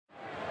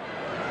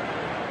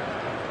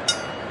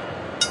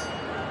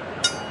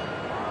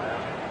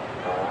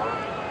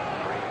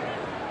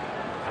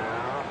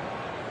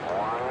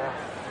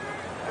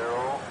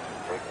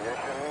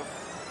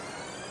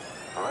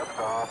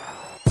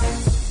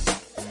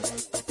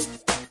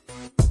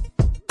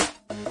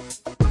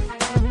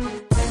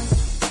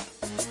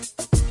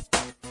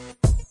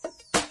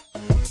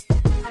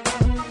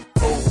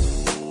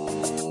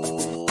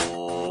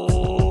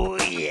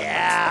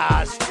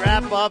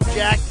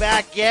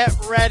back. Get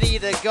ready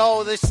to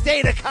go. The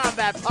State of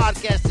Combat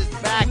podcast is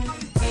back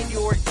in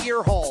your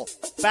ear hole.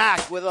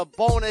 Back with a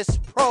bonus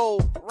pro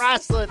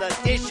wrestling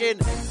edition.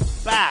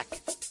 Back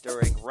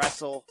during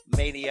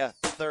WrestleMania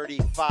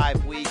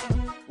 35 week.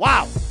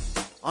 Wow.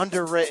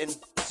 Underwritten,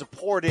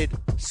 supported,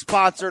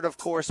 sponsored, of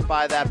course,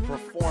 by that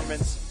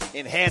performance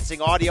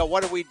enhancing audio.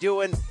 What are we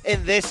doing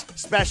in this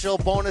special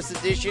bonus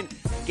edition?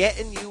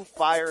 Getting you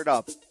fired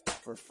up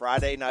for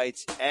Friday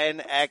night's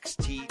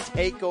NXT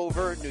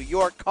TakeOver New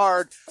York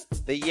card.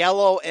 The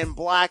yellow and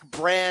black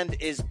brand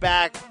is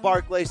back.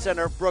 Barclays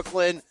Center,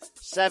 Brooklyn,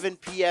 7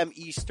 p.m.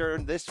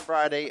 Eastern this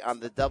Friday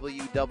on the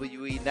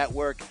WWE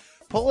Network.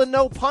 Pulling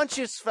no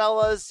punches,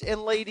 fellas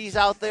and ladies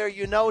out there.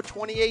 You know,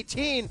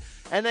 2018,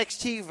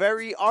 NXT,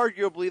 very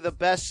arguably the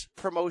best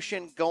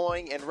promotion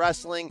going in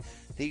wrestling.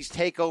 These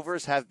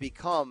takeovers have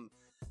become,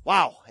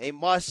 wow, a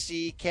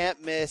must-see,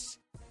 can't miss,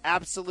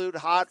 absolute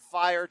hot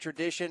fire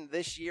tradition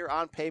this year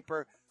on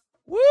paper.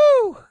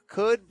 Woo!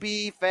 Could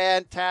be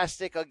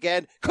fantastic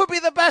again. Could be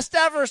the best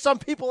ever, some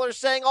people are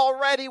saying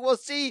already. We'll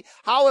see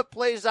how it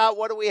plays out.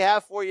 What do we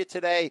have for you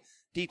today?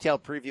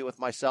 Detailed preview with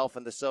myself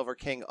and the Silver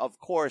King, of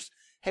course.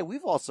 Hey,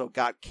 we've also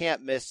got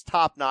can't miss,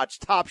 top-notch,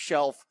 top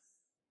shelf,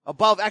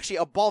 above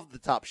the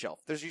top shelf.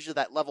 There's usually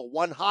that level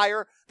one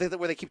higher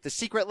where they keep the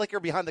secret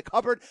liquor behind the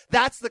cupboard.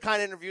 That's the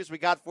kind of interviews we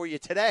got for you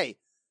today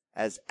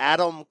as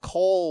Adam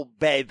Cole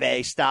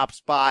Bebe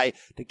stops by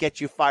to get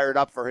you fired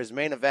up for his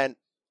main event,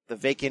 the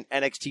vacant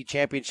NXT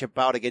Championship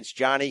bout against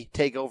Johnny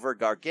TakeOver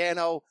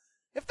Gargano.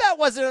 If that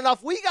wasn't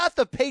enough, we got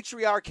the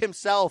patriarch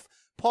himself,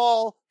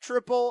 Paul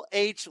Triple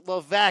H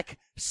Levesque,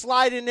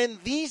 sliding in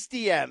these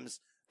DMs.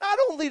 Not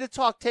only to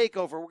talk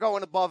TakeOver, we're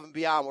going above and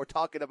beyond. We're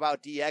talking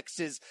about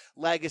DX's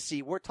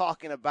legacy. We're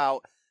talking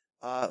about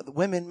the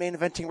women main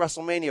eventing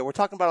WrestleMania. We're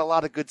talking about a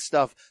lot of good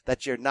stuff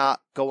that you're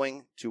not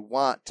going to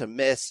want to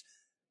miss.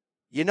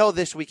 You know,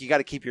 this week you got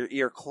to keep your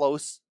ear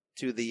close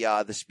to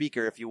the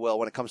speaker, if you will,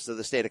 when it comes to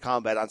the State of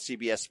Combat on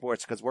CBS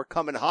Sports, because we're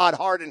coming hot,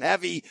 hard, and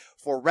heavy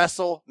for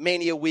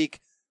WrestleMania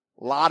week.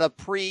 A lot of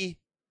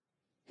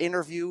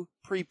pre-interview,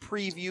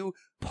 pre-preview,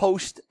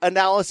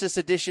 post-analysis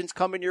editions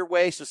coming your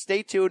way, so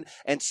stay tuned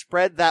and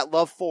spread that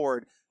love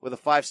forward with a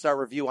 5-star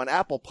review on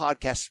Apple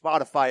Podcasts,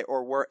 Spotify,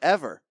 or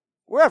wherever,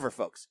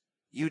 folks,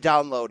 you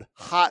download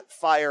Hot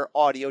Fire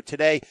Audio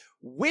today.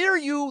 Where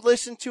you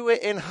listen to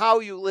it and how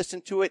you listen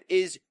to it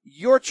is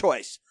your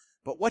choice,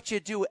 but what you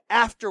do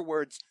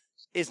afterwards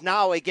is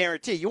now a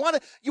guarantee. You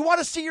want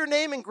to see your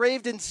name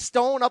engraved in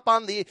stone up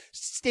on the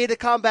State of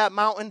Combat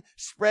mountain?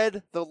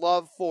 Spread the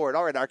love forward.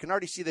 All right, I can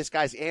already see this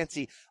guy's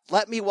antsy.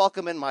 Let me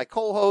welcome in my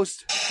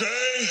co-host. Say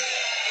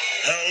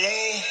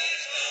hello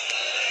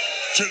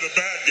to the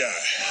bad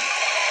guy.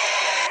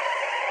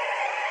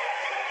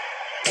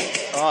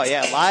 Oh,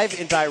 yeah, live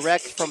and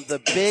direct from the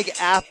Big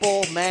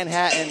Apple,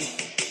 Manhattan.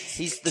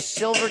 He's the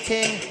Silver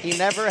King. He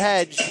never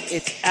hedged.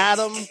 It's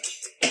Adam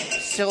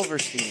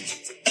Silverstein.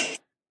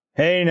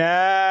 Hey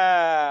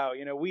now,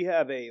 we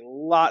have a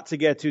lot to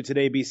get to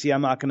today, BC.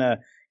 I'm not going to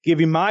give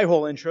you my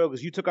whole intro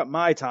because you took up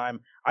my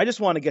time. I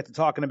just want to get to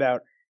talking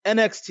about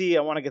NXT.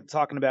 I want to get to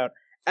talking about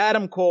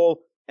Adam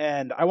Cole,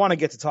 and I want to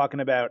get to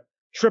talking about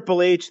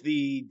Triple H,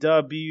 the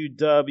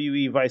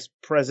WWE Vice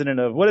President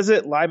of, what is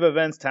it? Live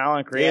Events,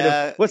 Talent, Creative.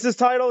 Yeah. What's his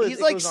title?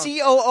 He's like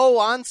COO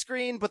on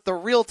screen, but the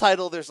real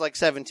title, there's like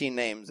 17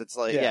 names. It's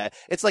like, yeah.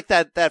 It's like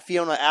that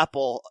Fiona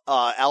Apple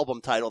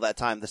album title that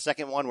time. The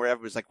second one where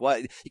everybody's like,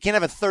 what? You can't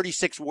have a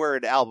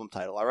 36-word album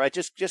title, all right?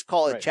 Just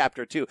call it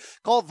Chapter 2.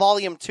 Call it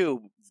Volume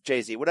 2.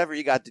 Jay-Z, whatever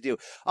you got to do.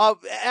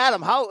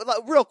 Adam,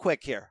 real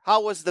quick here,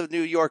 how was the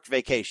New York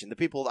vacation?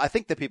 I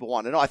think the people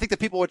want to know. I think the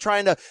people were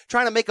trying to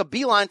make a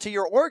beeline to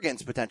your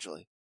organs,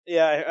 potentially.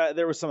 Yeah,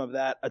 there was some of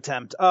that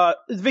attempt. The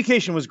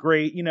vacation was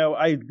great.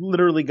 I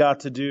literally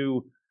got to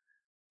do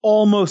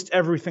almost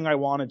everything I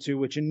wanted to,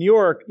 which in New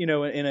York, in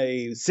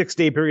a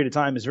 6-day period of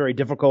time is very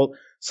difficult.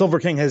 Silver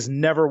King has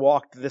never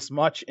walked this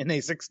much in a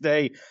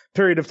 6-day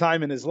period of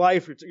time in his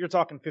life. You're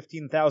talking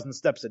 15,000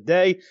 steps a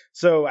day.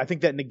 So I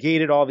think that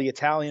negated all the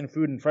Italian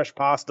food and fresh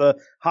pasta,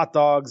 hot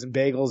dogs and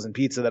bagels and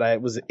pizza that I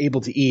was able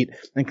to eat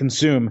and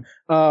consume.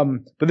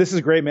 But this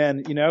is great,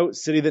 man.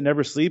 City that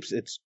never sleeps.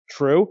 It's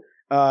true.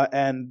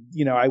 And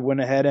I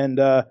went ahead and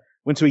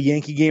went to a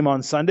Yankee game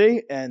on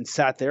Sunday and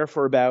sat there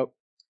for about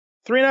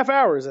 3.5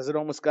 hours as it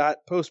almost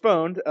got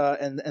postponed,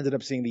 and ended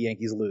up seeing the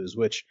Yankees lose,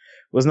 which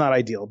was not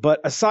ideal.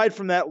 But aside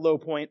from that low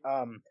point,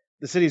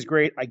 the city's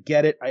great. I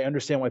get it. I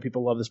understand why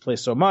people love this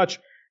place so much.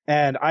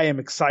 And I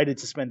am excited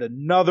to spend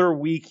another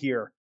week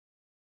here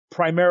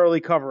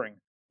primarily covering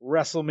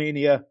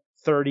WrestleMania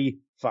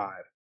 35.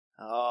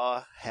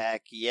 Oh,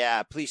 heck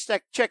yeah. Please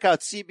check out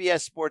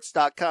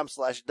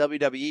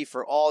cbssports.com/WWE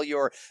for all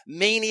your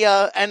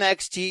Mania,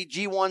 NXT,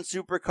 G1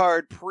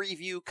 Supercard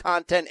preview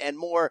content and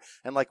more.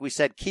 And like we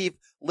said, keep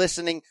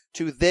listening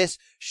to this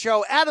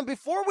show. Adam,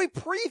 before we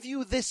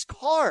preview this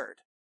card,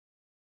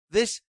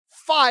 this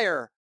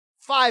fire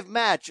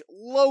 5-match,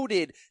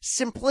 loaded,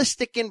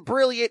 simplistic, and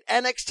brilliant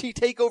NXT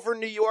TakeOver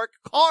New York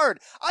card.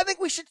 I think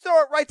we should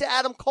throw it right to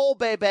Adam Cole,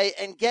 baby,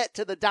 and get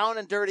to the down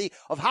and dirty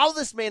of how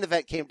this main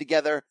event came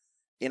together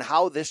and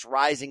how this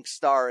rising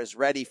star is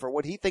ready for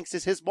what he thinks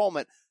is his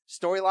moment.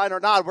 Storyline or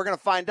not, we're going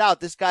to find out.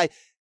 This guy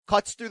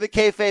cuts through the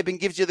kayfabe and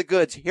gives you the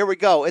goods. Here we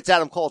go. It's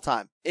Adam Cole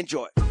time.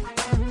 Enjoy.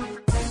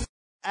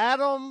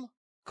 Adam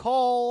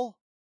Cole,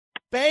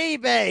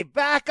 baby,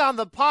 back on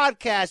the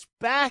podcast,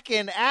 back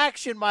in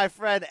action, my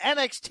friend.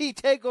 NXT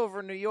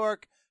TakeOver New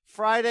York,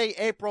 Friday,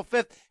 April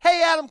 5th.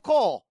 Hey, Adam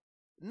Cole,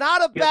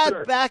 not a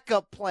bad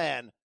backup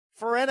plan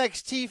for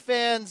NXT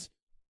fans,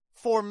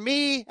 for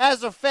me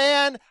as a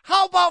fan.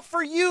 How about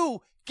for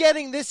you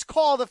getting this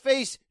call to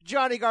face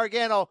Johnny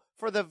Gargano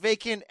for the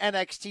vacant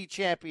NXT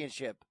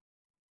championship?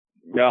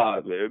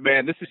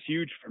 Man, this is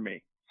huge for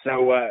me.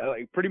 So,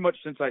 pretty much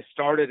since I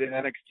started in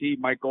NXT,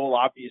 my goal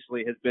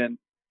obviously has been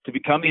to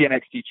become the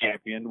NXT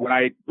champion. When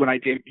I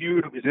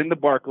debuted, it was in the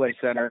Barclays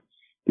Center.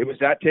 It was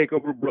at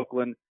TakeOver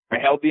Brooklyn. I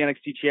held the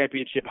NXT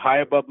championship high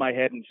above my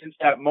head, and since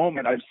that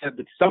moment, I've said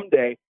that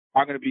someday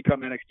I'm going to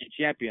become NXT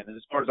champion. And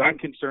as far as I'm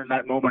concerned,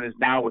 that moment is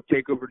now with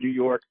TakeOver New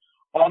York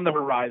on the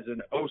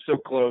horizon. Oh, so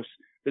close.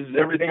 This is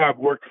everything I've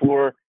worked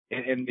for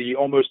in the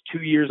almost 2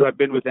 years I've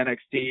been with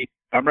NXT.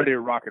 I'm ready to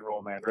rock and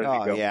roll, man. Ready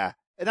to go. Yeah.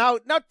 Now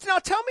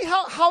tell me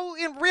how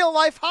in real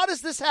life, how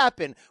does this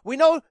happen? We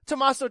know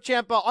Tommaso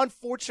Ciampa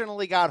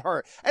unfortunately got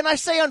hurt. And I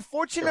say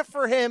unfortunate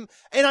for him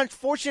and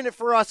unfortunate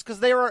for us because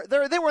they were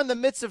in the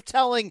midst of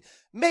telling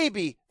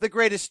maybe the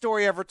greatest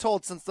story ever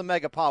told since the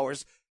Mega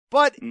Powers.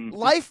 But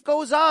life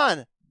goes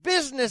on.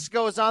 Business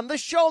goes on. The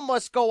show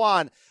must go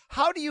on.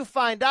 How do you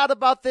find out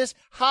about this?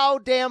 How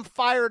damn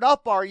fired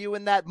up are you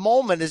in that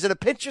moment? Is it a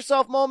pinch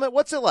yourself moment?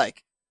 What's it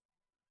like?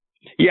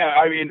 Yeah,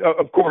 I mean,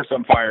 of course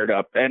I'm fired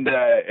up. And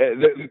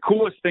the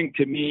coolest thing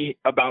to me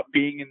about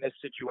being in this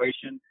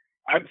situation,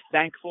 I'm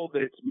thankful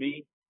that it's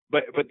me,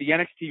 but the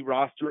NXT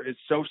roster is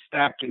so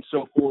stacked and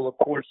so full. Of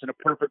course, in a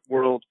perfect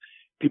world,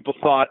 people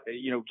thought,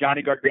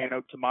 Johnny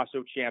Gargano,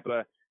 Tommaso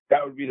Ciampa,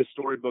 that would be the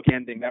storybook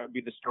ending. That would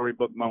be the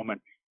storybook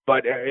moment.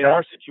 But in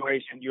our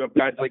situation, you have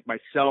guys like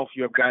myself,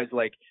 you have guys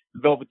like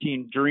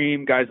Velveteen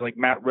Dream, guys like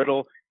Matt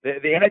Riddle. The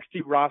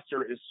NXT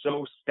roster is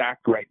so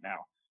stacked right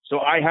now. So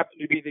I happen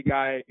to be the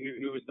guy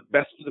who is the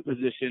best for the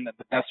position and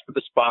the best for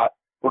the spot.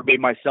 Would be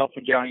myself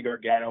and Johnny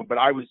Gargano. But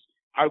I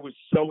was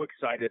so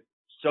excited,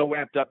 so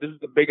amped up. This is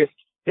the biggest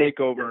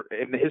takeover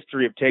in the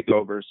history of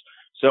takeovers.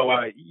 So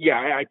I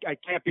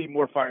can't be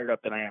more fired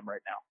up than I am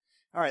right now.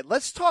 All right,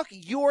 let's talk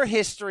your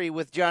history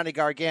with Johnny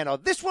Gargano.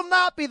 This will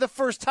not be the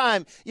first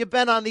time you've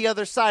been on the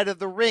other side of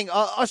the ring.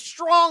 A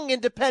strong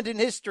independent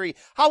history.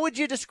 How would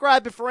you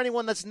describe it for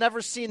anyone that's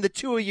never seen the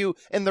two of you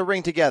in the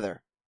ring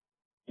together?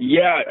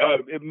 Yeah,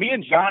 me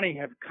and Johnny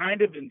have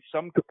kind of in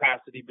some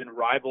capacity been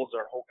rivals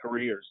our whole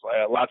careers.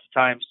 Lots of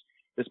times,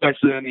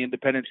 especially on the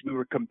independents, we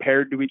were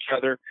compared to each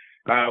other.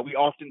 We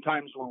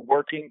oftentimes were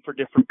working for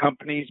different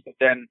companies, but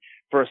then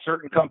for a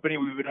certain company,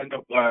 we would end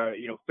up,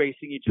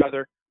 facing each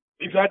other.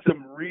 We've had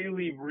some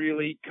really,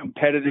 really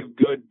competitive,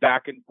 good,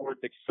 back and forth,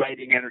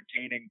 exciting,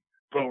 entertaining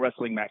pro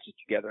wrestling matches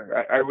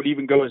together. I would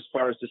even go as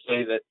far as to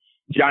say that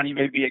Johnny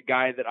may be a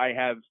guy that I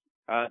have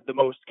the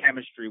most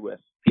chemistry with.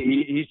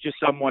 He's just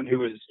someone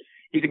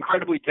he's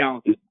incredibly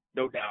talented,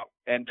 no doubt.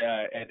 And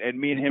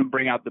me and him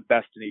bring out the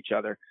best in each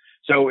other.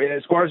 So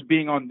as far as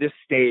being on this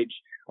stage,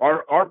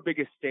 our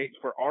biggest stage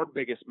for our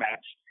biggest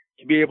match,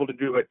 to be able to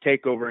do a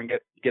takeover and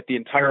get the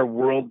entire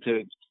world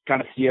to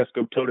kind of see us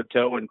go toe to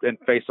toe and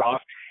face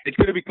off, it's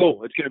going to be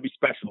cool. It's going to be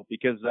special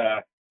because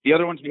the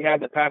other ones we had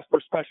in the past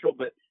were special,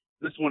 but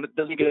this one, it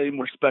doesn't get any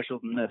more special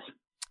than this.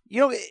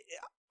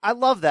 I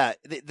love that.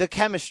 The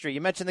chemistry. You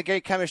mentioned the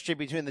great chemistry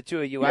between the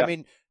two of you. Yeah. I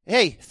mean,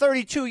 hey,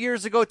 32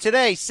 years ago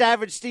today,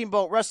 Savage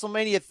Steamboat,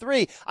 WrestleMania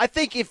 3. I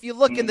think if you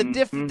look in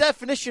the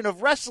definition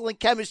of wrestling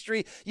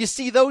chemistry, you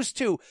see those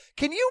two.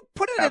 Can you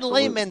put it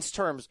Absolutely. in layman's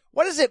terms?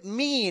 What does it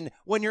mean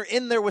when you're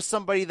in there with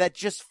somebody that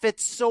just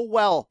fits so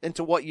well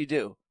into what you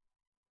do?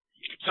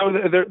 So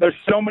there's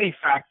so many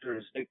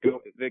factors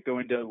that go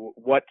into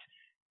what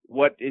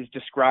is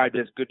described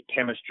as good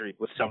chemistry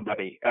with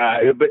somebody.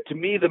 But to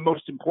me, the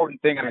most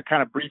important thing, and I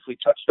kind of briefly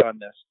touched on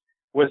this,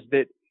 was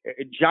that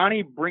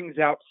Johnny brings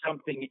out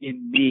something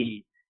in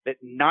me that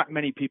not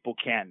many people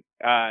can.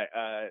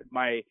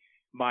 My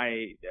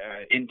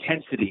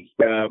intensity,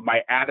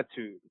 my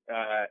attitude,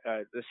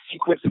 the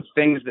sequence of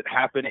things that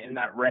happen in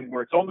that ring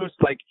where it's almost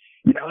like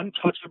an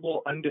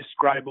untouchable,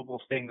 undescribable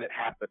thing that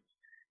happens,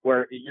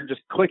 where you're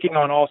just clicking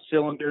on all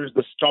cylinders,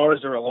 the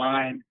stars are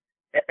aligned,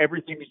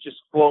 everything is just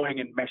flowing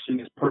and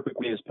meshing as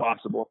perfectly as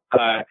possible.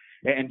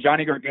 And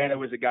Johnny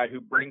Gargano is a guy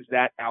who brings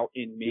that out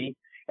in me,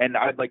 and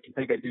I'd like to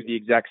think I do the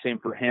exact same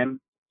for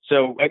him.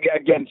 So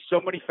again,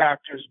 so many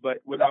factors, but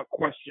without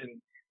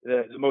question,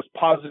 the most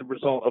positive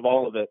result of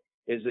all of it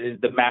is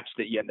the match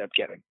that you end up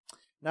getting.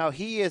 Now,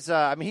 he is,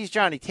 he's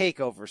Johnny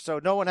TakeOver,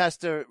 so no one has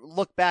to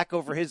look back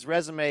over his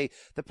resume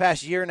the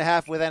past year and a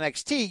half with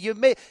NXT. You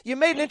made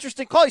an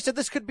interesting call. You said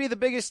this could be the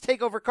biggest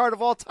TakeOver card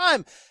of all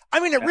time. I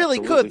mean, it really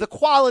could. The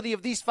quality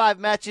of these 5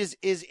 matches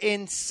is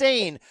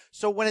insane.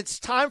 So when it's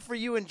time for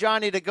you and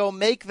Johnny to go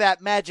make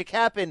that magic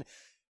happen,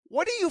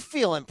 what are you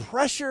feeling?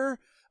 Pressure?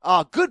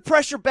 Good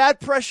pressure, bad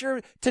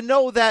pressure to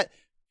know that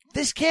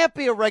this can't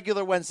be a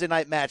regular Wednesday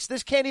night match.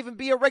 This can't even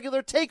be a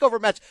regular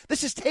TakeOver match.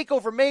 This is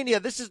TakeOver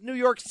Mania. This is New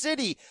York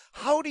City.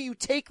 How do you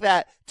take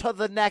that to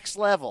the next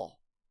level?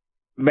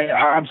 Man,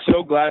 I'm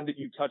so glad that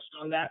you touched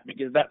on that,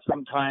 because that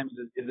sometimes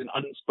is an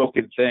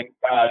unspoken thing.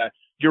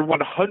 You're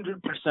 100%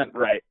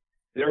 right.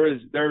 There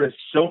is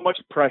so much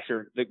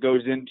pressure that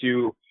goes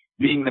into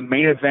being the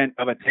main event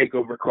of a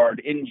TakeOver card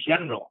in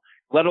general,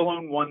 let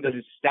alone one that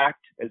is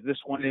stacked as this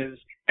one is,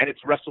 and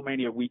it's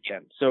WrestleMania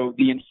weekend. So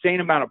the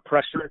insane amount of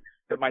pressure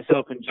that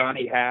myself and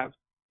Johnny have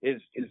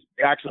is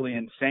actually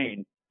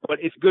insane, but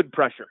it's good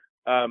pressure.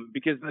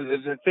 Because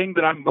the thing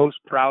that I'm most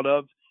proud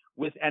of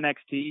with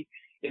NXT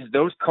is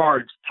those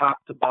cards, top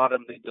to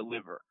bottom, they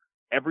deliver.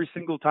 Every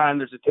single time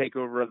there's a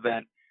TakeOver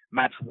event,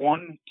 match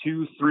 1,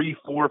 2, 3,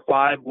 4,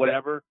 5,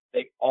 whatever,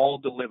 they all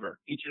deliver,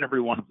 each and every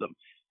one of them.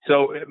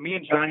 So me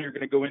and Johnny are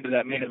going to go into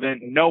that main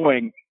event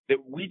knowing that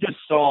we just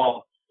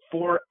saw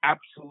 4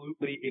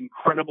 absolutely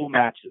incredible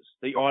matches.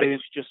 The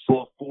audience just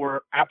saw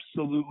 4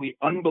 absolutely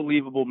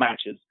unbelievable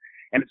matches.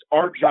 And it's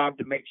our job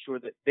to make sure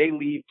that they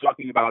leave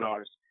talking about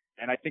ours.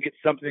 And I think it's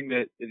something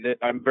that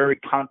I'm very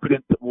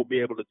confident that we'll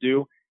be able to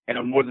do, and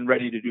I'm more than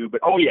ready to do.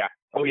 But oh yeah,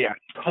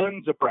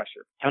 tons of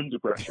pressure.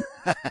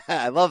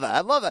 I love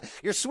that.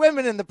 You're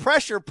swimming in the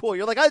pressure pool.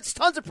 You're like, it's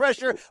tons of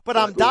pressure, but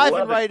I'm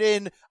diving right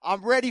in.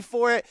 I'm ready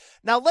for it.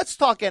 Now let's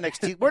talk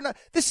NXT.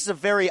 This is a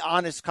very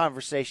honest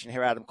conversation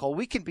here, Adam Cole.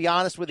 We can be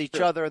honest with each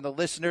other and the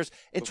listeners.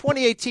 In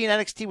 2018,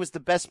 NXT was the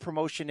best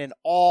promotion in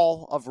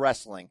all of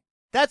wrestling.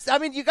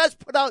 You guys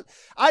put out,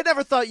 I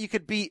never thought you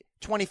could beat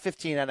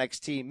 2015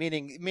 NXT,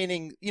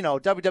 meaning,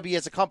 WWE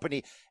as a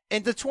company.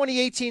 In the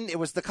 2018, it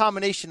was the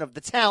combination of the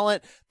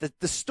talent,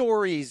 the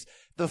stories,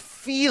 the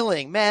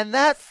feeling. Man,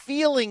 that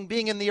feeling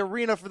being in the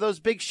arena for those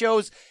big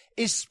shows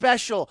is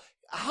special.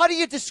 How do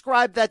you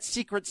describe that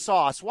secret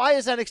sauce? Why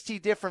is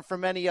NXT different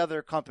from any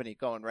other company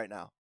going right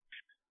now?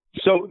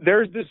 So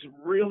there's this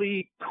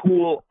really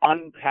cool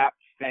untapped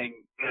thing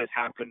that has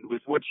happened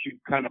with what you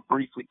kind of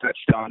briefly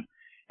touched on.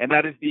 And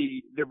that is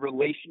the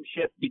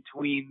relationship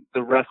between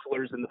the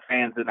wrestlers and the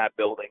fans in that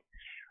building.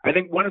 I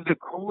think one of the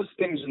coolest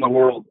things in the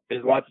world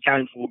is lots of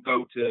times we'll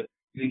go to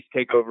these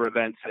TakeOver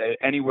events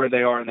anywhere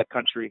they are in the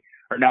country,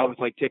 or now it's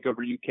like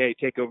TakeOver UK,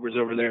 TakeOver's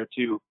over there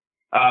too.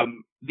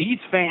 These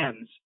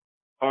fans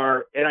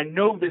are, and I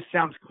know this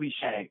sounds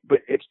cliche, but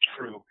it's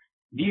true.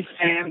 These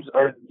fans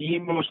are the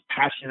most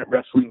passionate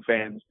wrestling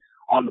fans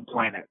on the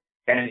planet.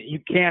 And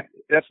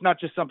that's not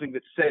just something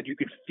that's said, you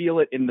could feel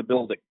it in the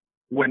building.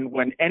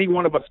 When any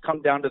one of us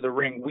come down to the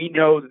ring, we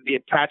know that the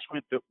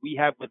attachment that we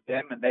have with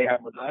them and they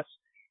have with us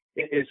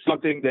is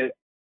something that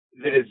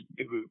is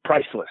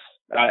priceless.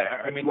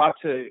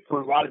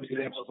 For a lot of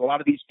examples, a lot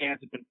of these fans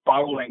have been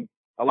following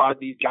a lot of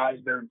these guys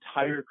their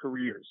entire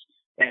careers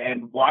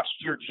and watched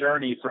your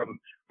journey from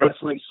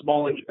wrestling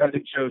small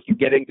independent shows to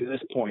getting to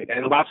this point.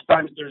 And lots of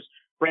times there's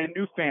brand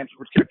new fans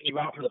who are checking you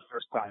out for the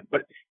first time.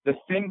 But the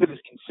thing that is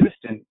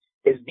consistent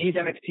is these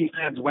NXT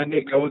fans, when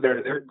they go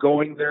there, they're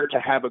going there to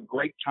have a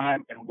great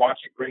time and watch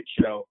a great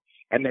show.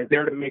 And they're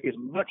there to make as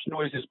much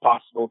noise as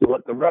possible to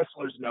let the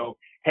wrestlers know,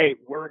 hey,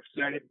 we're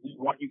excited. We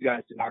want you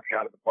guys to knock it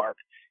out of the park.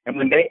 And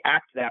when they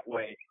act that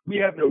way, we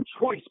have no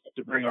choice but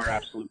to bring our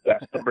absolute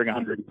best, to bring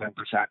 110%.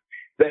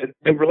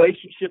 The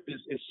relationship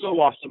is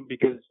so awesome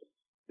because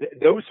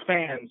those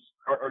fans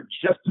are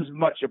just as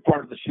much a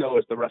part of the show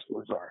as the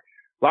wrestlers are.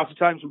 Lots of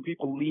times when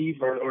people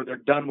leave or they're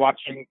done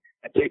watching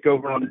a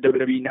TakeOver on the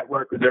WWE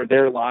Network or they're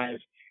there live,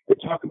 they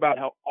talk about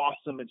how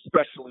awesome and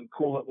special and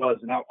cool it was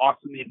and how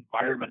awesome the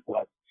environment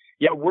was.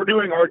 Yeah, we're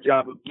doing our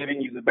job of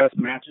giving you the best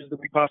matches that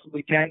we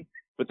possibly can,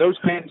 but those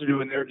fans are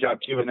doing their job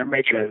too, and they're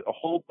making a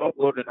whole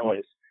boatload of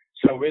noise.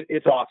 So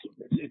it's awesome.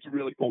 It's a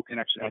really cool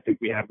connection I think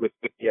we have with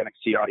the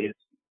NXT audience.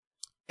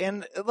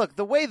 And look,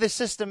 the way the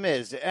system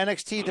is,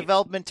 NXT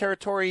development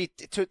territory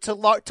to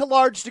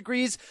large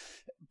degrees,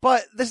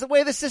 but the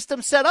way the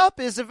system's set up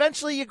is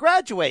eventually you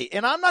graduate.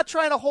 And I'm not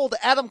trying to hold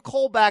Adam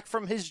Cole back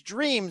from his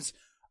dreams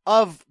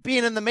of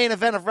being in the main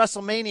event of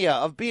WrestleMania,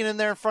 of being in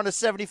there in front of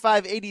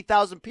 75,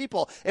 80,000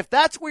 people. If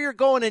that's where you're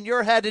going and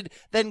you're headed,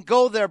 then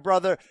go there,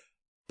 brother.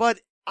 But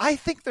I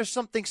think there's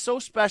something so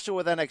special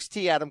with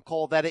NXT, Adam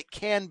Cole, that it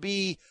can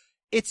be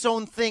its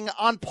own thing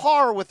on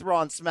par with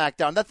Raw and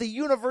SmackDown, that the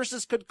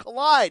universes could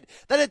collide,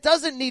 that it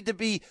doesn't need to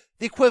be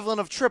the equivalent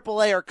of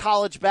AAA or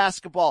college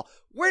basketball.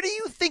 Where do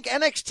you think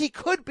NXT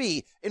could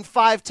be in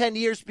 5-10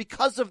 years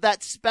because of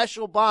that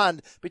special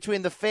bond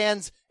between the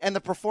fans and the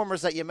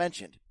performers that you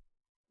mentioned?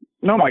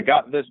 No, my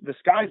God, the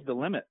sky's the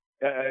limit.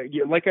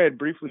 Like I had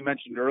briefly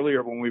mentioned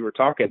earlier when we were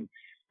talking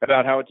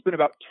about how it's been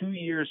about 2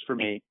 years for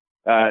me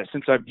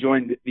since I've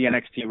joined the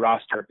NXT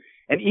roster.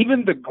 And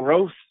even the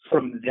growth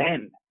from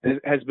then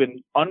has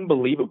been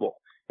unbelievable.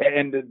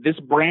 And this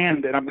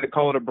brand, and I'm going to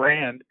call it a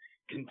brand,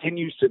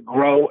 continues to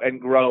grow and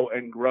grow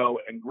and grow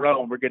and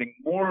grow. And we're getting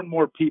more and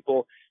more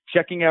people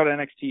checking out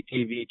NXT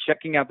TV,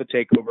 checking out the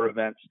TakeOver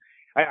events.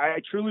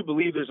 I truly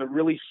believe there's a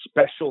really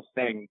special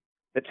thing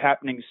that's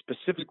happening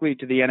specifically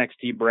to the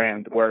NXT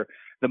brand, where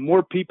the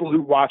more people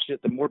who watch it,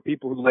 the more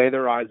people who lay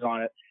their eyes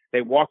on it,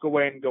 they walk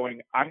away and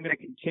going, I'm going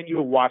to continue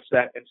to watch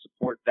that and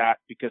support that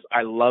because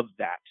I love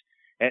that.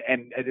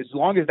 And as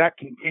long as that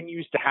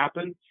continues to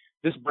happen,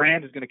 this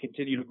brand is going to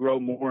continue to grow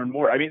more and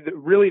more. I mean,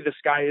 really, the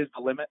sky is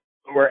the limit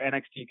where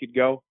NXT could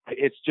go.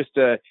 It's just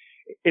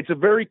it's a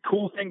very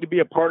cool thing to be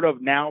a part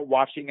of now,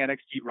 watching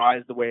NXT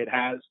rise the way it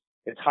has.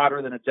 It's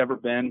hotter than it's ever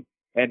been.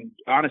 And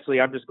honestly,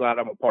 I'm just glad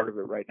I'm a part of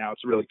it right now.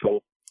 It's really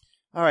cool.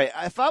 All right.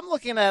 If I'm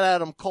looking at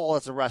Adam Cole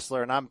as a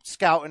wrestler and I'm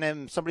scouting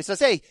him, somebody says,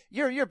 hey,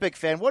 you're a big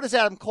fan. What does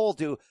Adam Cole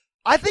do?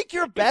 I think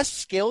your best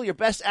skill, your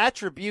best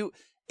attribute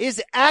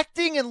is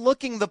acting and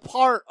looking the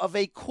part of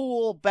a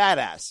cool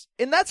badass.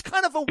 And that's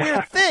kind of a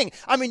weird thing.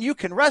 I mean, you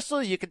can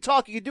wrestle, you can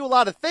talk, you can do a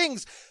lot of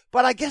things,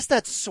 but I guess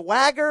that's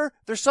swagger.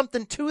 There's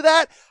something to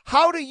that.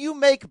 How do you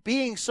make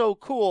being so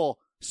cool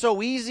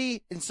so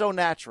easy and so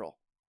natural?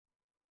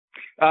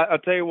 I'll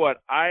tell you what,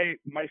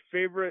 my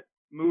favorite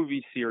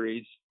movie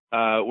series,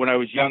 when I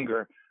was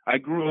younger,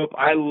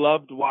 I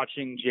loved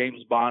watching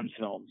James Bond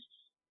films.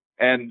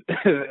 And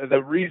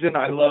the reason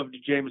I loved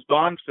James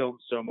Bond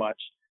films so much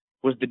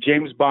was the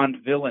James Bond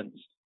villains.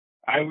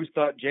 I always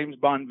thought James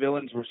Bond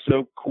villains were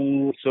so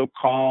cool, so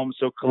calm,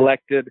 so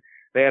collected.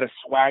 They had a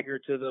swagger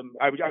to them.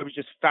 I was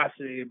just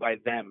fascinated by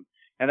them.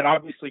 And then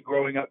obviously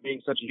growing up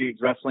being such a huge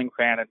wrestling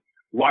fan and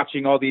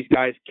watching all these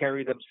guys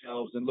carry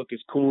themselves and look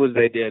as cool as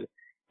they did,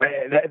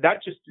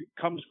 that just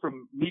comes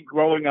from me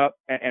growing up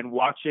and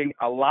watching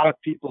a lot of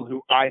people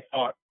who I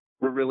thought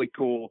were really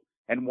cool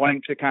and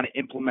wanting to kind of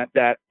implement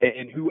that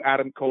in who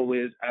Adam Cole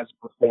is as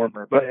a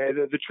performer. But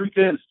the truth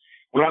is,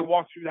 when I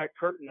walk through that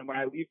curtain and when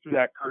I leave through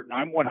that curtain,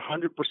 I'm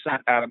 100%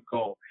 Adam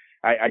Cole.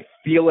 I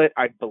feel it.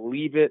 I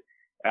believe it.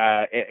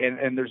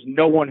 And there's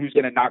no one who's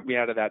going to knock me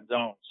out of that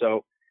zone.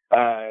 So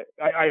I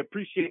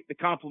appreciate the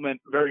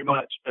compliment very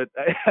much. But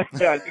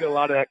I think a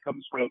lot of that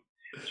comes from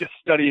just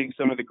studying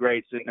some of the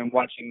greats and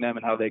watching them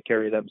and how they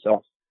carry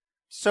themselves.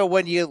 So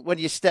when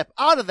you step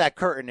out of that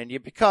curtain and you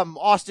become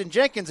Austin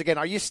Jenkins again,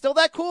 are you still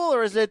that cool,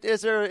 or is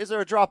there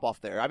a drop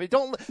off there? I mean,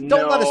 don't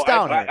let us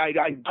down here.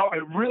 I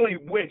really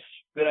wish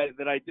that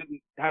I didn't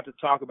have to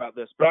talk about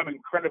this, but I'm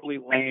incredibly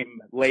lame,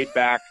 laid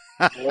back,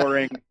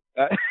 boring.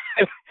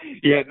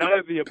 Yeah, none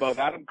of the above.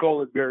 Adam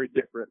Cole is very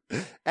different.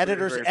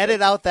 Editors, very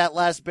edit out that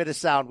last bit of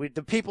sound.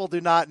 The people do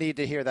not need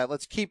to hear that.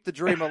 Let's keep the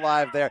dream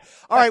alive there.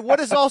 All right, what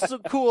is also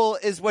cool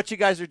is what you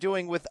guys are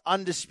doing with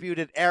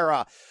Undisputed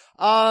Era.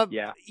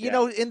 You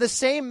know, in the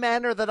same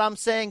manner that I'm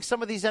saying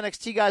some of these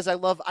NXT guys I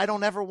love, I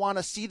don't ever want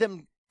to see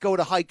them go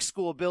to high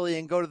school, Billy,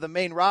 and go to the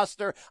main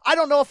roster. I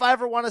don't know if I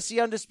ever want to see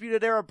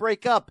Undisputed Era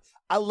break up.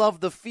 I love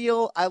the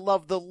feel. I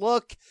love the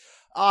look.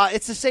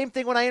 It's the same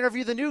thing when I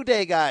interview the New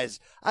Day guys.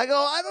 I go,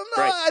 I don't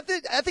know.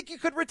 Right. I think you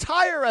could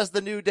retire as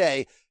the New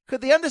Day.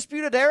 Could the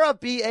Undisputed Era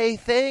be a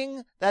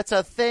thing that's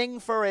a thing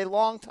for a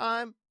long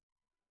time?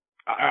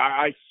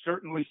 I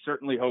certainly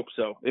hope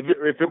so. If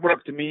it were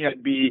up to me,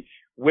 I'd be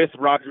with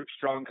Roderick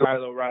Strong,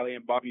 Kyle O'Reilly,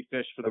 and Bobby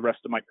Fish for the rest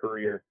of my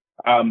career.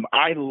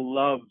 I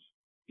love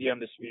the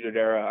Undisputed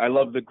Era. I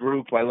love the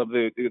group. I love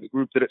the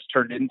group that it's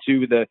turned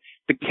into. The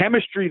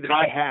chemistry that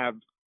I have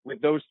with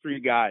those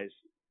three guys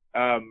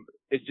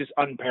is just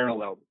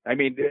unparalleled. I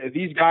mean,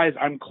 these guys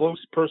I'm close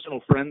personal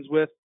friends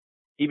with,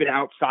 even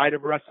outside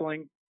of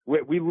wrestling.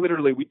 We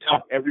literally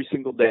talk every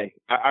single day.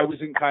 I was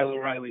in Kyle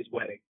O'Reilly's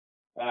wedding.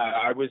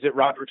 I was at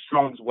Roderick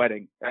Strong's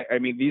wedding. I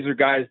mean, these are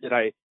guys that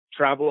I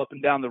travel up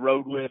and down the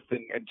road with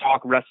and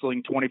talk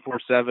wrestling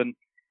 24/7.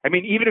 I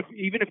mean, even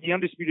if the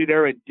Undisputed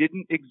Era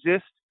didn't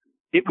exist,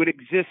 it would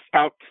exist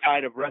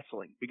outside of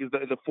wrestling because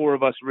the four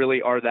of us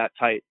really are that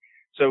tight.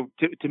 So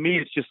to me,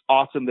 it's just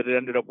awesome that it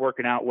ended up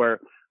working out where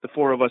the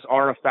four of us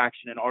are a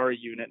faction and are a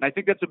unit. And I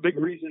think that's a big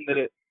reason that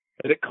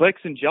it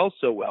clicks and gels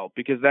so well,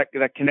 because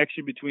that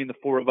connection between the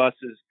four of us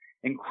is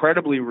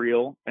incredibly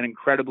real and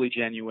incredibly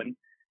genuine.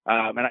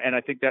 And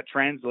I think that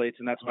translates,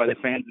 and that's why the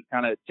fans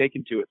have kind of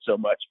taken to it so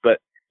much. But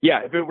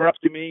yeah, if it were up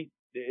to me,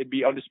 it'd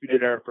be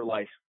Undisputed Era for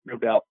life, no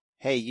doubt.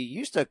 Hey, you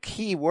used a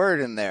key word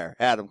in there,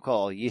 Adam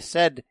Cole. You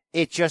said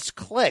it just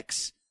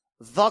clicks.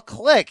 The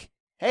Click.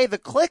 Hey, the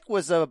Click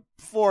was 4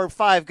 or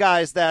 5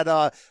 guys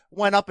that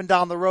went up and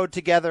down the road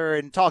together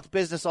and talked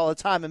business all the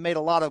time and made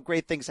a lot of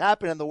great things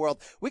happen in the world.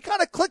 We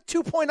kind of clicked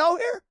 2.0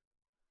 here?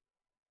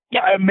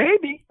 Yeah,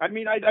 maybe. I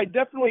mean, I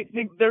definitely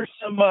think there's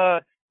some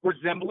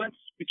resemblance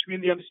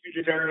between the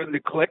Undisputed Era and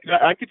the Click.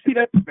 I could see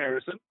that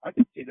comparison. I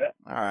could see that.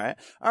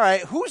 All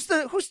right. Who's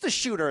the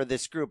shooter of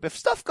this group? If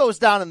stuff goes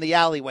down in the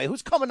alleyway,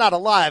 who's coming out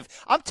alive?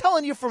 I'm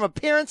telling you from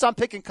appearance, I'm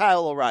picking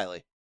Kyle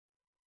O'Reilly.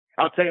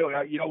 I'll tell you,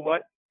 you know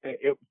what?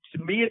 To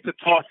me, it's a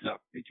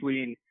toss-up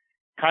between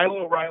Kyle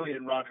O'Reilly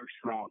and Roderick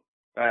Strong.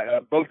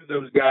 Both of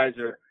those guys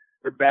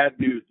are bad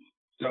dudes.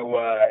 So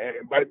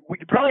we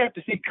could probably have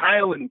to see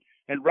Kyle and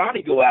and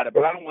Roddy go at it,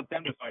 but I don't want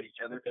them to fight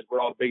each other because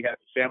we're all a big,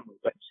 happy family.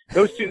 But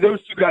those two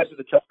guys are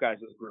the tough guys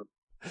of the group.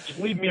 Just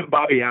leave me and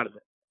Bobby out of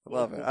it.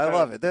 I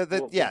love it.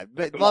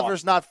 But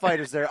lovers, not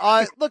fighters there.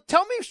 Look,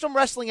 tell me some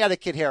wrestling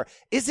etiquette here.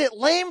 Is it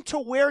lame to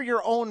wear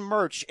your own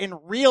merch in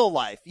real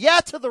life?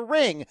 Yeah, to the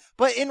ring,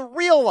 but in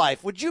real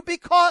life, would you be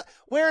caught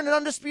wearing an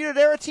Undisputed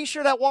Era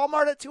t-shirt at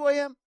Walmart at 2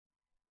 a.m.?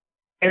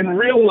 In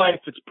real life,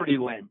 it's pretty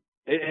lame,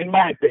 in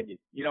my opinion.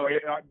 You know,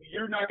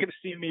 you're not going to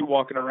see me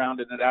walking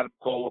around in an Adam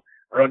Cole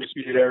or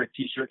Undisputed Era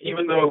t-shirt,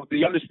 even though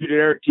the Undisputed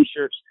Era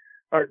t-shirts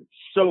are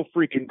so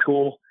freaking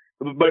cool.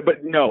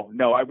 But no,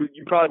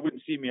 you probably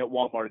wouldn't see me at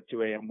Walmart at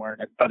 2 a.m.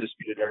 wearing an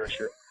Undisputed Era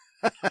shirt.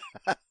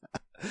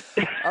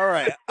 All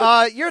right.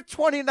 You're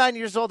 29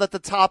 years old at the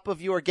top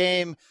of your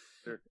game.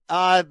 Sure.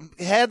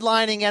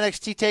 Headlining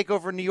NXT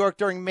TakeOver New York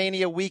during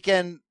Mania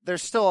weekend.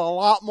 There's still a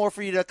lot more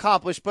for you to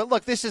accomplish. But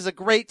look, this is a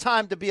great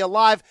time to be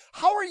alive.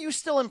 How are you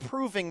still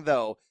improving,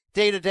 though,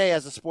 day to day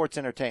as a sports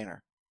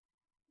entertainer?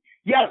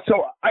 Yeah,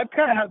 so I've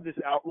kind of had this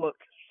outlook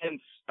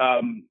since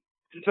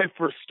I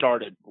first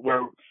started,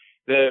 where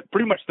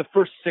pretty much the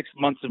first 6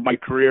 months of my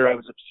career, I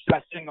was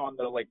obsessing on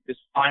this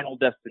final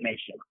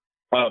destination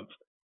of,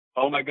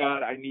 oh my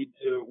God, I need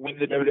to win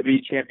the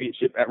WWE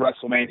Championship at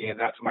WrestleMania, and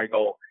that's my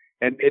goal.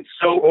 And it's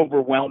so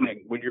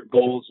overwhelming when your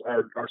goals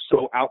are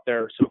so out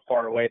there, so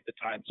far away at the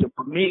time. So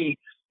for me,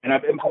 and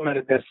I've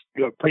implemented this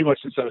pretty much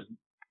since I was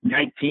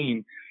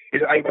 19,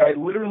 is I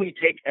literally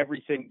take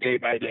everything day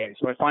by day.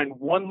 So I find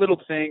one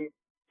little thing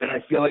that I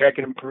feel like I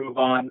can improve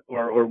on,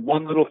 or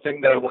one little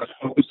thing that I want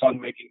to focus on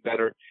making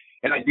better.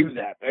 And I do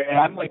that. And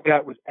I'm like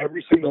that with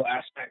every single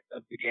aspect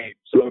of the game.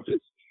 So if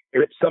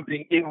it's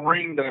something in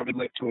ring that I would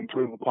like to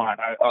improve upon,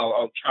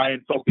 I'll try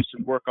and focus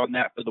and work on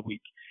that for the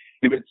week.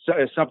 If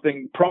it's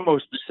something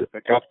promo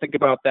specific, I'll think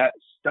about that,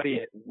 study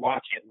it,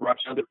 watch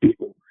other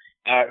people.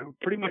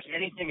 Pretty much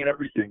anything and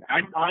everything.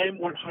 I'm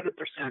 100%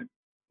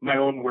 my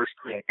own worst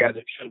critic, as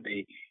it should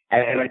be.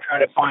 And I try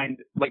to find,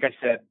 like I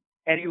said,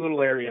 any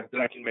little area that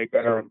I can make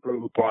better or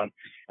improve upon.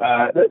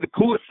 The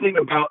coolest thing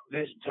about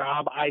this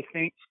job, I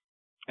think,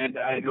 and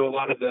I know a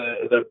lot of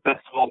the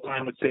best of all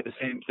time would say the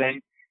same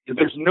thing, is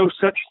there's no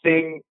such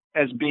thing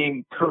as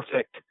being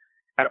perfect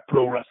at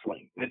pro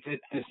wrestling. It's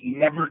this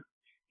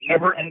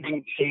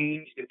never-ending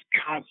change. It's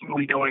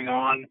constantly going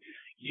on.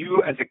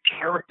 You as a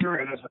character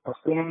and as a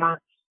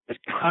performer is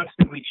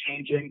constantly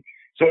changing.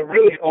 So it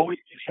really always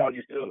keeps you on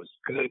your toes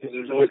because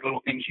there's always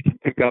little things you can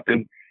pick up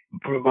and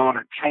improve on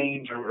or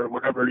change or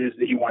whatever it is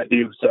that you want to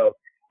do. So,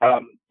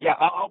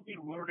 I'll be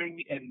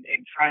learning and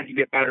trying to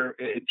get better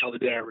until the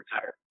day I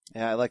retire.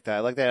 Yeah, I like that. I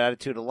like that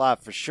attitude a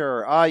lot for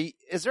sure.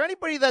 Is there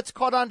anybody that's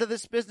caught on to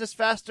this business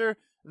faster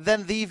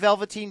than the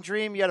Velveteen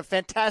Dream? You had a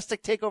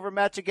fantastic TakeOver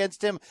match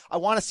against him. I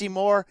want to see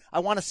more. I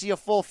want to see a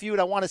full feud.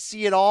 I want to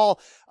see it all.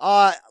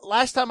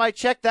 Last time I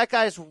checked, that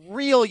guy's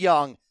real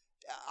young.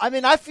 I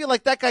mean, I feel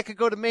like that guy could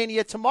go to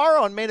Mania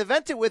tomorrow and main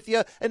event it with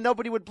you, and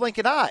nobody would blink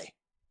an eye.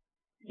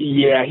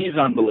 Yeah, he's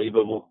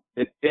unbelievable.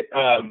 It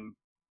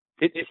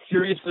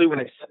seriously, when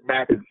I sit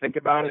back and think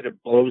about it,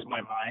 it blows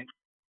my mind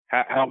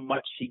how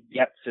much he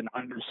gets and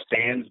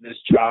understands this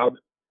job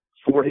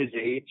for his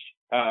age.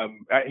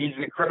 He's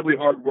an incredibly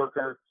hard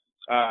worker.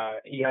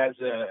 He has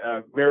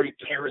a very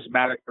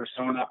charismatic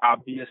persona,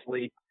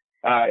 obviously.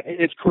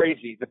 It's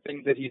crazy, the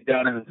things that he's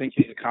done and the things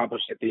he's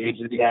accomplished at the age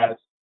that he has.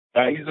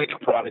 He's like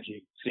a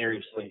prodigy,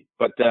 seriously.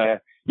 But,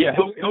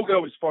 he'll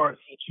go as far as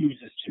he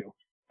chooses to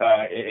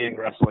in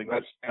wrestling.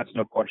 That's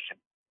no question.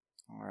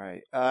 All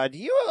right. Do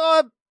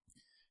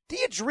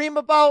you dream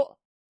about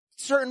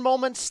certain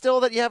moments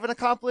still that you haven't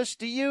accomplished?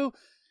 Do you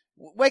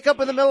wake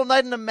up in the middle of the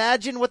night and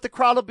imagine what the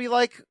crowd will be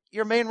like,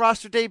 your main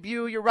roster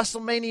debut, your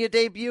WrestleMania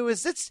debut?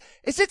 Is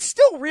it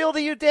still real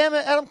to you, damn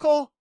it, Adam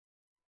Cole?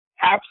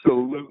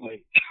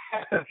 Absolutely.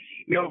 But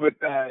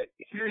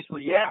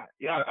seriously, yeah.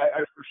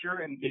 I for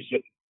sure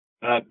envision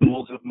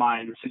goals of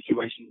mine or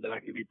situations that I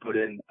could be put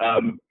in.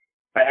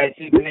 I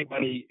think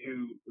anybody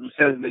who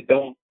says they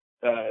don't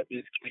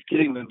is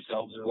kidding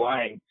themselves or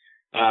lying.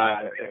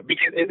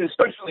 Because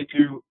especially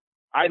too,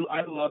 I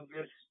love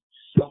this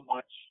so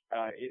much.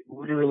 It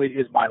literally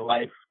is my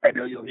life. I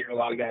know you'll hear a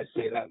lot of guys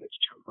say that. That's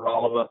true for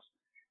all of us.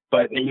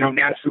 But,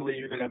 naturally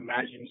you're going to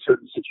imagine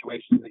certain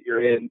situations that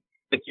you're in.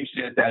 Like you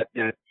said, that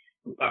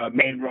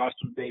main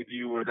roster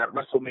debut or that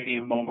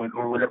WrestleMania moment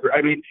or whatever.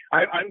 I mean,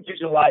 I'm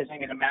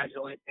visualizing and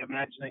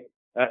imagining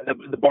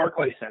the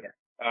Barclays Center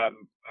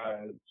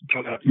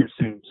coming up here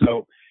soon.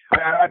 So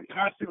I'm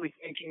constantly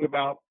thinking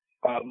about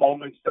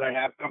moments that I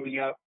have coming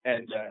up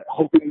and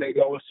hoping they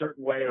go a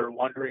certain way or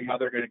wondering how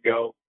they're going to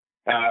go.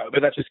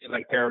 But that's just because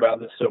I care about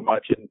this so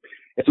much, and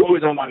it's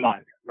always on my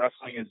mind.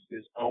 Wrestling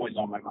is always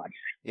on my mind.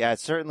 Yeah, it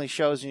certainly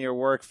shows in your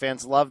work.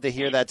 Fans love to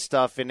hear that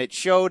stuff, and it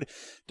showed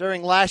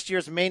during last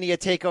year's Mania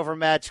TakeOver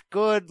match.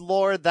 Good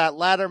Lord, that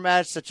ladder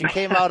match that you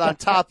came out on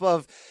top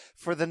of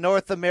for the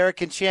North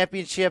American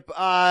Championship.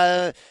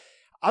 I'm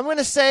going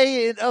to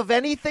say, of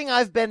anything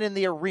I've been in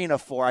the arena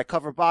for, I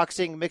cover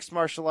boxing, mixed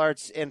martial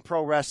arts, and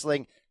pro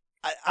wrestling.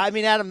 I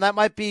mean, Adam, that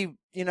might be,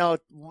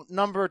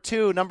 number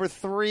 2, number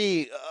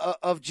 3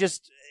 of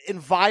just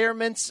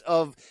environments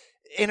of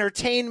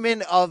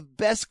entertainment, of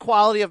best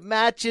quality of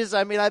matches.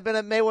 I mean, I've been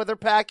at Mayweather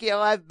Pacquiao.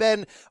 I've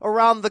been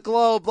around the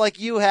globe like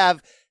you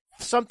have.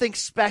 Something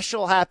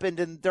special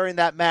happened during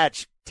that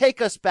match.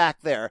 Take us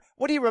back there.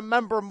 What do you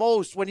remember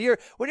most when you're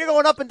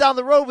going up and down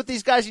the road with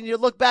these guys and you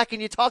look back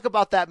and you talk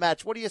about that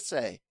match? What do you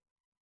say?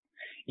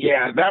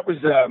 Yeah, that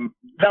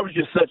was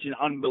just such an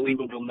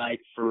unbelievable night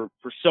for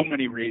so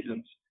many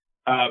reasons.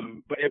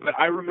 But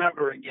I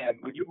remember, again,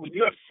 when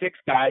you have 6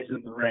 guys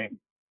in the ring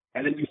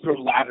and then you throw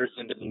ladders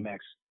into the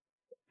mix,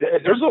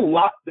 there's a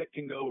lot that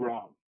can go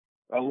wrong.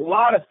 A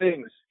lot of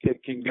things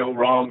can go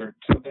wrong, or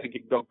something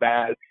can go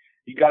bad.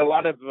 You got a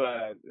lot of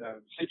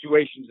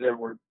situations there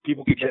where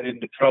people could get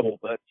into trouble.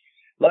 But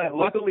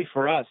luckily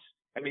for us,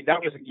 I mean, that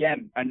was,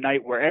 again, a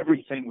night where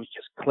everything was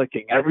just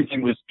clicking.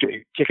 Everything was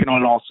kicking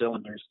on all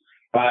cylinders.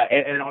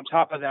 And on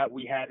top of that,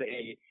 we had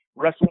a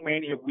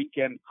WrestleMania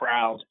weekend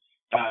crowd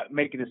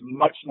making as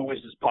much noise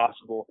as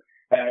possible.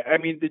 I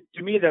mean,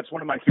 to me, that's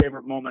one of my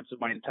favorite moments of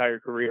my entire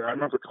career. I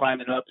remember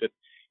climbing up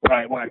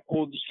when I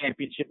pulled the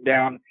championship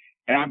down,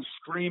 and I'm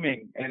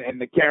screaming, and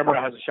the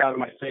camera has a shot of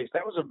my face.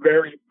 That was a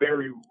very,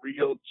 very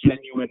real,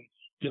 genuine,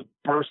 just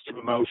burst of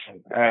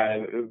emotion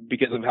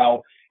because of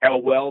how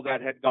well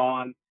that had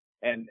gone,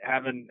 and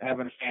having a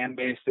fan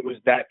base that was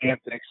that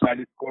amped and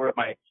excited for it.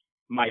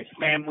 My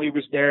family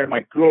was there,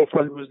 my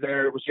girlfriend was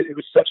there. It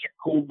was such a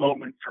cool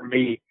moment for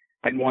me,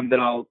 and one that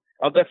I'll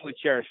definitely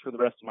cherish for the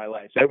rest of my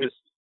life. That was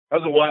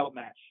a wild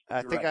match.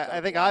 I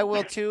think I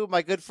will too.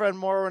 My good friend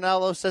Mauro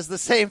Ranallo says the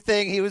same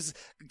thing. He was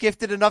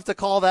gifted enough to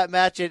call that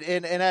match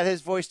and add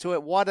his voice to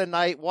it. What a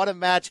night. What a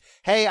match.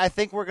 Hey, I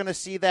think we're going to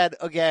see that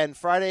again.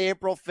 Friday,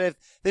 April 5th.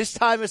 This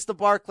time it's the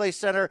Barclays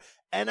Center.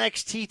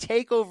 NXT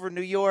TakeOver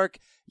New York.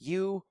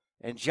 You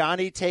and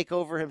Johnny take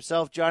over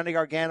himself, Johnny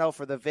Gargano,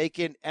 for the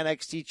vacant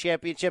NXT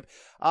championship.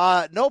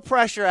 No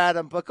pressure,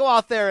 Adam, but go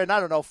out there and,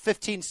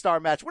 15-star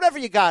match. Whatever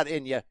you got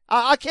in you.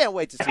 I can't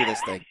wait to see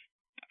this thing.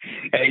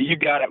 Hey, you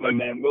got it, my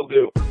man. We'll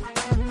do.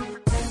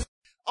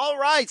 All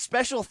right.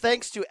 Special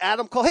thanks to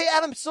Adam Cole. Hey,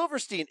 Adam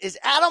Silverstein. Is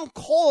Adam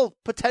Cole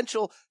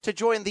potential to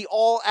join the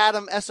all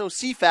Adam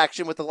SOC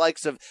faction with the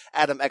likes of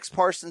Adam X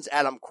Parsons,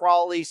 Adam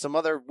Crawley, some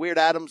other weird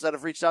Adams that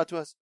have reached out to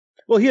us?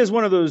 Well, he has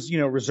one of those,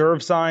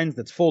 reserve signs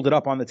that's folded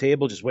up on the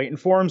table just waiting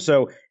for him.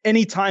 So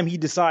anytime he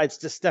decides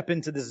to step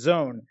into this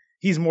zone,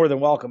 he's more than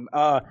welcome.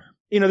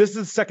 This is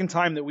the second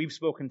time that we've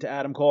spoken to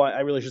Adam Cole. I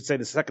really should say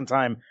the second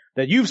time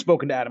that you've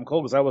spoken to Adam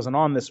Cole, because I wasn't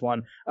on this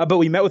one. But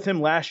we met with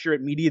him last year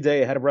at Media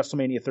Day ahead of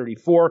WrestleMania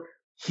 34.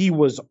 He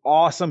was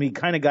awesome. He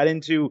kind of got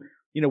into,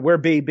 where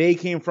Bay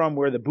came from,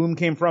 where the boom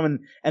came from.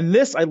 And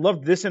I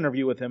loved this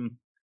interview with him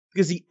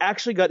because he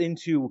actually got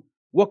into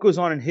what goes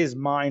on in his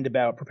mind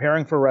about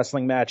preparing for a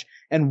wrestling match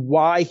and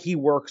why he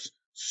works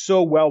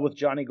so well with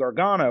Johnny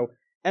Gargano.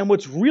 And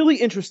what's really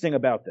interesting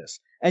about this,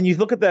 and you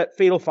look at that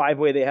fatal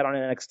 5-way they had on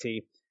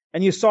NXT,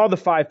 and you saw the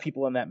 5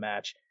 people in that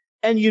match,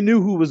 and you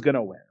knew who was going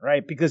to win,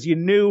 right? Because you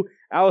knew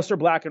Aleister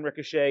Black and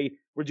Ricochet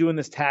were doing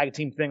this tag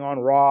team thing on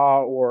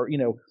Raw or,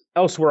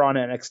 elsewhere on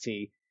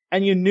NXT.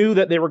 And you knew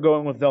that they were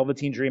going with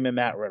Velveteen Dream and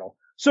Matt Riddle.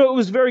 So it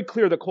was very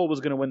clear that Cole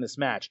was going to win this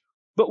match.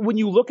 But when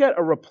you look at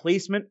a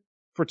replacement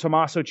for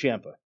Tommaso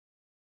Ciampa,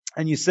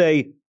 and you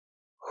say,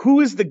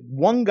 who is the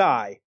one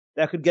guy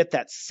that could get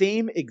that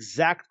same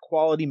exact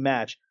quality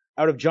match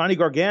out of Johnny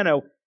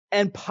Gargano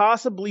and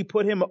possibly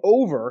put him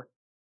over?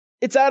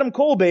 It's Adam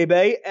Cole,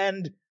 baby,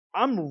 and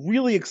I'm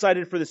really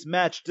excited for this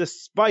match,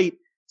 despite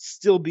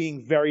still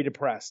being very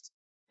depressed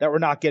that we're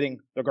not getting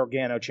the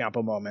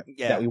Gargano-Ciampa moment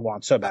that we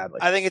want so badly.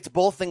 I think it's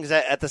both things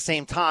at the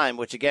same time,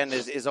 which, again,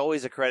 is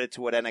always a credit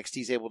to what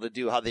NXT is able to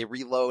do, how they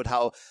reload,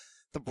 how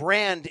the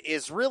brand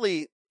is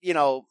really,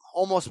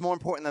 almost more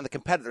important than the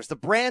competitors. The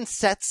brand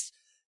sets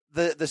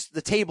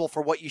the table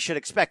for what you should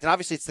expect. And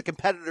obviously it's the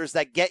competitors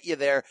that get you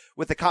there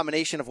with the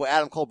combination of what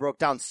Adam Cole broke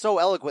down so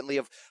eloquently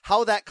of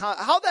how that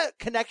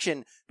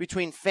connection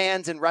between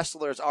fans and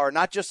wrestlers are,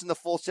 not just in the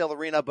Full Sail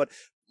arena, but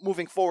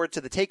moving forward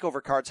to the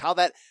TakeOver cards, how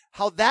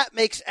that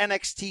makes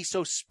NXT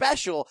so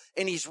special.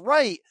 And he's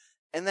right.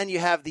 And then you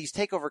have these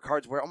TakeOver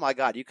cards where, oh my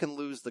God, you can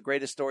lose the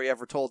greatest story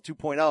ever told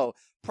 2.0,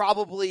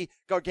 probably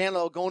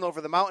Gargano going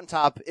over the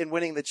mountaintop and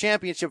winning the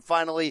championship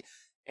finally.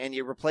 And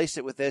you replace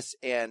it with this,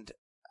 and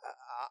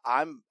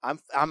I'm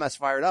as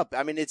fired up.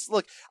 I mean,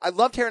 I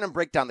loved hearing him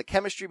break down the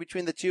chemistry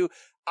between the two.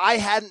 I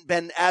hadn't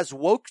been as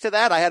woke to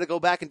that. I had to go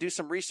back and do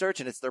some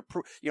research, and it's their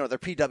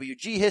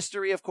PWG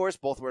history, of course.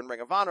 Both were in Ring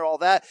of Honor, all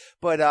that.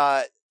 But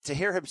to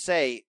hear him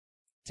say,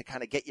 to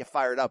kind of get you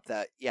fired up,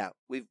 that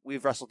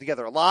we've wrestled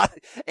together a lot,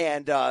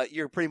 and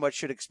you pretty much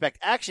should expect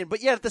action.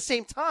 But yet at the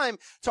same time,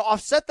 to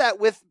offset that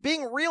with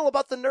being real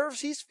about the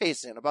nerves he's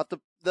facing, about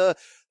the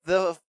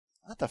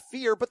not the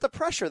fear, but the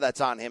pressure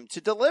that's on him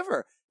to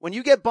deliver. When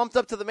you get bumped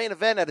up to the main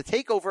event at a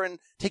TakeOver and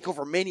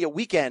TakeOver Mania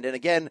weekend, and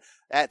again,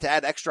 to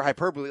add extra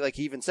hyperbole, like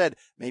he even said,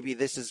 maybe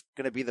this is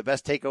going to be the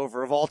best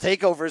TakeOver of all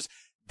TakeOvers.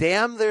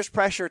 damn, there's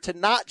pressure to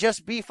not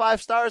just be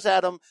 5 stars,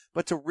 Adam,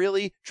 but to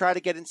really try to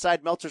get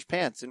inside Meltzer's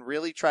pants and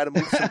really try to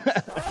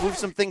move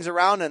some things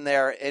around in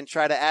there and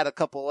try to add a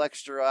couple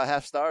extra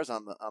half stars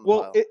on the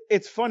pile.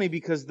 It's funny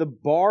because the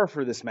bar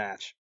for this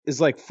match is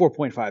like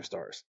 4.5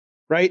 stars,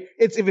 right?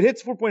 If it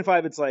hits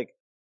 4.5, it's like,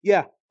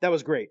 yeah, that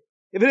was great.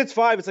 If it hits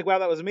 5, it's like, wow,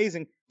 that was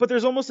amazing. But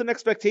there's almost an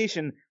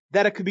expectation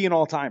that it could be an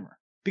all-timer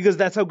because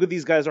that's how good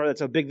these guys are.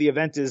 That's how big the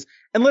event is.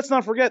 And let's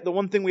not forget the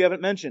one thing we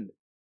haven't mentioned.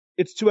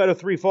 It's 2 out of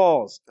 3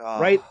 falls,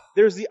 right?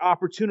 There's the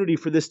opportunity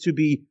for this to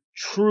be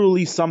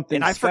truly something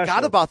And I special.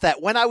 forgot about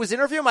that. When I was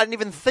interviewing him, I didn't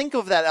even think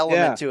of that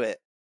element to it.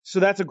 So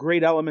that's a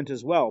great element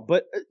as well.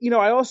 But,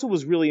 I also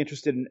was really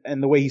interested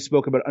in the way he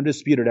spoke about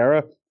Undisputed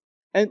Era.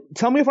 And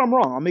tell me if I'm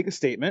wrong. I'll make a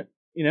statement,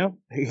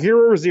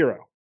 hero or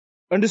zero.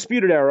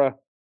 Undisputed Era,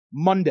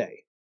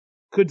 Monday,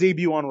 could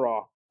debut on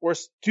Raw or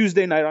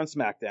Tuesday night on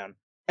SmackDown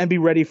and be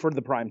ready for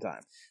the prime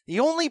time. The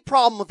only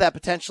problem with that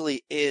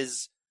potentially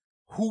is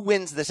who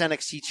wins this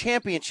NXT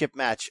championship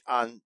match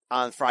on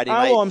Friday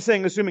night. Well, I'm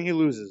saying assuming he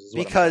loses.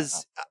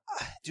 Because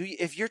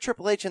if you're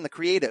Triple H and the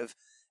creative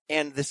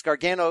and this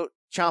Gargano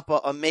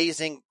Ciampa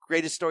amazing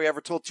greatest story ever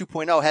told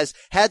 2.0 has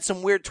had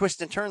some weird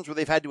twists and turns where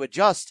they've had to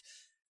adjust,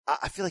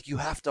 I feel like you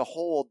have to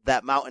hold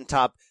that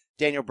mountaintop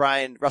Daniel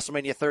Bryan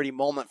WrestleMania 30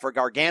 moment for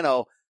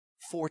Gargano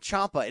for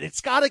Ciampa, and it's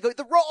got to go.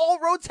 All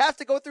roads have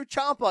to go through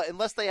Ciampa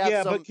unless they have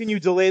some. Yeah, but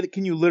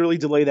can you literally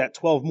delay that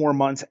 12 more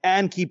months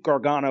and keep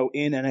Gargano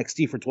in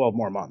NXT for 12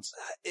 more months?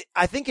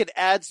 I think it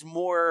adds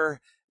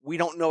more. We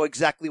don't know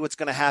exactly what's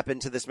going to happen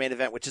to this main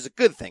event, which is a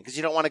good thing because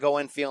you don't want to go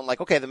in feeling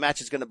like, okay, the match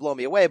is going to blow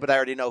me away, but I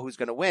already know who's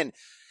going to win.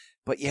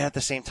 But yeah, at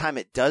the same time,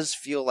 it does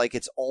feel like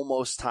it's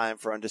almost time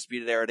for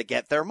Undisputed Era to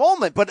get their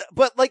moment. But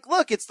like,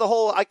 look, it's the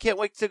whole I can't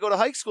wait to go to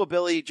high school,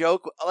 Billy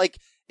joke. Like,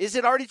 is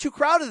it already too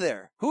crowded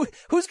there?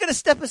 Who's going to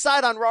step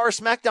aside on Raw or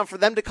SmackDown for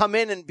them to come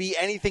in and be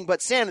anything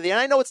but sanity? And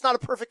I know it's not a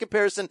perfect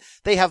comparison.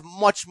 They have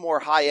much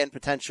more high-end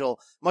potential,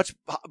 much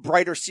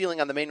brighter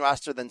ceiling on the main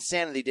roster than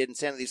Sanity did. And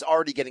Sanity's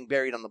already getting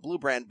buried on the Blue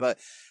brand. But,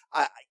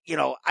 I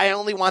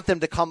only want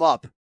them to come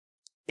up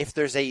if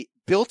there's a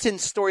built-in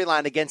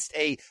storyline against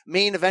a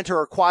main eventer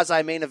or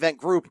quasi-main event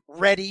group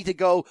ready to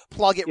go,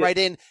 plug it right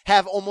in,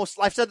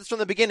 I've said this from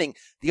the beginning,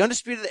 the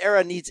Undisputed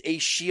Era needs a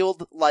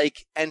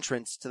Shield-like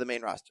entrance to the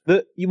main roster.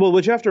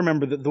 What you have to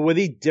remember, the way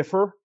they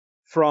differ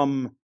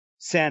from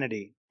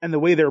Sanity and the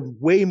way they're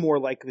way more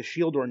like the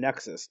Shield or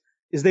Nexus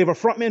is they have a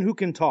frontman who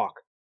can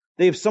talk.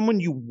 They have someone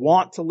you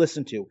want to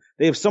listen to.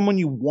 They have someone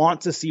you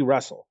want to see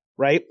wrestle.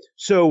 Right?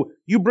 So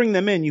you bring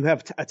them in, you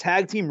have a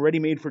tag team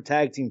ready-made for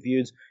tag team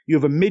feuds, you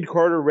have a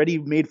mid-carder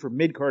ready-made for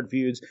mid-card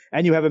feuds,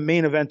 and you have a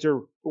main eventer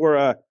or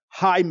a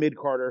high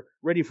mid-carder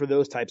ready for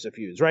those types of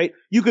feuds, right?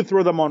 You could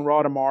throw them on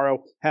Raw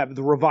tomorrow, have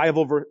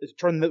the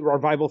turn the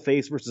Revival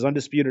face versus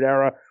Undisputed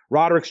Era,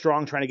 Roderick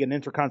Strong trying to get an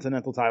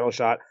Intercontinental title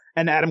shot,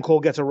 and Adam Cole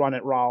gets a run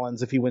at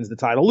Rollins if he wins the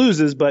title,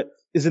 loses, but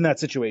is in that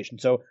situation.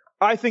 So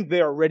I think they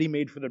are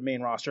ready-made for the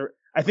main roster.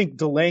 I think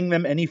delaying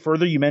them any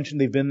further, you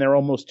mentioned they've been there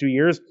almost 2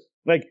 years,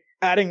 like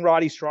adding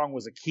Roddy Strong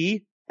was a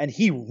key, and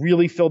he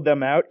really filled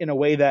them out in a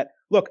way that,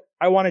 look,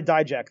 I want a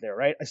Dijak there,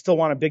 right? I still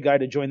want a big guy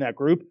to join that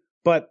group,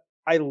 but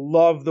I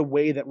love the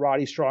way that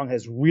Roddy Strong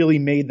has really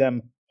made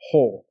them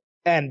whole.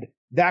 And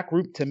that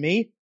group, to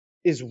me,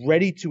 is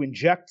ready to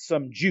inject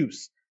some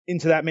juice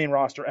into that main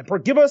roster and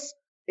give us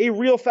a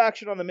real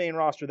faction on the main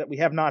roster that we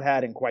have not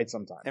had in quite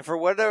some time. And for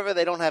whatever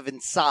they don't have in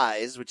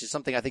size, which is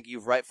something I think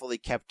you've rightfully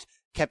kept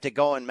it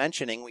going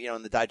mentioning,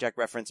 and the Dijak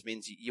reference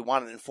means you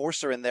want an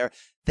enforcer in there.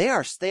 They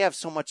have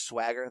so much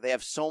swagger. They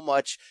have so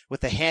much with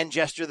the hand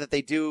gesture that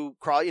they do,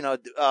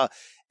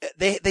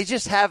 they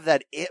just have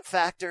that it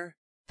factor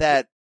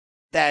that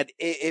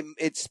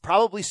it's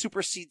probably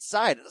supersedes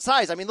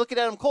size. I mean, look at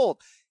Adam Cole.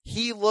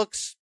 He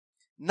looks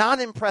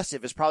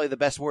non-impressive is probably the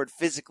best word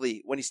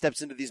physically when he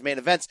steps into these main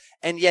events,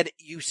 and yet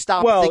you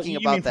stop thinking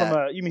about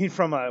that. You mean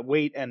from a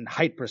weight and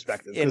height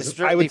perspective?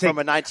 From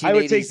a 1980s, I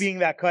would take being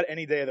that cut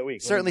any day of the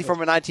week. Certainly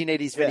from a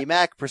 1980s Vinnie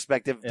Mac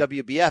perspective,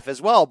 WBF as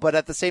well. But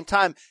at the same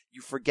time,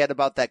 you forget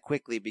about that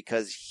quickly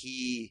because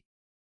he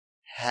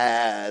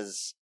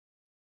has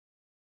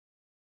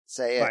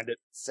find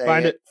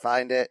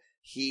it.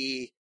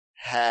 He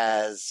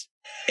has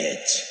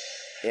it,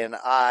 and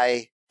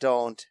I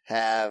don't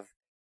have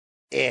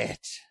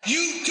it.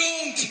 You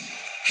don't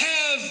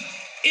have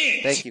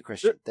it. Thank you,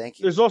 Christian. Thank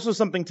you. There's also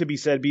something to be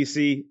said,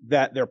 BC,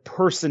 that their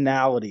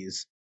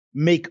personalities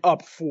make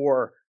up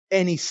for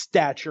any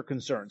stature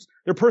concerns.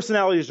 Their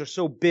personalities are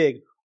so big.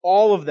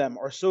 All of them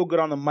are so good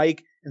on the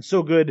mic and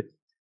so good,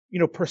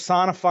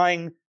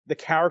 personifying the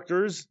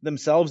characters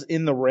themselves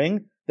in the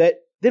ring that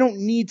they don't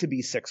need to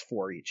be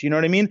 6'4" each. You know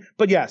what I mean?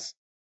 But yes,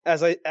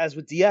 as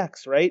with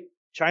DX, right?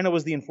 Chyna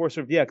was the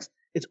enforcer of DX.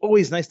 It's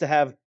always nice to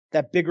have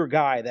that bigger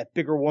guy, that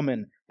bigger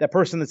woman, that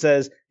person that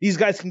says, these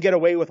guys can get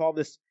away with all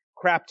this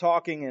crap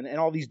talking and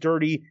all these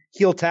dirty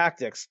heel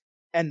tactics,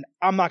 and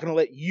I'm not going to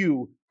let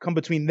you come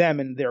between them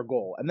and their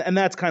goal. And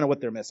that's kind of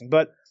what they're missing.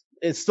 But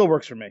it still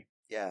works for me.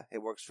 Yeah, it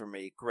works for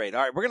me. Great.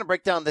 All right, we're going to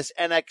break down this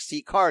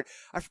NXT card.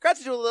 I forgot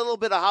to do a little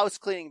bit of house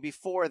cleaning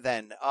before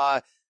then.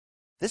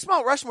 This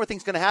Mount Rushmore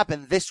thing's going to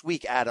happen this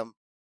week, Adam.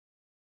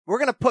 We're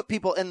going to put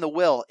people in the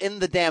will, in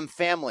the damn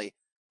family.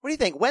 What do you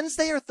think,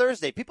 Wednesday or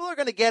Thursday? People are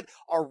going to get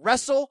a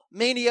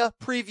WrestleMania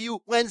preview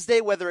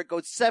Wednesday, whether it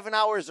goes 7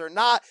 hours or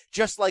not,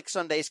 just like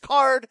Sunday's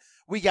card.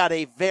 We got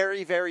a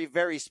very, very,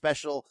 very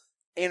special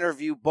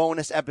interview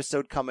bonus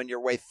episode coming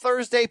your way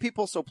Thursday,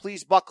 people, so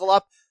please buckle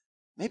up.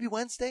 Maybe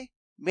Wednesday?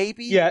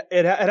 Maybe? Yeah,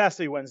 it has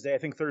to be Wednesday. I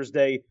think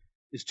Thursday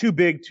is too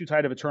big, too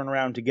tight of a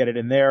turnaround to get it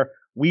in there.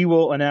 We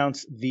will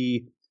announce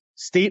the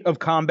State of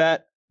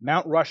Combat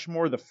Mount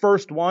Rushmore, the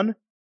first one,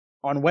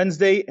 on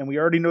Wednesday, and we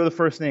already know the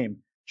first name.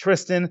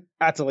 Tristan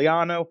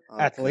Ataliano,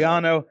 okay.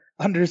 Ataliano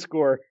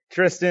 _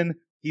 Tristan.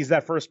 He's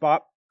that first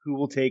spot who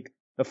will take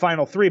the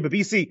final three. But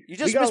BC, you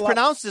just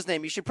mispronounced his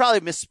name. You should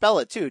probably misspell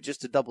it too,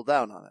 just to double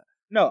down on it.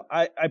 No,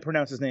 I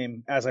pronounce his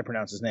name as I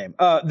pronounce his name.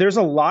 There's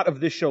a lot of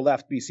this show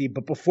left, BC.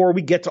 But before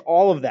we get to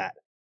all of that,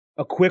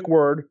 a quick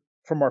word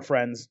from our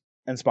friends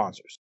and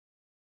sponsors.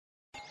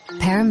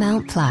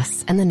 Paramount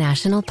Plus and the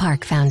National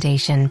Park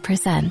Foundation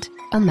present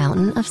A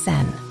Mountain of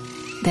Zen.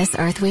 This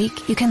Earth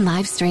Week, you can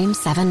live stream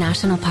 7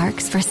 national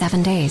parks for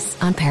 7 days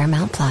on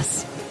Paramount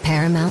Plus.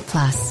 Paramount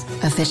Plus,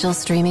 official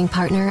streaming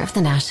partner of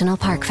the National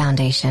Park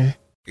Foundation.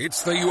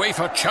 It's the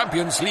UEFA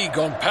Champions League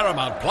on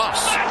Paramount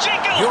Plus.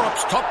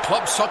 Europe's top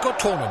club soccer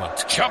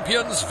tournament.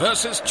 Champions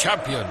versus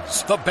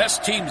champions. The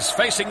best teams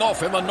facing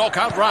off in the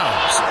knockout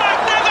rounds.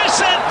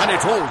 Magnificent! And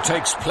it all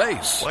takes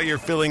place while you're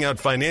filling out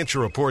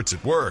financial reports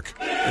at work,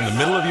 in the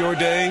middle of your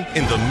day,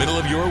 in the middle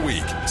of your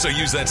week. So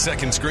use that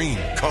second screen,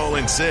 call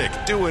in sick,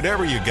 do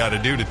whatever you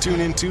gotta do to tune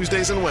in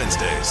Tuesdays and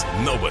Wednesdays.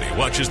 Nobody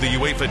watches the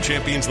UEFA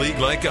Champions League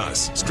like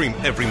us. Stream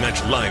every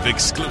match live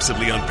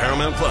exclusively on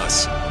Paramount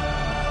Plus.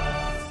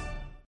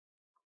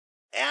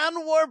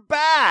 And we're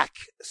back.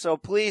 So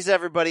please,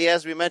 everybody,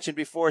 as we mentioned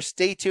before,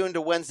 stay tuned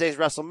to Wednesday's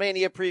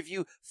WrestleMania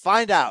preview.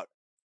 Find out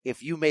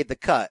if you made the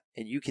cut,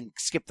 and you can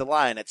skip the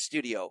line at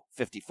Studio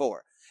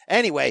 54.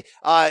 Anyway,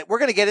 we're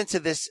going to get into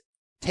this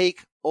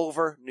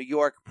TakeOver New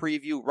York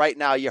preview right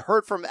now. You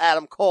heard from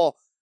Adam Cole.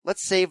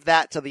 Let's save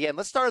that to the end.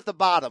 Let's start at the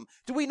bottom.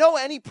 Do we know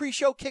any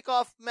pre-show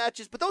kickoff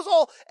matches? But those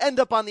all end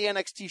up on the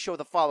NXT show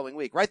the following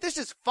week, right? This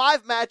is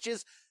 5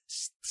 matches,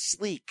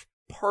 sleek.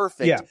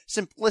 Perfect,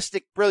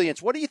 simplistic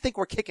brilliance. What do you think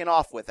we're kicking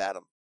off with,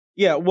 Adam?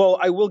 Yeah, well,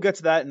 I will get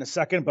to that in a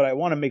second, but I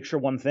want to make sure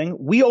one thing.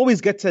 We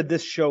always get to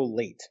this show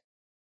late.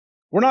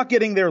 We're not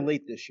getting there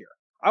late this year.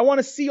 I want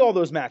to see all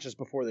those matches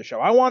before the show.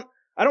 I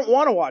don't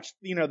want to watch,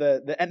 the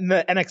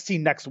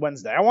NXT next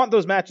Wednesday. I want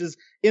those matches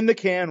in the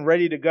can,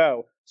 ready to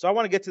go. So I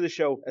want to get to the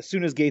show as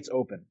soon as gates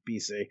open,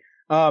 BC.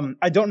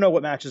 I don't know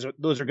what matches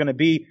those are going to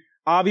be.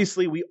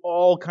 Obviously, we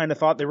all kind of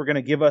thought they were going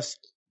to give us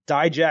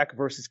Dijak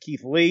versus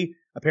Keith Lee.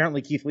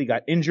 Apparently, Keith Lee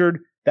got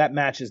injured. That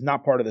match is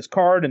not part of this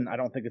card, and I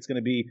don't think it's going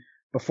to be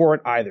before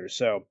it either.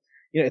 So,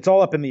 it's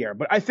all up in the air.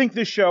 But I think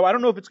this show, I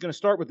don't know if it's going to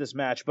start with this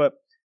match, but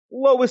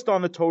lowest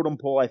on the totem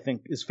pole, I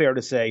think, is fair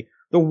to say.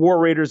 The War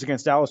Raiders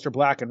against Aleister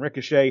Black and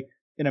Ricochet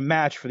in a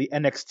match for the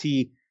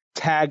NXT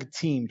Tag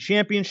Team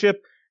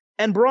Championship.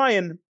 And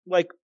Brian,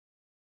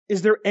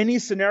 is there any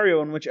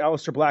scenario in which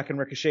Aleister Black and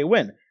Ricochet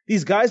win?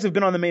 These guys have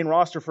been on the main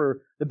roster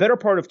for the better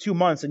part of 2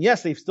 months, and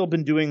yes, they've still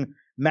been doing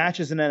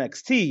matches in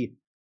NXT,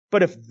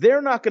 but if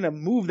they're not going to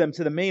move them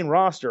to the main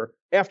roster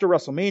after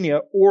WrestleMania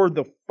or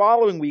the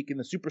following week in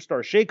the Superstar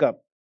Shakeup,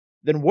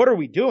 then what are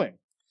we doing?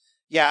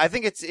 Yeah, I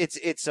think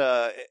it's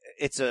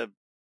a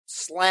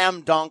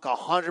slam dunk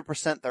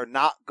 100%. They're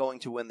not going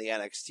to win the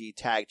NXT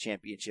Tag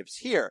Championships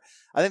here.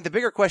 I think the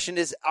bigger question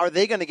is, are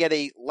they going to get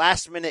a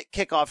last-minute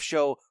kickoff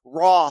show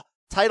Raw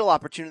title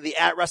opportunity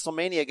at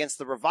WrestleMania against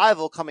the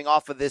Revival, coming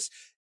off of this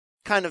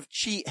kind of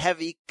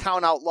cheat-heavy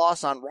count-out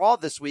loss on Raw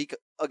this week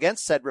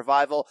against said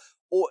Revival?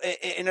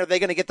 And are they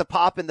going to get the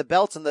pop in the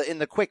belts in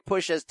the quick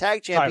push as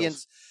tag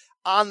champions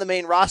on the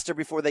main roster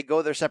before they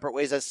go their separate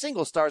ways as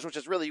single stars, which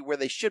is really where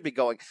they should be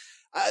going?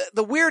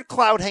 The weird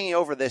cloud hanging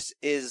over this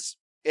is,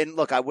 and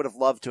look, I would have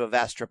loved to have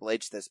asked Triple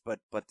H this, but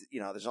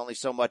there's only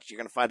so much you're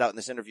going to find out in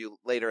this interview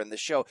later in the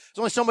show. There's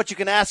only so much you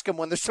can ask him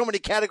when there's so many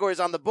categories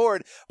on the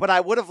board, but I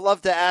would have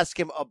loved to ask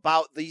him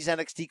about these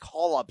NXT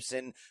call-ups,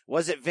 and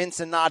was it Vince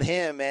and not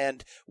him,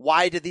 and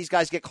why did these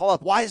guys get called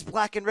up? Why is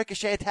Black and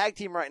Ricochet a tag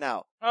team right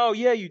now? Oh,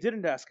 yeah, you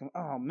didn't ask him.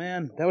 Oh,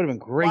 man, that would have been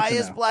great. Why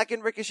is Black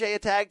and Ricochet a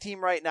tag team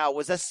right now?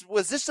 Was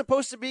this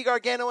supposed to be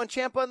Gargano and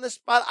Ciampa in this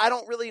spot? I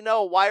don't really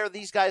know. Why are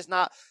these guys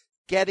not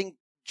getting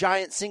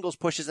giant singles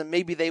pushes, and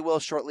maybe they will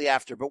shortly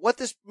after? But what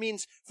this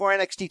means for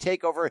NXT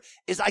TakeOver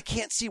is I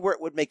can't see where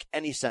it would make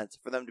any sense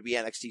for them to be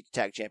NXT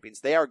Tag Champions.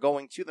 They are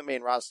going to the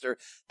main roster.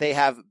 They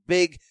have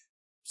big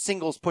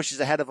singles pushes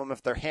ahead of them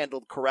if they're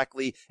handled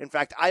correctly. In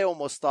fact, I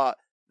almost thought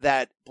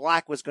that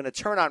Black was going to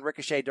turn on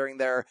Ricochet during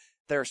their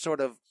sort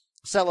of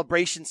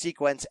celebration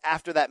sequence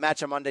after that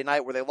match on Monday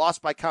night where they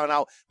lost by count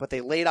out, but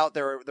they laid out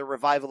their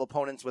Revival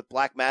opponents with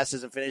black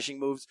masses and finishing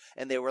moves,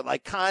 and they were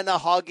kind of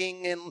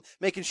hugging and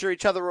making sure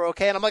each other were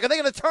okay. And I'm like, are they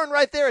going to turn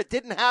right there? It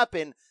didn't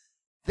happen.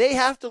 They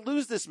have to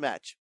lose this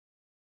match.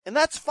 And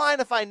that's fine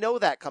if I know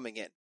that coming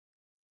in.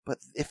 But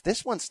if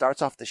this one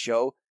starts off the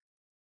show,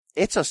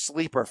 it's a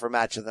sleeper for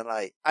match of the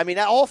night. I mean,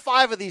 all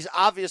 5 of these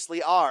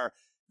obviously are.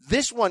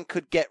 This one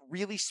could get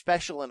really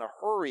special in a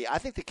hurry. I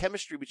think the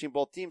chemistry between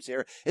both teams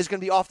here is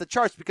going to be off the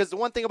charts, because the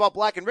one thing about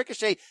Black and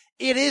Ricochet,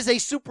 it is a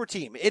super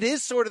team. It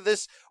is sort of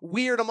this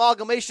weird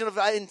amalgamation of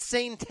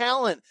insane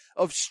talent,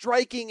 of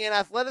striking and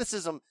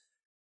athleticism.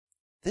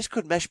 This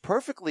could mesh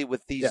perfectly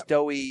with these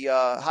doughy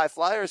high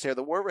flyers here,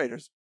 the War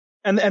Raiders.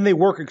 And they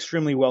work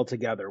extremely well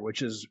together,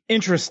 which is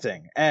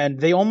interesting.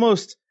 And they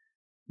almost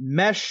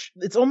mesh.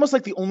 It's almost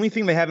like the only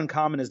thing they have in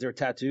common is their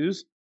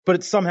tattoos, but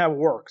it somehow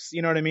works.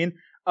 You know what I mean?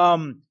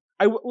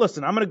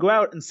 Listen, I'm going to go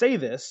out and say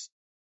this,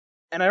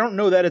 and I don't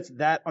know that it's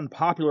that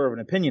unpopular of an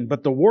opinion,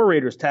 but the War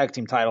Raiders tag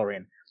team title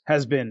reign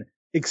has been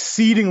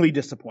exceedingly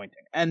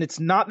disappointing. And it's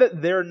not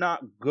that they're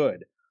not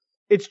good.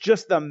 It's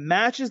just the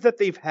matches that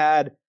they've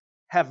had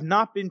have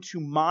not been to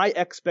my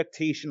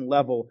expectation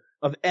level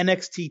of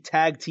NXT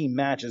tag team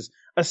matches,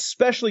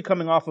 especially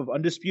coming off of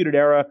Undisputed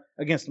Era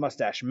against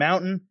Mustache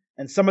Mountain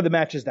and some of the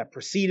matches that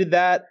preceded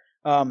that,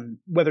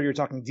 whether you're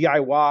talking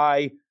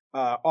DIY,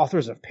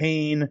 Authors of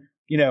Pain,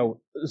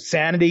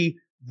 Sanity.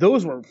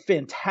 Those were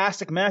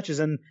fantastic matches.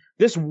 And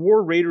this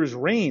War Raiders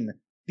reign,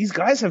 these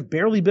guys have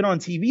barely been on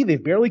TV.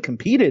 They've barely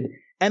competed.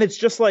 And it's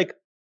just like,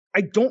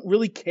 I don't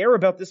really care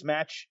about this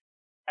match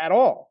at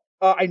all.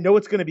 I know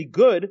it's going to be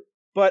good,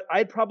 but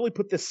I'd probably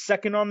put this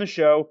second on the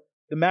show.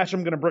 The match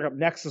I'm going to bring up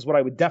next is what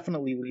I would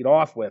definitely lead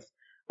off with.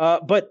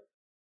 But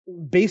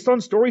based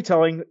on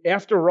storytelling,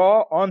 after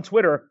Raw on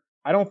Twitter,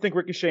 I don't think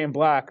Ricochet and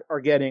Black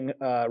are getting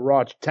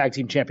Raw Tag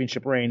Team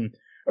Championship reign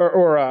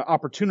or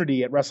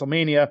opportunity at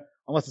WrestleMania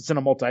unless it's in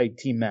a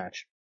multi-team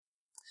match.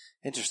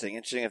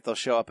 Interesting if they'll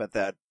show up at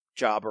that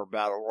Jobber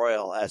Battle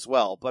Royal as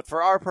well. But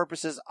for our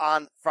purposes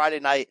on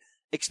Friday night,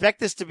 expect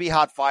this to be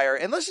hot fire.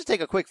 And let's just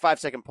take a quick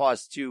 5-second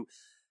pause to,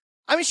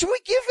 should we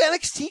give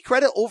NXT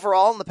credit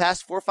overall in the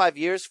past 4 or 5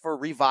 years for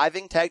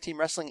reviving tag team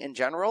wrestling in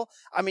general?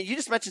 You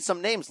just mentioned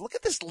some names. Look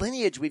at this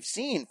lineage we've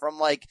seen from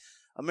like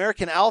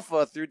American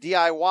Alpha through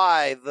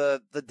DIY,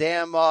 the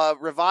damn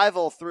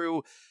revival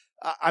through,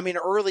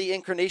 early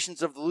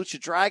incarnations of the Lucha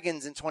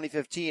Dragons in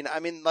 2015.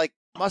 Like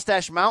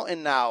Mustache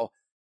Mountain now.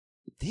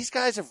 These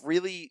guys have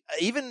really,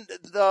 even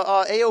the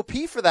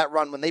AOP for that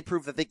run when they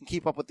prove that they can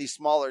keep up with these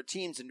smaller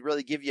teams and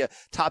really give you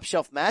top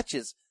shelf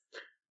matches.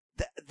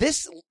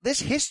 This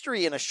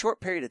history in a short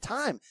period of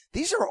time,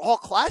 these are all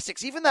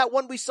classics. Even that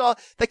one we saw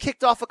that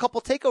kicked off a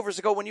couple takeovers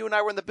ago when you and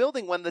I were in the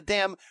building, when the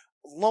damn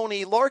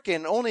Oni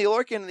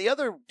Lorcan and the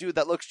other dude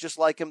that looks just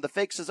like him, the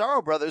fake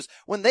Cesaro brothers,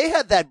 when they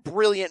had that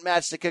brilliant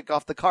match to kick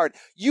off the card.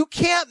 You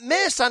can't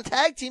miss on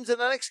tag teams in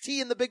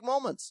NXT in the big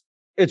moments.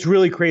 It's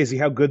really crazy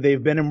how good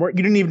they've been. And you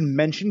didn't even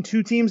mention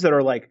 2 teams that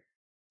are like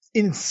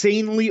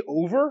insanely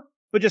over,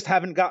 but just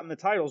haven't gotten the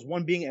titles.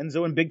 One being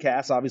Enzo and Big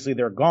Cass. Obviously,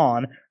 they're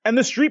gone. And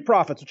the Street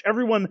Profits, which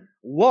everyone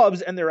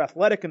loves, and they're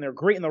athletic and they're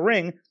great in the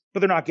ring,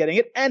 but they're not getting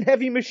it. And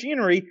Heavy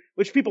Machinery,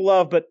 which people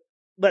love, but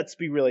let's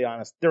be really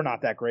honest, they're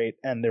not that great.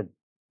 And they're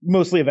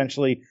mostly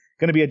eventually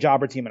going to be a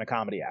jobber team and a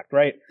comedy act,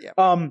 right?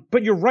 Yeah.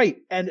 But you're right.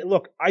 And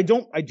look, I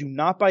do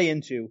not buy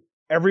into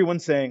everyone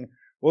saying,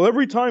 well,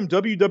 every time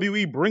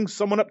WWE brings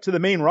someone up to the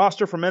main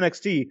roster from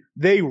NXT,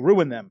 they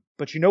ruin them.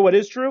 But you know what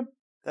is true?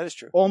 That is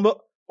true.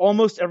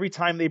 Almost every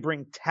time they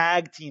bring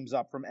tag teams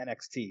up from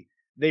NXT,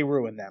 they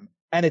ruin them.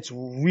 And it's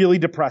really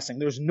depressing.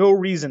 There's no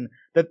reason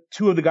that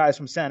 2 of the guys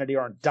from Sanity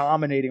aren't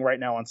dominating right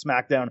now on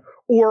SmackDown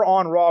or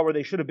on Raw, where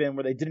they should have been,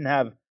 where they didn't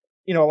have,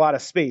 a lot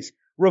of space.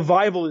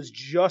 Revival is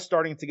just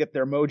starting to get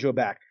their mojo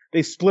back.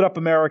 They split up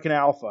American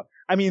Alpha.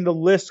 The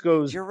list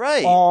goes You're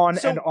right. on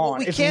so and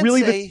on.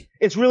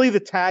 It's really the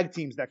tag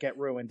teams that get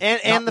ruined.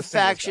 And the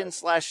faction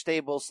 /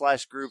 stable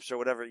 / groups, or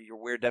whatever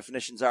your weird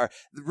definitions are.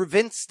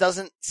 Vince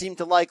doesn't seem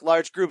to like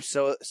large groups.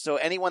 So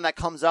anyone that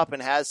comes up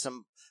and has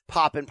some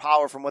pop and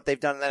power from what they've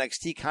done in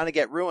NXT kind of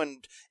get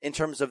ruined in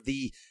terms of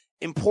the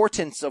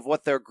importance of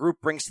what their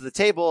group brings to the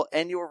table.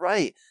 And you're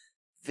right.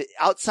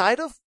 Outside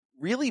of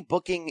really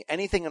booking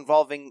anything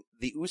involving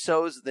the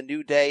Usos, the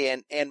New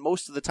Day, and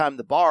most of the time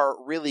the Bar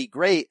really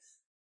great,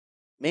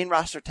 main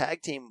roster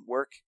tag team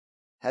work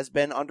has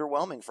been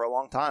underwhelming for a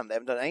long time. They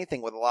haven't done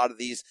anything with a lot of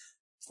these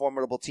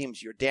formidable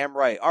teams. You're damn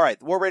right. All right,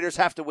 the War Raiders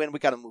have to win. We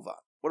got to move on.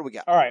 What do we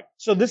got? All right,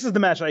 so this is the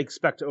match I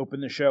expect to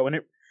open the show, and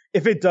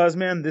if it does,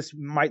 man, this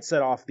might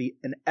set off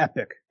an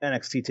epic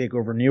NXT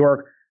TakeOver New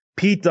York.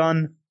 Pete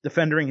Dunne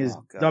defending his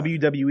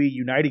WWE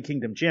United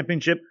Kingdom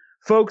Championship.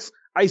 Folks,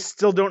 I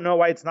still don't know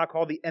why it's not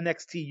called the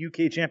NXT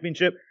UK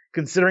Championship,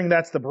 considering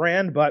that's the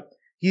brand, but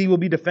he will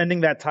be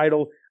defending that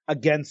title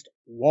against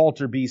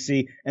Walter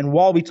BC. And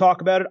while we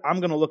talk about it,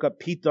 I'm going to look up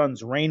Pete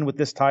Dunne's reign with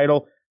this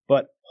title,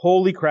 but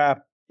holy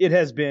crap, it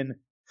has been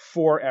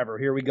forever.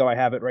 Here we go. I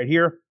have it right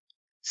here.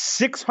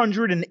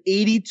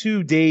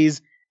 682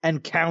 days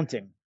and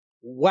counting.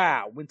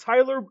 Wow. When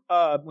Tyler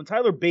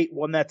Bate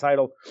won that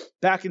title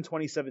back in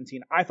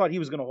 2017, I thought he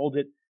was going to hold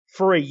it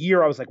for a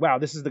year. I was like, wow,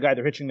 this is the guy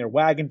they're hitching their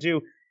wagon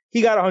to.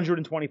 He got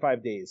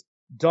 125 days.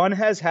 Dunne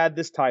has had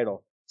this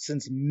title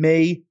since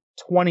May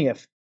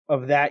 20th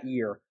of that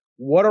year.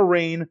 What a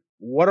reign.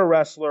 What a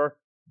wrestler.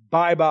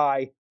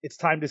 Bye-bye. It's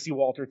time to see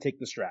Walter take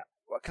the strap.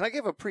 Well, can I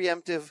give a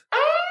preemptive?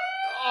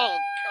 Oh,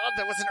 God,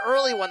 that was an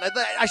early one.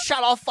 I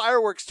shot off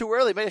fireworks too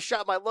early. Maybe I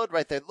shot my load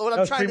right there. It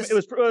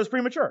was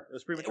premature.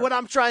 What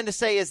I'm trying to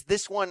say is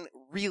this one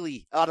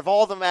really, out of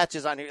all the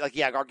matches on here, like,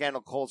 yeah,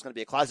 Gargano Cole's going to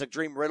be a classic.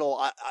 Dream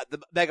Riddle, the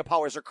Mega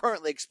Powers are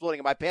currently exploding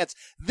in my pants.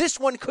 This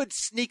one could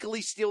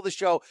sneakily steal the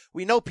show.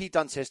 We know Pete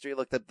Dunne's history.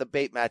 Look, the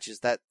bait matches,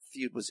 that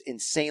feud was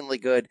insanely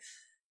good.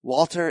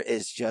 Walter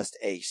is just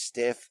a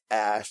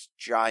stiff-ass,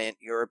 giant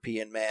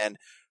European man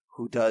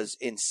who does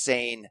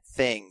insane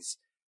things.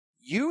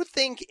 You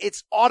think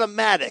it's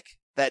automatic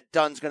that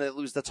Dunne's going to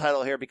lose the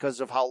title here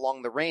because of how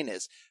long the reign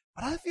is.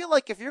 But I feel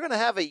like if you're going to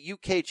have a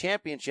UK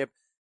championship,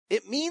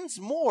 it means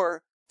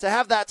more to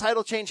have that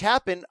title change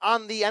happen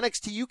on the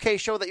NXT UK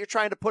show that you're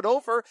trying to put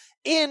over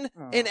in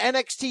an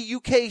NXT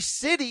UK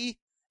city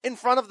in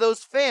front of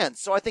those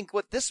fans. So I think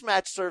what this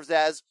match serves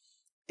as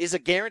is a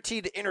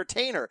guaranteed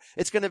entertainer.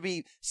 It's going to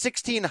be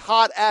 16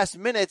 hot-ass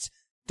minutes.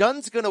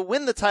 Dunne's going to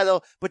win the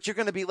title, but you're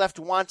going to be left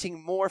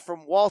wanting more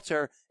from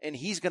Walter, and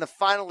he's going to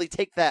finally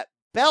take that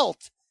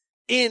belt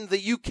in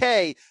the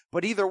UK.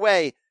 But either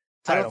way,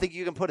 I don't think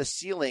you can put a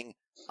ceiling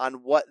on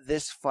what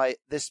this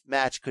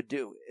match could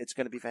do. It's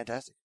going to be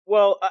fantastic.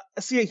 Well,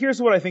 see, here's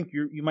what I think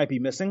you might be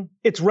missing.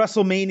 It's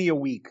WrestleMania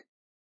week.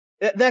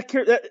 That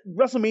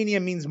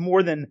WrestleMania means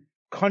more than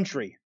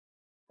country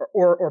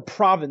or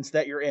province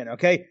that you're in,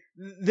 okay?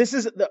 This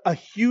is a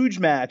huge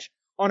match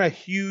on a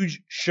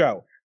huge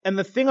show. And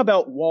the thing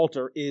about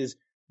Walter is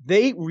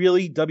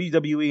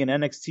WWE and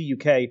NXT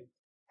UK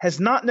has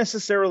not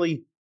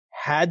necessarily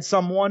had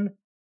someone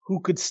who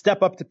could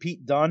step up to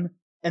Pete Dunne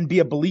and be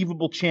a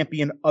believable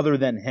champion other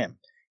than him.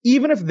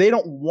 Even if they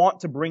don't want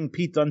to bring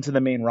Pete Dunne to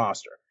the main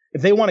roster,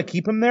 if they want to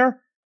keep him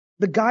there,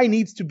 the guy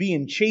needs to be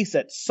in chase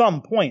at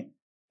some point.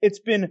 It's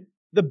been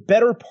the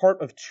better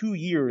part of 2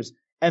 years,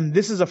 and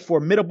this is a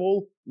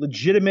formidable,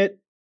 legitimate,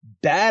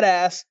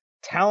 badass,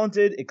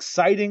 talented,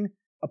 exciting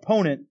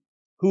opponent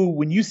who,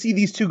 when you see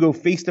these two go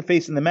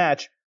face-to-face in the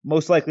match,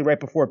 most likely right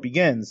before it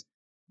begins,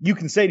 you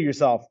can say to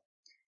yourself,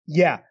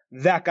 yeah,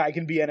 that guy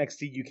can be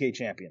NXT UK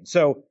champion.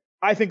 So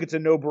I think it's a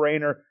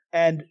no-brainer.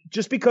 And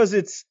just because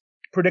it's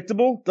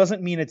predictable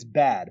doesn't mean it's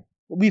bad.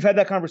 We've had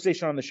that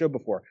conversation on the show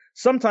before.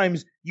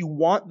 Sometimes you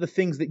want the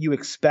things that you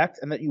expect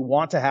and that you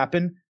want to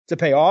happen to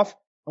pay off.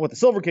 And what the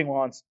Silver King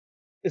wants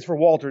is for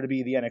Walter to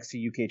be the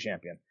NXT UK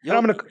champion.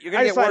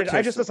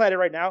 I just decided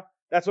right now,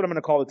 that's what I'm going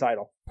to call the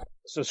title.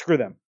 So screw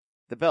them.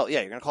 The belt, yeah,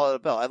 you're going to call it a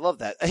belt. I love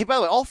that. Hey, by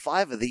the way, all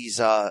 5 of these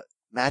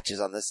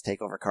matches on this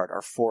TakeOver card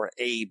are for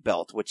a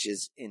belt, which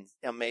is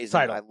amazing.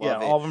 Title. I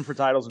love it. All of them for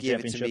titles and Give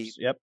championships. It to me,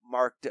 yep.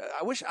 Marked.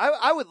 I wish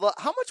I would love.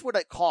 How much would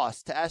it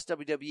cost to ask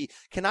WWE?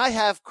 Can I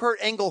have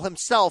Kurt Angle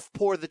himself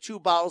pour the 2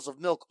 bottles of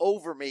milk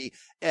over me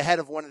ahead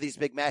of one of these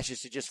big matches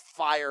to just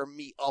fire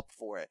me up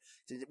for it,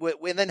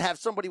 and then have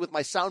somebody with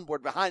my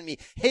soundboard behind me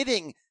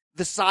hitting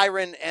the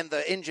siren and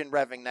the engine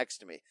revving next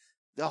to me?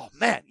 Oh,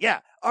 man, yeah.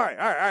 All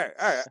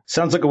right.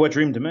 Sounds like a wet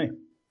dream to me.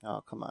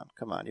 Oh, come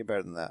on. You're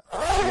better than that.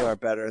 You are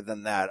better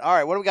than that. All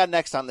right, what do we got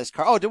next on this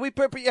card? Oh, did we?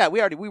 Yeah,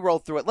 we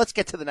rolled through it. Let's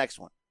get to the next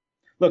one.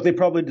 Look, they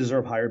probably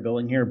deserve higher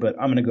billing here, but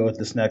I'm going to go with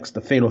this next,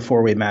 the Fatal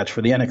 4-Way match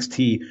for the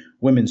NXT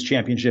Women's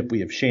Championship. We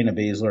have Shayna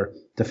Baszler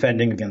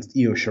defending against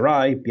Io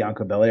Shirai,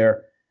 Bianca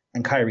Belair,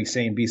 and Kairi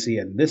Sane,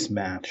 BC, and this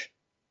match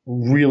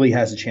really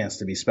has a chance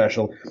to be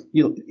special.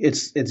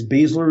 It's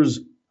Baszler's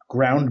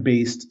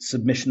ground-based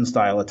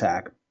submission-style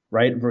attack,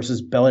 right,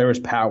 versus Belair's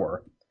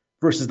power,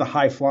 versus the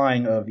high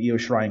flying of Io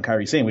Shirai and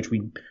Kairi Sane, which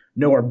we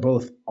know are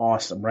both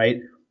awesome, right?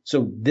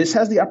 So this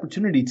has the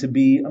opportunity to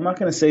be, I'm not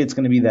going to say it's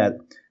going to be that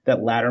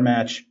ladder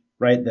match,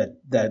 right,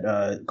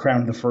 that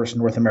crowned the first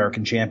North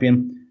American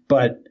champion,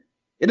 but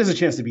it has a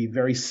chance to be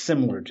very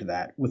similar to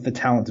that with the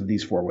talent of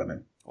these 4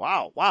 women.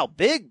 Wow.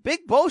 Big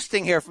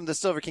boasting here from the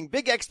Silver King.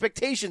 Big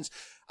expectations.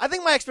 I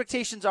think my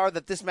expectations are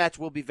that this match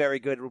will be very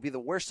good. It will be the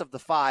worst of the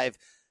 5.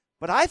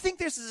 But I think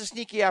this is a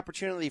sneaky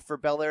opportunity for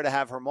Belair to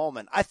have her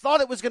moment. I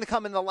thought it was going to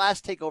come in the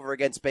last TakeOver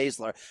against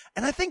Baszler.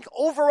 And I think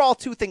overall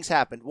 2 things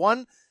happened.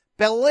 One,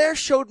 Belair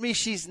showed me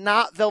she's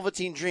not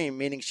Velveteen Dream,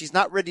 meaning she's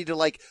not ready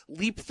to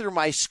leap through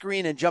my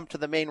screen and jump to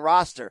the main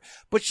roster.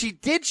 But she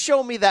did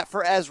show me that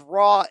for as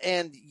raw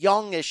and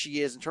young as she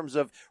is in terms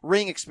of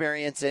ring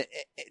experience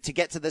to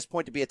get to this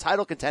point to be a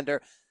title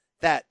contender,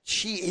 that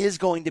she is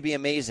going to be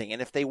amazing.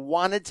 And if they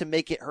wanted to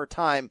make it her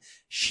time,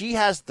 she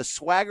has the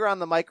swagger on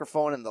the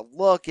microphone and the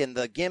look and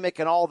the gimmick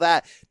and all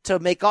that to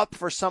make up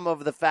for some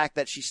of the fact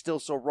that she's still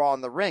so raw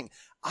in the ring.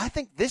 I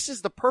think this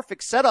is the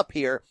perfect setup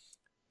here.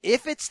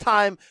 If it's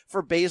time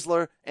for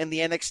Baszler and the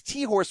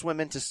NXT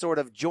horsewomen to sort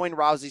of join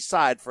Rousey's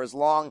side for as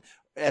long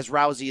as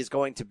Rousey is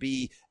going to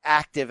be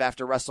active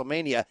after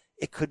WrestleMania,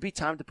 it could be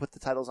time to put the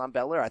titles on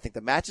Belair. I think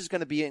the match is going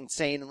to be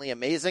insanely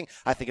amazing.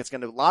 I think a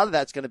lot of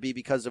that's going to be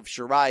because of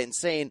Shirai and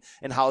Sane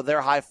and how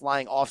their high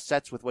flying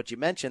offsets with what you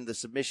mentioned, the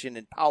submission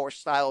and power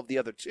style of the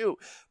other two.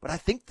 But I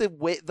think the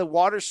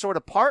waters sort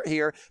of part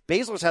here.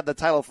 Baszler's had the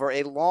title for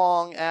a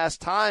long ass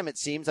time, it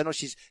seems. I know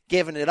she's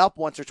given it up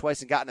once or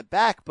twice and gotten it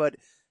back, but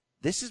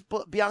this is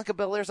Bianca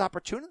Belair's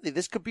opportunity.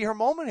 This could be her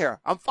moment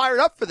here. I'm fired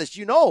up for this.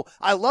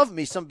 I love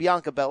me some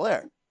Bianca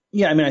Belair.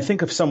 Yeah, I mean, I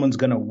think if someone's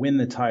going to win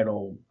the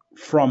title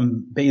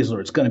from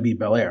Baszler, it's going to be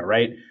Belair,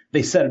 right?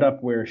 They set it up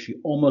where she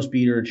almost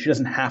beat her. She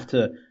doesn't have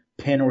to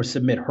pin or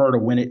submit her to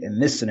win it in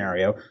this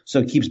scenario, so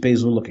it keeps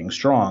Baszler looking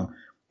strong.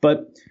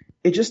 But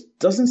it just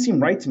doesn't seem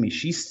right to me.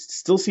 She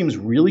still seems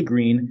really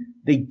green.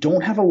 They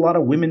don't have a lot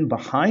of women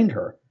behind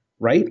her,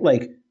 right?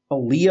 Like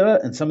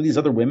Aaliyah and some of these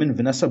other women,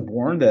 Vanessa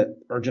Bourne, that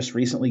are just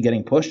recently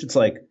getting pushed. It's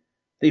like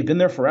they've been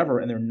there forever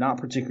and they're not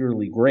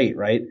particularly great,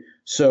 right?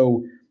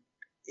 So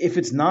if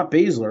it's not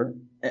Baszler,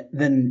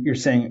 then you're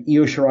saying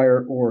Io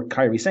Shirai or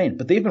Kairi Sane,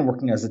 but they've been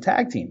working as a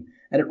tag team.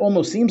 And it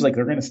almost seems like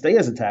they're going to stay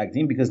as a tag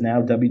team because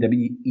now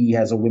WWE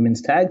has a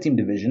women's tag team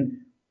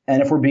division.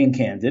 And if we're being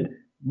candid,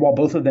 while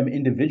both of them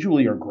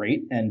individually are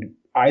great and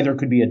either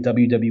could be a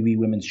WWE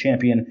women's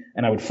champion,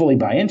 and I would fully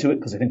buy into it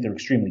because I think they're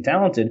extremely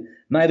talented,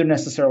 neither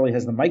necessarily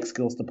has the mic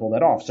skills to pull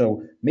that off.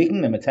 So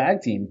making them a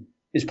tag team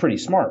is pretty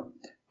smart.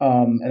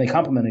 And they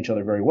complement each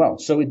other very well.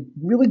 So it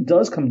really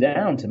does come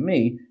down to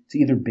me to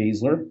either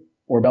Baszler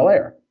or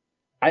Belair.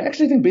 I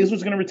actually think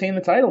Baszler's going to retain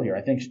the title here.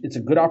 I think it's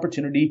a good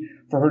opportunity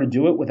for her to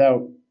do it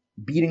without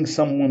beating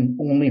someone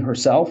only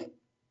herself.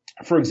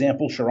 For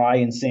example,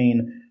 Shirai and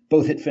Sane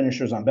both hit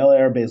finishers on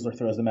Belair. Baszler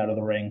throws them out of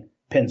the ring,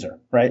 pins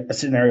her, right? A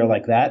scenario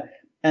like that.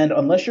 And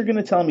unless you're going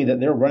to tell me that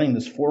they're running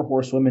this 4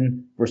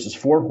 horsewomen versus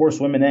 4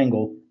 horsewomen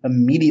angle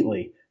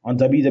immediately on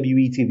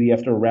WWE TV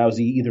after Rousey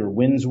either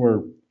wins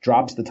or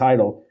drops the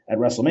title at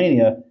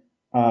WrestleMania,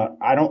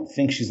 I don't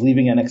think she's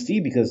leaving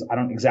NXT because I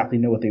don't exactly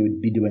know what they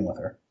would be doing with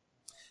her.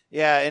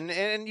 Yeah,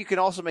 and you can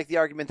also make the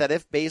argument that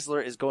if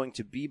Baszler is going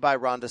to be by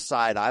Ronda's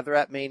side, either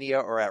at Mania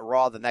or at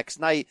Raw the next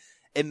night,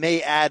 it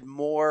may add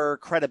more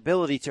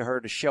credibility to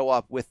her to show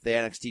up with the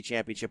NXT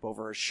Championship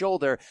over her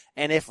shoulder.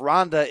 And if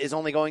Ronda is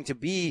only going to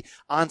be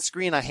on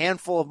screen a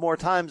handful of more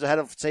times ahead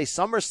of, say,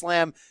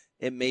 SummerSlam,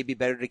 it may be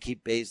better to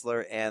keep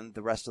Baszler and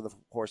the rest of the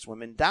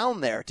horsewomen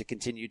down there to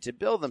continue to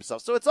build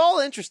themselves. So it's all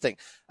interesting.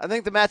 I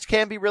think the match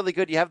can be really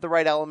good. You have the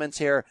right elements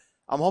here.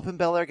 I'm hoping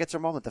Belair gets her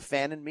moment. The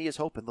fan in me is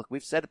hoping. Look,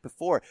 we've said it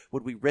before.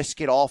 Would we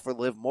risk it all for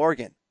Liv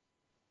Morgan?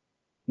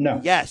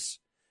 No. Yes.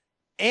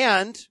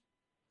 And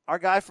our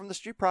guy from the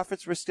Street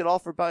Profits risked it all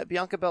for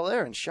Bianca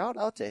Belair, and shout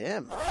out to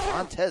him.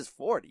 Montez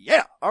Ford.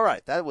 Yeah. All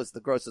right. That was the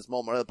grossest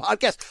moment of the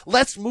podcast.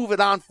 Let's move it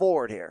on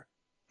forward here.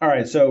 All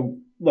right. So,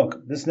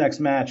 look, this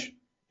next match,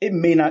 it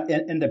may not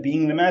end up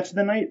being the match of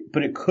the night,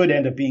 but it could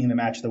end up being the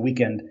match of the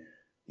weekend.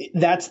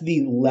 That's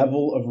the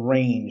level of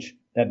range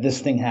that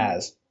this thing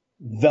has.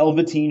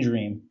 Velveteen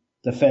Dream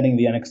defending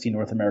the NXT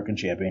North American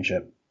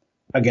Championship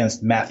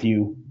against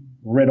Matthew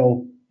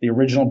Riddle, the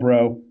original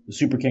bro, the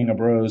Super King of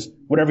Bros,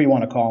 whatever you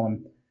want to call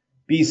him.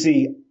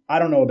 BC, I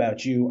don't know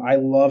about you. I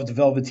loved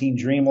Velveteen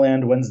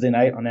Dreamland Wednesday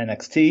night on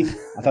NXT.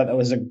 I thought that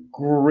was a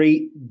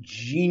great,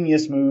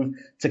 genius move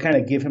to kind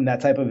of give him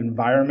that type of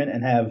environment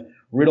and have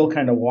Riddle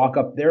kind of walk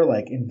up there,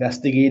 like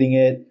investigating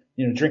it,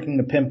 drinking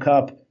the pimp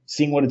cup,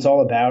 seeing what it's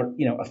all about,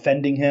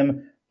 offending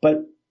him.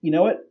 But you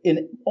know what?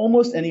 In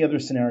almost any other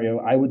scenario,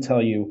 I would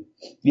tell you,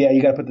 yeah,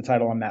 you got to put the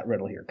title on Matt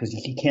Riddle here because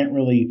he can't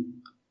really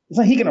 – it's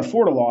not he can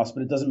afford a loss,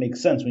 but it doesn't make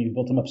sense when you've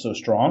built him up so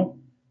strong.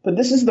 But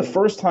this is the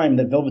first time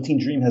that Velveteen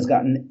Dream has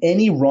gotten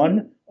any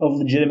run of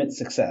legitimate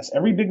success.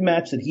 Every big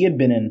match that he had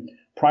been in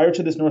prior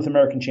to this North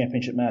American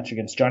Championship match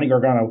against Johnny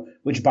Gargano,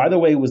 which, by the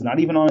way, was not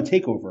even on a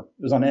TakeOver.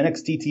 It was on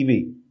NXT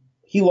TV.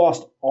 He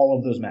lost all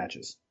of those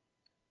matches.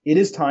 It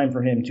is time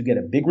for him to get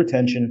a big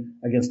retention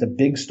against a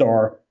big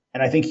star,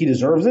 and I think he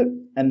deserves it,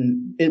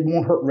 and it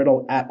won't hurt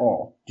Riddle at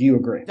all. Do you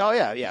agree? Oh,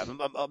 yeah.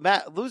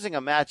 Losing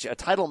a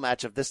title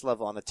match of this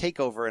level on a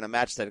TakeOver in a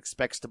match that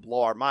expects to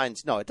blow our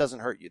minds, no, it doesn't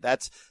hurt you.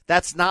 That's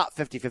not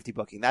 50-50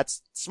 booking.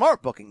 That's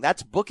smart booking.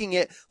 That's booking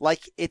it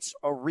like it's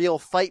a real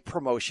fight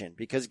promotion,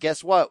 because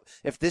guess what?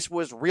 If this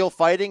was real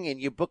fighting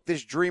and you booked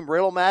this Dream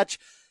Riddle match,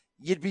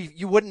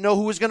 you wouldn't know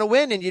who was going to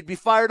win, and you'd be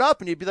fired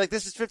up, and you'd be like,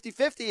 this is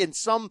 50-50,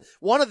 and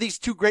one of these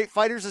two great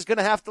fighters is going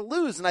to have to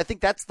lose. And I think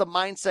that's the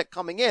mindset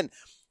coming in.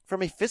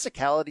 From a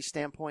physicality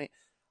standpoint,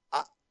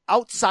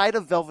 outside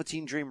of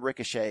Velveteen Dream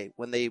Ricochet,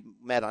 when they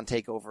met on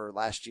TakeOver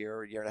last year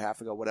or a year and a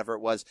half ago, whatever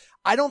it was,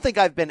 I don't think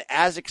I've been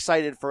as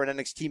excited for an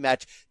NXT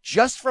match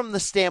just from the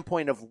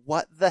standpoint of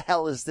what the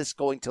hell is this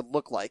going to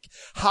look like?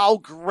 How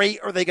great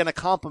are they going to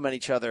complement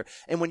each other?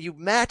 And when you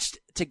matched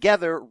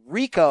together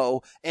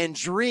Rico and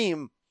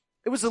Dream,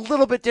 it was a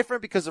little bit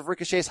different because of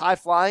Ricochet's high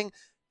flying.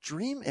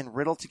 Dream and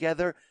Riddle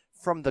together,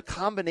 from the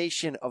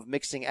combination of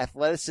mixing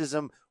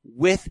athleticism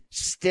with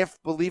stiff,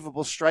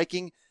 believable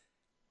striking.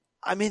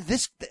 I mean,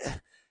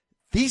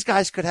 these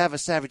guys could have a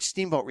Savage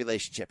Steamboat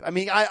relationship. I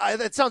mean,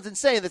 that sounds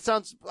insane. That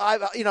sounds,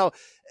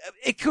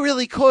 it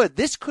really could.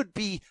 This could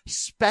be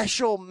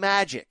special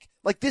magic.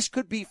 Like, this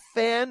could be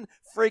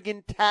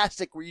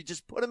fan-friggin-tastic where you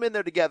just put them in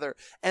there together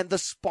and the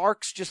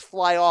sparks just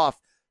fly off.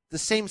 The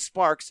same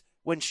sparks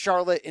when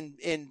Charlotte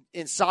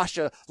and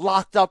Sasha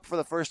locked up for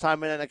the first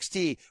time in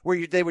NXT,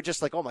 where they were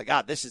just like, oh my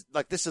God, this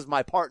is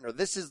my partner.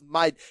 This is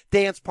my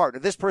dance partner.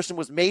 This person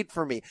was made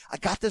for me. I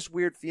got this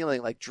weird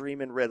feeling like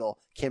Dream and Riddle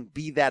can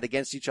be that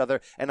against each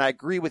other. And I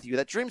agree with you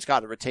that Dream's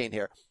got to retain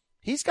here.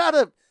 They've got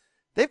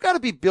to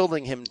be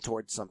building him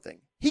towards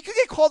something. He could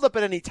get called up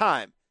at any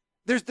time.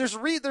 There's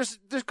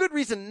good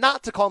reason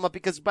not to call him up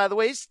because, by the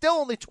way, he's still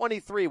only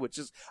 23, which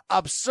is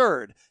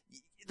absurd.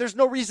 There's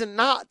no reason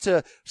not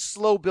to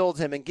slow build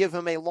him and give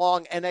him a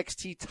long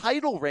NXT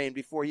title reign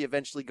before he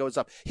eventually goes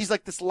up. He's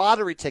like this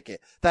lottery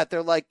ticket that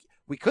they're like,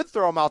 we could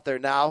throw him out there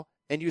now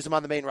and use him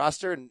on the main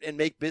roster and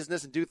make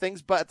business and do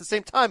things. But at the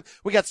same time,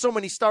 we got so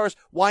many stars.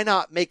 Why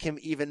not make him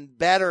even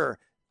better?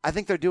 I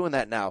think they're doing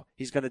that now.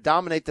 He's going to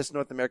dominate this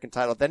North American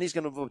title. Then he's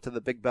going to move up to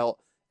the big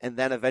belt. And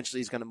then eventually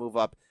he's going to move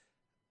up.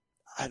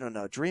 I don't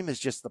know. Dream is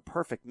just the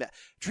perfect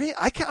Dream.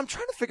 I'm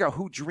trying to figure out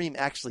who Dream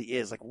actually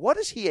is. Like, what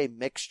is he a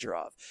mixture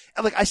of?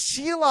 And like, I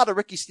see a lot of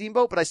Ricky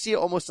Steamboat, but I see it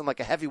almost in like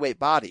a heavyweight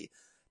body.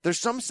 There's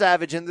some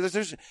Savage and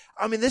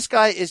this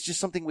guy is just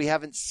something we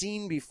haven't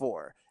seen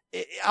before.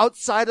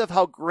 Outside of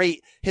how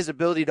great his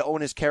ability to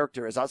own his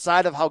character is,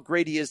 outside of how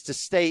great he is to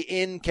stay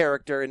in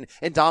character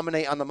and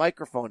dominate on the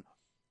microphone,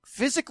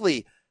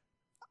 physically,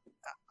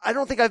 I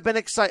don't think I've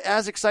been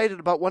as excited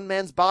about one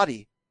man's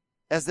body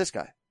as this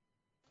guy.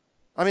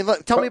 I mean,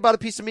 look, tell me about a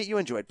piece of meat you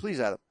enjoyed.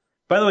 Please, Adam.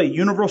 By the way,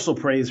 universal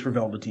praise for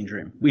Velveteen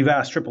Dream. We've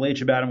asked Triple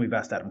H about him. We've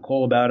asked Adam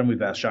Cole about him.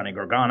 We've asked Johnny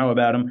Gargano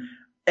about him.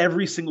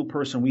 Every single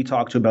person we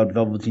talk to about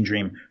Velveteen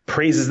Dream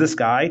praises this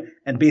guy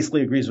and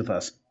basically agrees with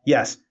us.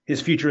 Yes,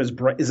 his future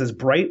is as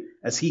bright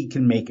as he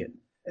can make it.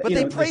 But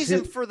they praise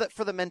him for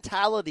the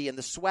mentality and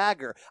the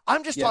swagger.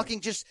 I'm just talking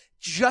just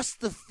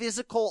the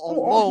physical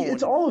alone.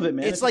 It's all of it,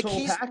 man. It's like a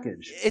whole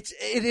package. It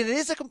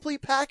is a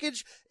complete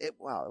package.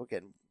 Wow, we're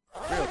getting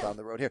real down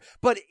the road here.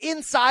 But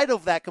inside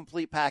of that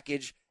complete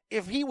package,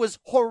 if he was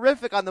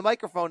horrific on the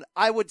microphone,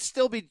 I would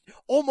still be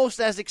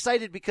almost as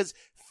excited because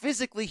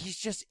physically he's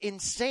just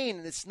insane.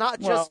 And it's not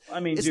just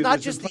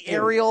the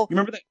aerial.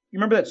 You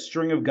remember that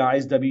string of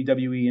guys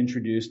WWE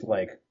introduced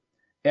like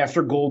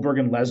after Goldberg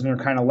and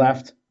Lesnar kind of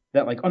left?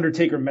 That like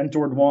Undertaker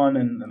mentored one,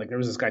 and like there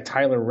was this guy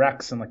Tyler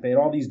Rex, and like they had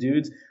all these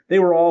dudes. They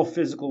were all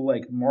physical,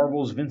 like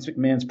Marvel's Vince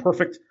McMahon's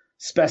perfect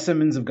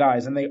specimens of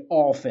guys, and they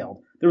all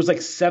failed. There was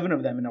like 7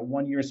 of them in a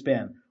 1-year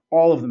span.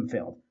 All of them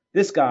failed.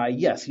 This guy,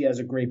 yes, he has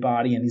a great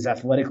body and he's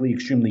athletically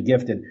extremely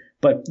gifted,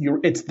 but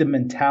it's the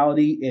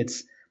mentality,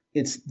 it's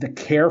the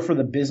care for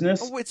the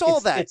business. Oh, it's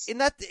all that.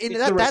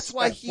 That's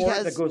why he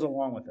has that goes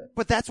along with it.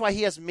 But that's why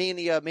he has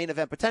Mania main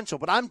event potential.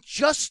 But I'm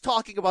just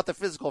talking about the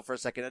physical for a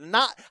second and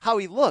not how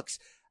he looks.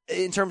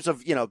 In terms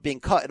of, being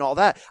cut and all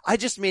that. I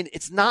just mean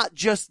it's not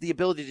just the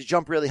ability to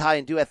jump really high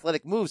and do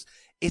athletic moves.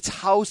 It's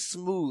how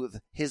smooth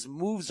his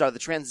moves are, the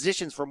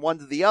transitions from one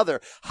to the other,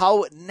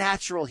 how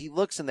natural he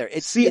looks in there.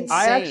 It's insane.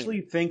 I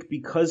actually think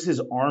because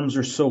his arms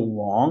are so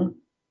long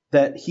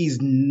that he's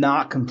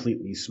not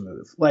completely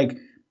smooth. Like,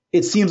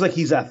 it seems like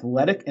he's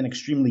athletic and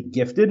extremely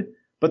gifted,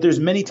 but there's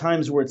many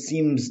times where it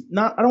seems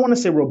I don't want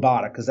to say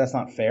robotic because that's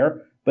not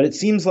fair, but it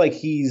seems like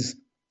he's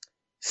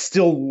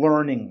still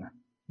learning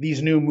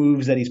these new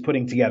moves that he's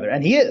putting together.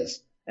 And he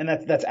is. And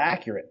that's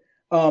accurate.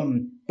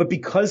 But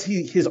because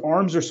his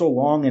arms are so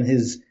long and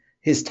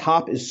his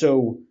top is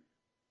so,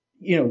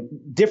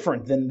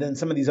 different than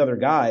some of these other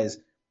guys,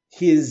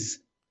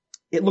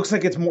 it looks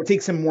like it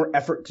takes him more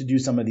effort to do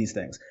some of these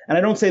things. And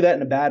I don't say that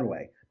in a bad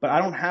way, but I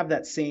don't have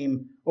that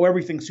same,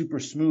 everything's super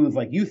smooth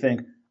like you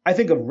think. I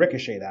think of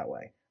Ricochet that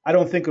way. I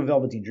don't think of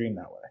Velveteen Dream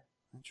that way.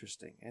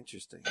 Interesting.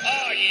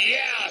 Oh,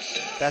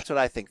 yes! That's what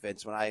I think,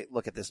 Vince. When I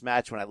look at this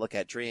match, when I look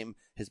at Dream,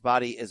 his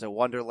body is a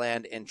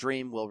wonderland, and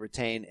Dream will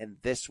retain in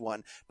this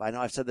one. But I know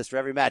I've said this for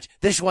every match.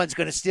 This one's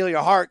going to steal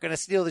your heart, going to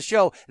steal the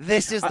show.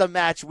 This is the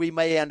match we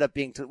may end up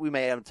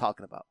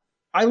talking about.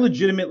 I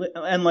legitimately,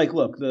 and like,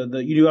 look,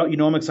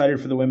 I'm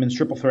excited for the women's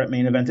triple threat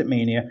main event at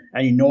Mania,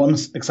 and I'm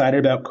excited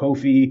about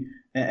Kofi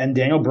and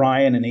Daniel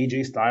Bryan and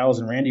AJ Styles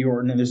and Randy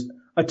Orton, and there's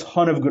a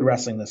ton of good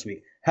wrestling this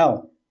week.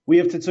 Hell, we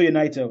have Tetsuya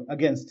Naito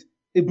against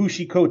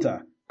Ibushi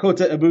Kota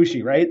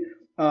Ibushi, right?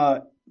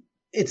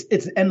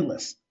 It's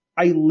endless.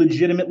 I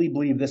legitimately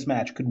believe this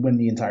match could win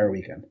the entire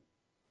weekend.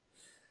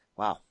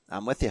 Wow.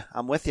 I'm with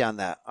you on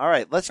that. All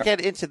right. Let's get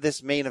into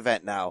this main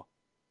event now.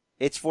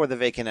 It's for the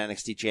vacant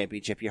NXT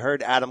championship. You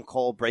heard Adam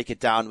Cole break it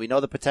down. We know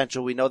the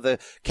potential. We know the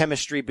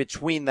chemistry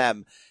between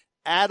them.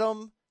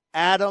 Adam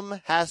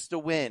has to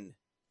win.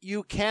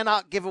 You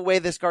cannot give away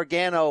this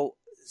Gargano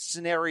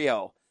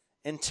scenario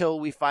until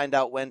we find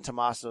out when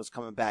Tommaso's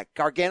coming back.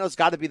 Gargano's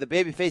got to be the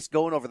babyface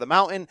going over the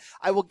mountain.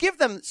 I will give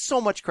them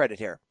so much credit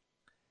here.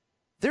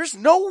 There's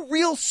no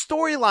real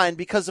storyline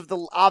because of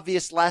the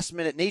obvious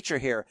last-minute nature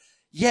here.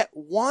 Yet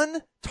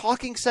one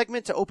talking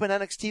segment to open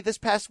NXT this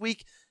past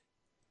week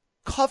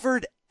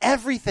covered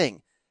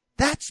everything.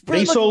 That's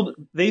brilliant.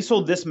 They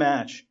sold this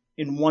match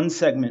in one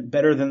segment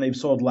better than they've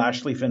sold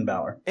Lashley Finn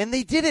Balor. And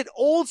they did it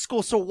old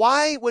school. So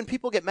why, when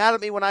people get mad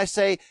at me when I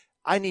say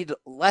I need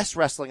less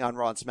wrestling on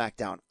Raw and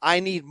SmackDown,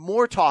 I need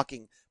more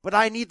talking, but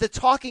I need the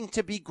talking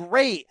to be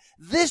great.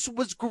 This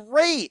was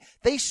great.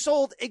 They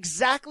sold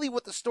exactly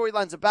what the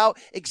storyline's about,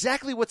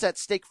 exactly what's at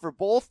stake for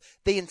both.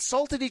 They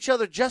insulted each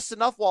other just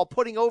enough while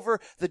putting over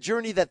the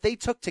journey that they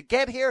took to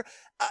get here.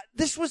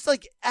 This was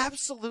like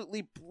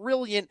absolutely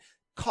brilliant.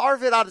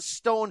 Carve it out of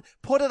stone,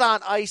 put it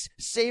on ice,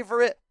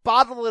 savor it,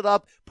 bottle it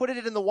up, put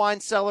it in the wine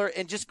cellar,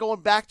 and just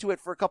going back to it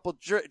for a couple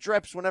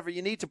drips whenever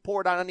you need to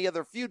pour it on any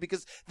other feud,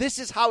 because this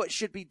is how it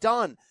should be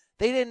done.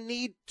 They didn't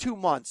need 2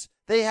 months.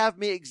 They have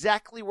me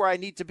exactly where I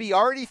need to be.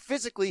 Already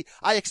physically,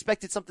 I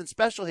expected something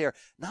special here.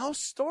 Now,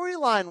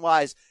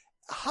 storyline-wise,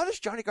 how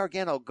does Johnny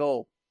Gargano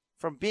go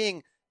from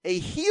being a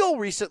heel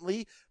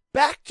recently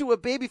back to a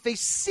babyface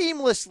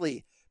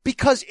seamlessly?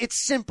 Because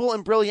it's simple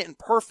and brilliant and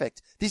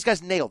perfect. These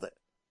guys nailed it.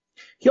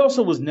 He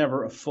also was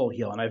never a full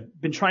heel, and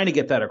I've been trying to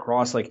get that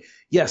across. Like,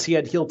 yes, he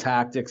had heel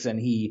tactics, and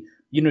he,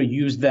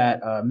 used that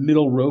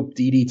middle rope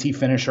DDT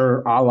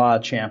finisher a la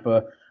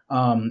Ciampa,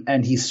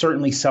 and he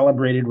certainly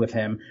celebrated with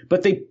him.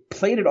 But they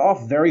played it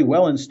off very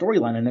well in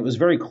storyline, and it was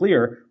very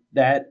clear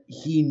that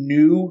he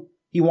knew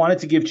he wanted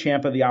to give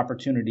Ciampa the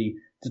opportunity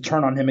to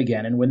turn on him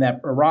again. And when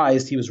that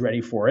arose, he was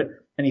ready for it,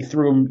 and he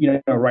threw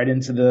him, right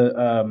into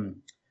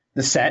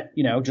the set,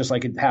 just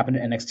like it happened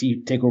at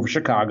NXT TakeOver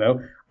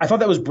Chicago. I thought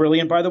that was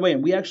brilliant, by the way,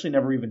 and we actually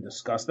never even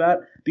discussed that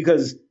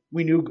because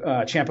we knew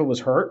Ciampa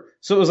was hurt.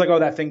 So it was like, oh,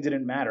 that thing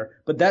didn't matter.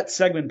 But that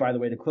segment, by the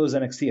way, to close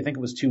NXT, I think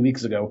it was 2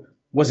 weeks ago,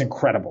 was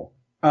incredible.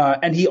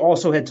 And he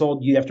also had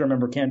told, you have to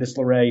remember, Candice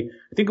LeRae,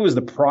 I think it was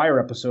the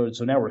prior episode,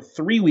 so now we're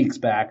 3 weeks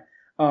back,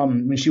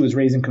 when she was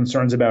raising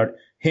concerns about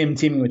him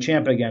teaming with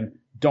Ciampa again.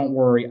 Don't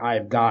worry,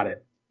 I've got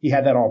it. He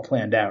had that all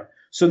planned out.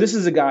 So this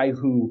is a guy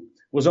who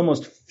was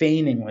almost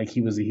feigning like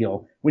he was a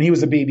heel when he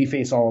was a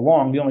babyface all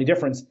along. The only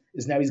difference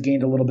is now he's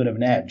gained a little bit of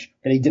an edge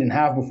that he didn't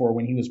have before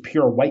when he was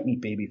pure white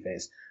meat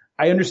babyface.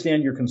 I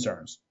understand your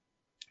concerns.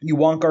 You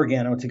want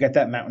Gargano to get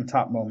that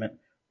mountaintop moment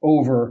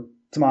over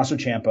Tommaso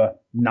Ciampa,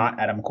 not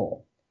Adam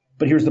Cole.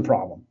 But here's the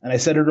problem, and I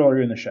said it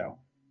earlier in the show.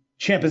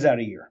 Ciampa's out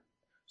a year.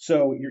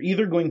 So you're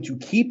either going to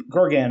keep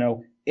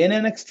Gargano in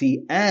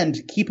NXT and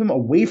keep him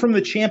away from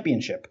the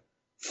championship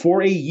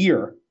for a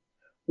year,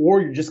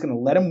 or you're just going to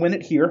let him win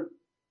it here,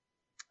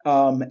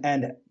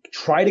 and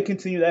try to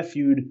continue that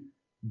feud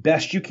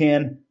best you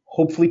can.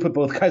 Hopefully put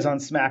both guys on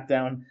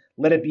SmackDown.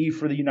 Let it be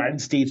for the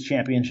United States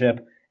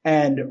Championship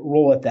and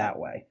roll it that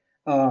way.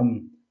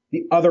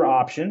 The other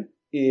option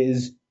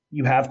is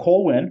you have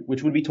Cole win,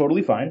 which would be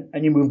totally fine,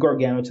 and you move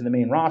Gargano to the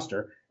main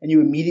roster, and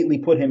you immediately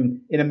put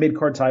him in a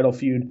mid-card title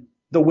feud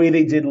the way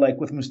they did like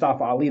with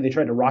Mustafa Ali. They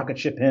tried to rocket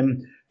ship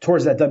him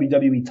towards that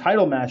WWE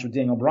title match with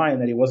Daniel Bryan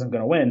that he wasn't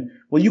going to win.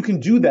 Well, you can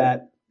do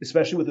that,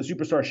 especially with the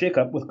Superstar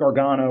shakeup with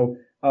Gargano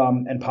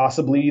and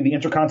possibly the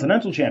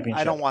Intercontinental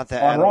Championship. I don't want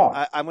that. On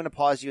Raw. I'm going to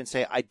pause you and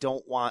say I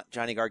don't want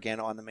Johnny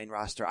Gargano on the main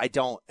roster. I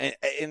don't.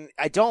 And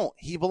I don't.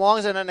 He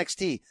belongs in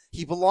NXT.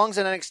 He belongs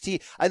in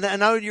NXT. And I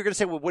know you're going to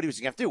say, well, what was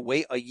he going to have to do?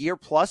 Wait a year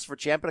plus for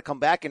Ciampa to come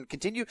back and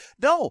continue?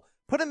 No.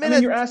 Put him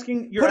in. You're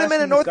asking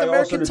a North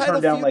American to title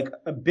turn down feud. like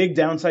a big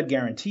downside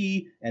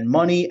guarantee and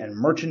money and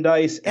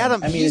merchandise.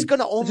 Adam, he's going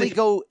to only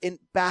go in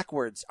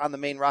backwards on the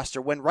main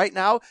roster. When right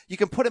now you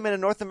can put him in a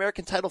North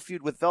American title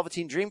feud with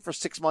Velveteen Dream for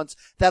 6 months.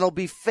 That'll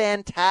be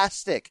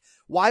fantastic.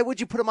 Why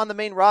would you put him on the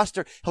main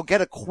roster? He'll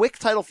get a quick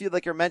title feud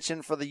like you're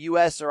mentioned for the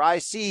US or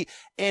IC,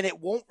 and it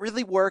won't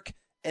really work.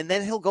 And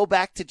then he'll go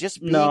back to just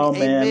being a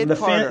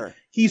mid-carder.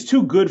 He's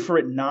too good for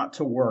it not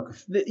to work.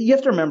 You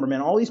have to remember,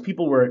 man, all these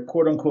people where it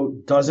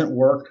quote-unquote doesn't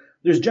work,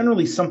 there's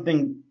generally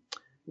something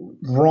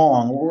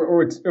wrong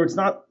or it's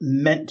not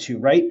meant to,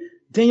 right?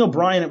 Daniel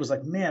Bryan, it was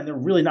like, man, they're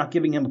really not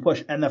giving him a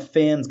push, and the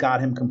fans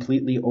got him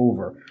completely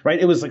over,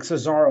 right? It was like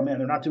Cesaro, man,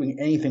 they're not doing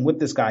anything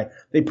with this guy.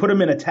 They put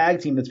him in a tag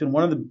team that's been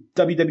one of the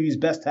WWE's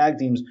best tag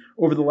teams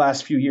over the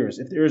last few years.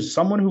 If there's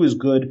someone who is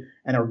good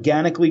and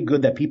organically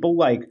good that people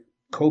like,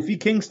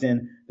 Kofi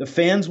Kingston, the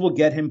fans will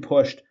get him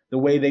pushed the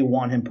way they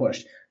want him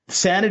pushed.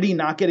 Sanity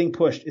not getting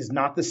pushed is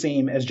not the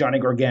same as Johnny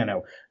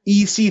Gargano.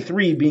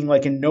 EC3 being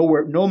like in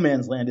no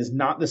man's land is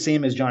not the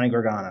same as Johnny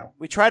Gargano.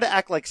 We try to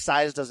act like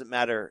size doesn't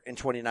matter in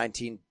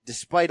 2019,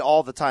 despite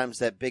all the times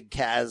that Big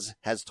Kaz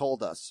has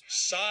told us.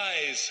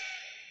 Size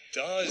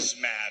does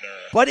matter.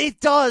 But it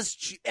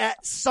does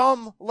at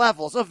some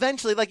levels.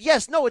 Eventually,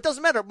 it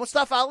doesn't matter.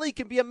 Mustafa Ali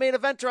can be a main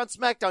eventer on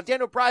SmackDown.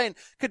 Daniel Bryan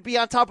could be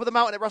on top of the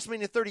mountain at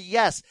WrestleMania 30.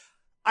 Yes.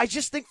 I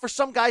just think for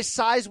some guys,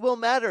 size will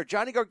matter.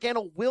 Johnny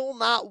Gargano will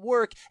not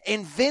work,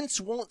 and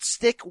Vince won't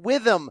stick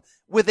with him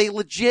with a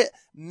legit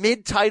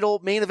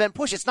mid-title main event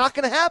push. It's not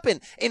going to happen,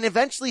 and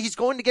eventually he's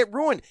going to get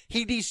ruined.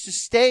 He needs to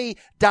stay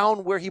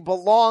down where he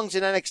belongs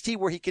in NXT,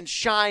 where he can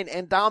shine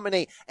and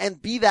dominate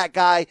and be that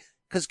guy,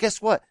 because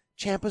guess what?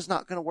 Ciampa's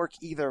not going to work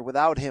either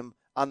without him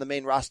on the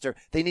main roster.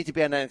 They need to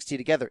be on NXT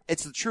together.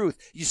 It's the truth.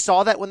 You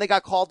saw that when they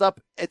got called up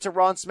to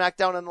Raw and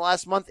SmackDown in the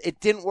last month. It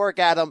didn't work,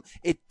 Adam.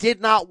 It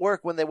did not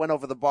work when they went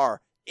over the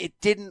bar. It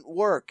didn't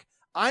work.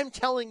 I'm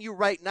telling you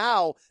right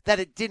now that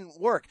it didn't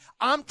work.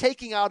 I'm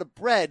taking out a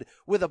bread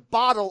with a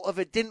bottle of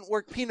it didn't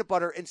work peanut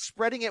butter and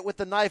spreading it with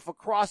a knife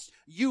across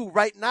you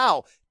right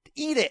now.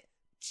 Eat it.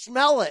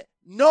 Smell it.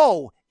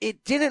 No,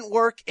 it didn't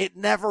work. It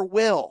never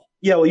will.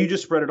 Yeah, well, you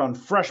just spread it on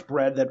fresh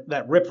bread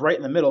that ripped right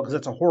in the middle because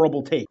that's a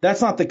horrible take.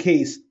 That's not the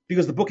case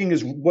because the booking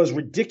was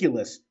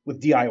ridiculous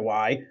with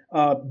DIY,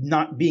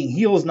 not being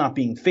heels, not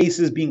being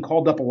faces, being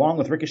called up along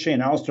with Ricochet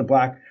and Aleister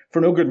Black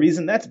for no good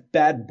reason. That's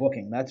bad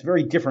booking. That's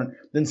very different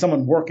than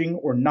someone working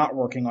or not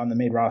working on the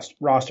main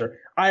roster.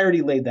 I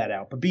already laid that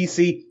out. But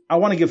BC, I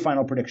want to give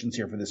final predictions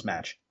here for this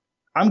match.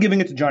 I'm giving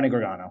it to Johnny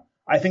Gargano.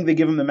 I think they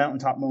give him the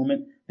mountaintop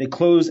moment. They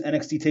close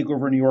NXT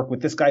TakeOver New York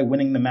with this guy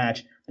winning the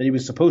match that he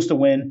was supposed to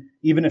win,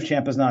 even if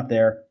Ciampa's not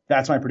there.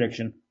 That's my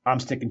prediction. I'm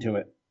sticking to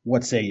it.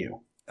 What say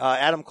you?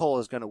 Adam Cole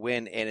is going to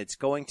win, and it's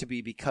going to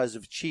be because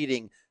of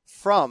cheating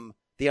from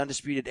the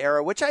Undisputed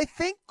Era, which I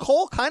think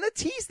Cole kind of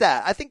teased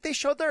that. I think they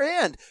showed their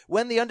hand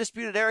when the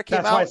Undisputed Era came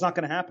out. That's why it's not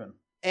going to happen.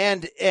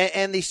 And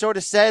they sort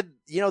of said,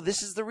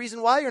 this is the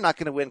reason why you're not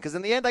going to win, because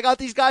in the end, I got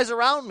these guys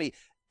around me.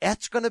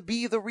 That's going to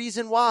be the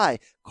reason why.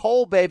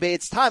 Cole, baby,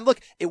 it's time. Look,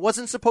 it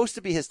wasn't supposed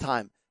to be his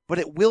time, but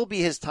it will be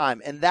his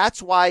time. And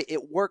that's why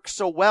it works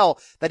so well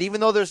that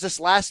even though there's this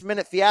last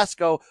minute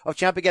fiasco of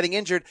Ciampa getting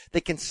injured, they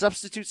can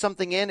substitute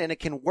something in and it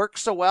can work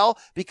so well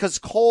because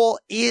Cole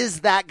is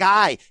that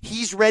guy.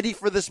 He's ready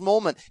for this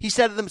moment. He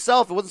said it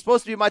himself. It wasn't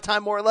supposed to be my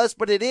time more or less,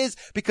 but it is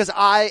because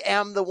I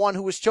am the one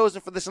who was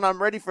chosen for this and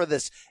I'm ready for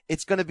this.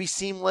 It's going to be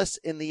seamless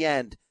in the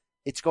end.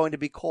 It's going to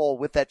be Cole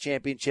with that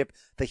championship,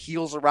 the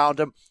heels around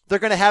him. They're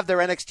going to have their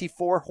NXT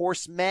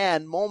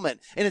 4-horseman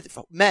moment.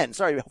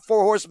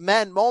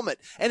 Four-horsemen moment.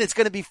 And it's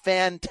going to be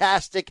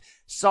fantastic.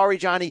 Sorry,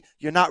 Johnny,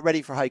 you're not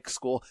ready for high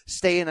school.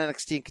 Stay in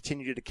NXT and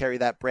continue to carry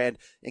that brand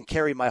and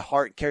carry my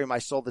heart and carry my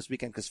soul this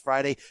weekend because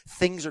Friday,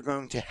 things are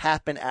going to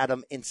happen,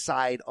 Adam,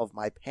 inside of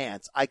my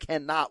pants. I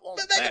cannot.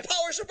 The mega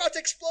powers are about to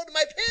explode in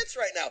my pants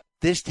right now.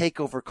 This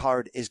TakeOver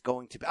card is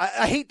going to be,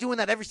 I hate doing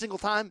that every single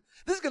time.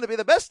 This is going to be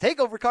the best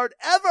TakeOver card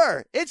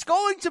ever. It's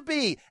going to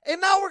be.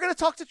 And now we're going to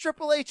talk to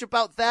Triple H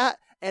about that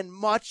and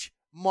much,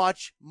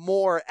 much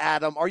more,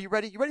 Adam. Are you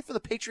ready? You ready for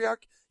the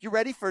patriarch? You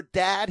ready for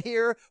Dad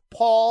here?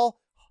 Paul,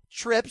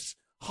 Trips,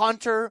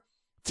 Hunter,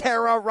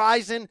 Tara,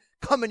 Ryzen,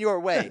 coming your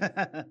way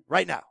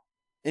right now.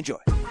 Enjoy.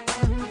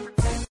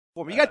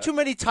 You got too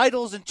many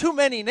titles and too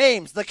many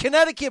names. The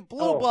Connecticut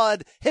Blue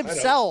Blood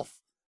himself.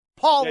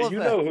 Paul Levesque.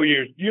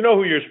 You know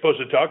who you're supposed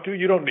to talk to.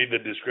 You don't need the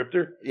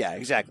descriptor. Yeah,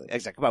 exactly.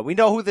 Come on. We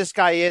know who this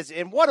guy is.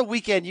 And what a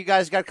weekend you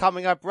guys got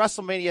coming up.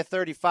 WrestleMania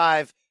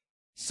 35,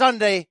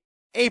 Sunday,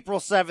 April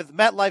 7th,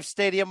 MetLife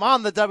Stadium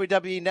on the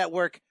WWE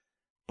Network.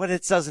 But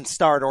it doesn't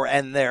start or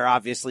end there,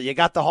 obviously. You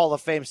got the Hall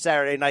of Fame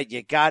Saturday night.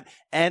 You got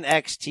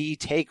NXT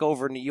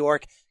TakeOver New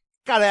York.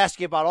 Got to ask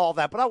you about all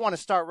that. But I want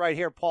to start right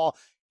here, Paul.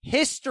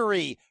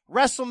 History.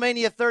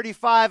 WrestleMania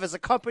 35 as a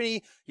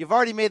company. You've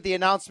already made the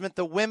announcement.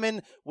 The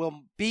women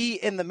will be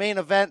in the main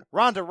event.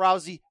 Ronda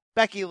Rousey,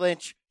 Becky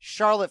Lynch,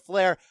 Charlotte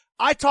Flair.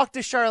 I talked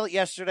to Charlotte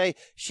yesterday.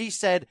 She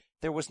said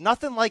there was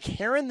nothing like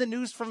hearing the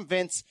news from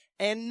Vince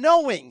and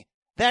knowing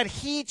that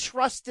he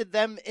trusted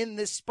them in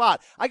this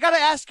spot. I got to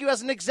ask you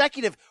as an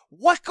executive,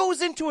 what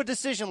goes into a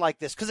decision like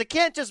this? Because it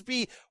can't just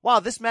be, wow,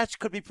 this match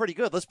could be pretty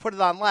good. Let's put it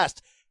on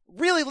last.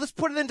 Really, let's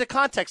put it into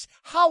context.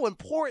 How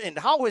important,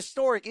 how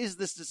historic is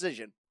this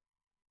decision?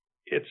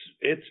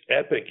 It's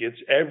epic. It's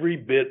every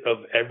bit of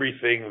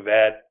everything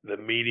that the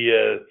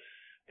media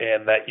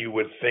and that you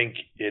would think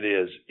it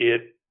is.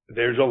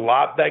 There's a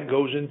lot that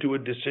goes into a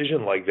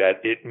decision like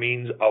that. It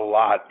means a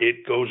lot.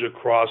 It goes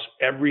across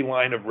every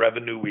line of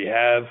revenue we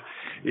have.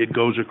 It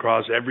goes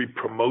across every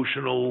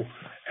promotional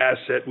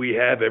asset we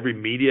have, every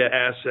media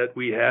asset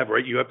we have,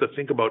 right? You have to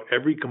think about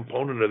every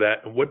component of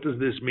that. And what does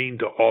this mean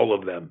to all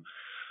of them?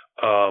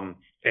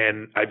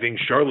 And I think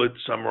Charlotte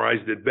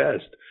summarized it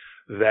best,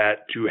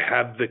 that to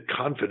have the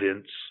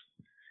confidence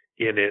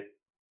in it,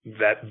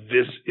 that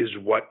this is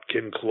what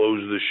can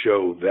close the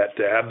show, that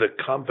to have the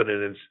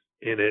confidence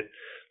in it,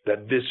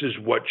 that this is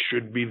what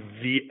should be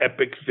the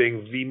epic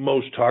thing, the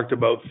most talked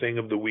about thing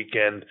of the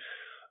weekend,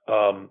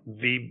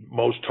 the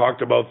most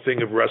talked about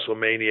thing of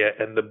WrestleMania,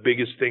 and the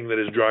biggest thing that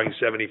is drawing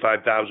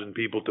 75,000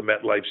 people to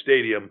MetLife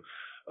Stadium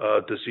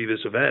to see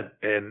this event.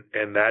 And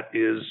that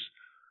is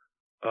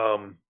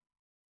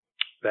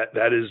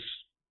that is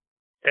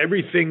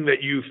everything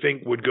that you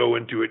think would go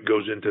into it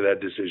goes into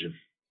that decision.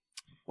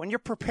 When you're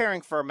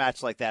preparing for a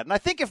match like that, and I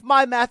think if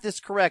my math is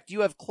correct,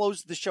 you have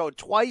closed the show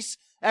twice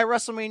at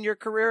WrestleMania in your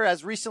career,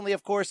 as recently,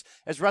 of course,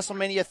 as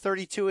WrestleMania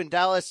 32 in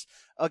Dallas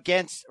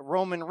against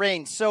Roman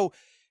Reigns. So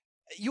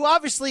you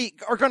obviously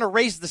are going to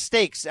raise the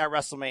stakes at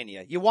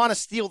WrestleMania. You want to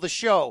steal the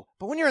show.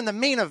 But when you're in the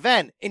main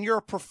event and you're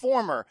a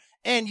performer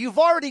and you've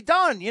already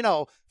done,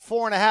 4.5,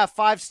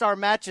 5-star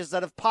matches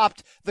that have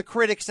popped the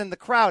critics and the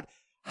crowd,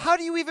 how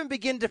do you even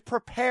begin to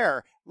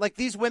prepare like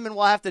these women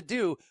will have to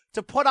do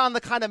to put on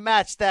the kind of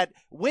match that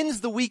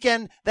wins the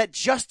weekend, that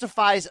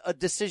justifies a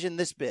decision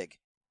this big?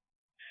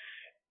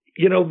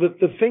 You know,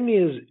 the thing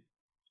is,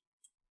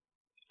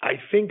 I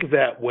think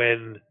that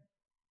when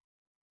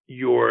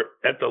you're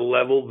at the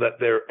level that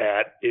they're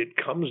at, it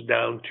comes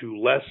down to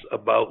less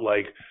about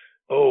like,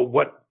 oh,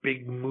 what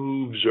big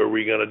moves are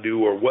we going to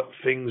do, or what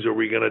things are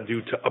we going to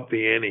do to up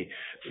the ante?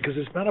 Because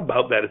it's not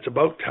about that. It's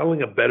about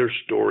telling a better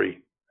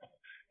story,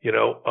 you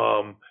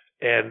know,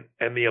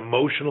 and the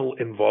emotional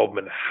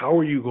involvement. How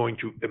are you going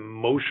to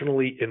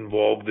emotionally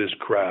involve this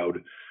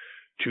crowd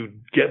to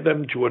get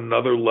them to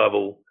another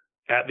level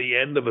at the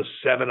end of a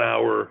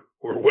 7-hour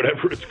or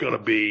whatever it's going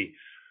to be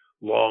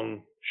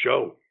long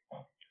show?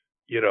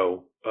 You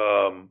know,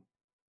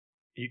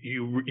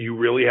 you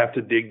really have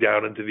to dig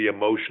down into the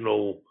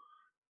emotional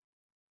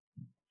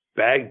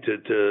bag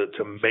to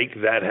make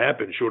that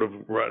happen, short of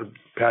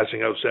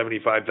passing out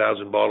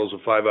 75,000 bottles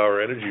of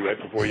 5-hour energy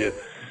right before you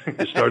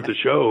start the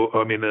show.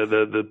 I mean,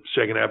 the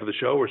second half of the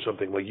show or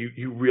something. Like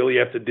you really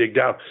have to dig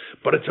down,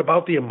 but it's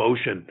about the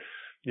emotion.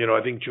 You know,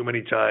 I think too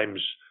many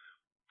times,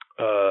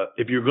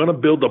 if you're going to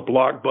build a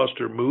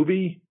blockbuster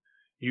movie,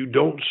 you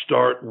don't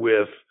start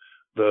with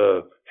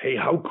hey,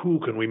 how cool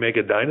can we make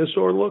a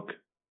dinosaur look?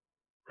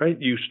 Right?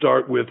 You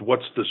start with,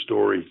 what's the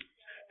story?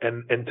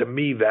 And to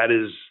me,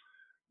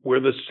 we're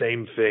the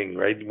same thing,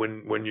 right?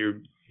 When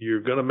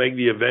you're going to make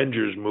the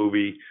Avengers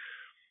movie,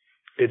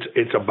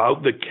 it's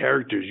about the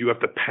characters. You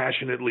have to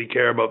passionately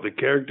care about the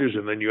characters,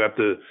 and then you have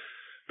to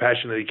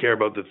passionately care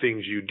about the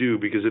things you do,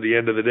 because at the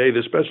end of the day,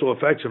 the special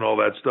effects and all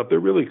that stuff, they're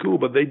really cool,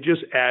 but they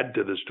just add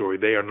to the story.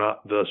 They are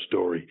not the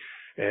story.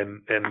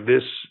 And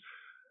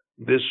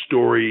this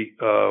story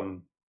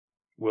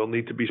will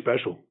need to be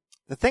special.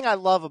 The thing I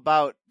love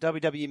about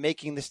WWE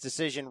making this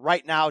decision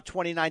right now,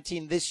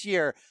 2019, this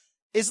year,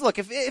 is, look,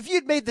 if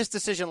you'd made this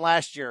decision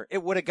last year,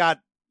 it would have got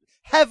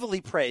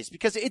heavily praised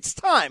because it's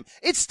time.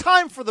 It's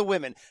time for the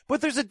women. But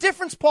there's a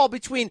difference, Paul,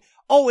 between,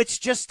 oh, it's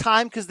just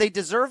time because they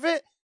deserve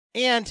it,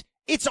 and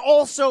it's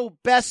also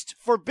best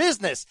for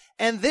business.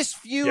 And this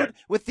feud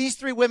with these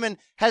three women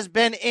has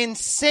been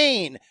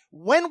insane.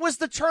 When was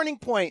the turning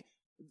point,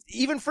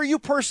 even for you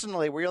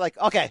personally, where you're like,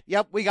 okay,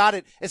 yep, we got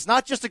it. It's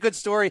not just a good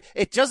story.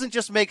 It doesn't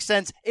just make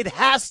sense. It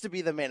has to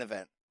be the main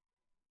event.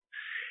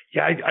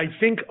 Yeah, I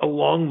think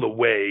along the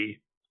way,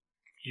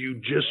 you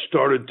just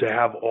started to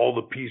have all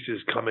the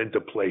pieces come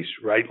into place,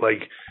 right?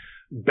 Like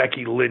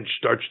Becky Lynch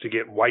starts to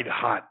get white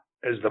hot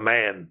as the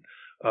man.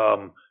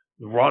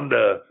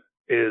 Ronda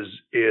is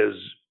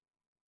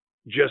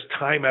just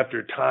time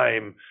after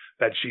time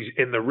that she's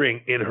in the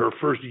ring in her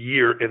first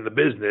year in the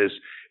business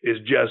is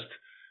just,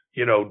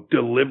 you know,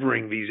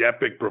 delivering these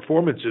epic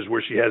performances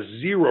where she has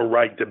zero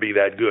right to be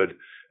that good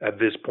at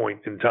this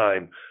point in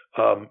time.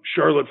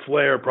 Charlotte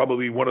Flair,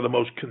 probably one of the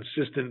most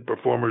consistent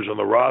performers on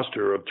the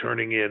roster of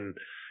turning in,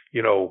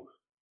 you know,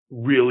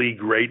 really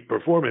great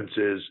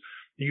performances.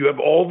 You have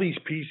all these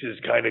pieces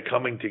kind of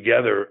coming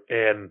together,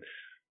 and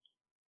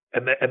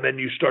then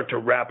you start to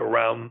wrap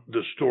around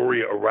the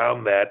story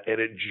around that, and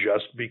it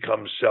just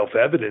becomes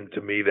self-evident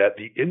to me that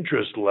the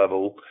interest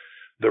level,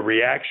 the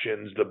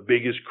reactions, the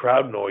biggest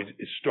crowd noise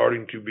is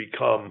starting to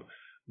become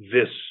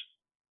this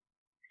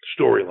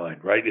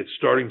storyline, right? It's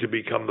starting to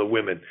become the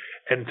women.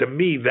 And to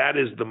me, that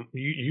is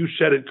you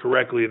said it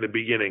correctly in the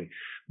beginning.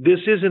 This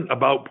isn't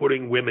about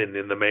putting women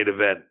in the main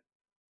event.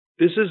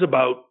 This is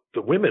about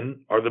the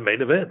women are the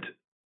main event.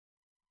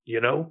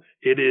 You know,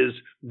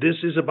 this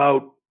is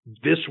about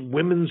this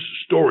women's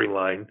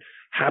storyline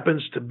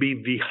happens to be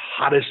the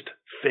hottest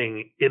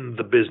thing in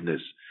the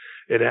business.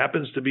 It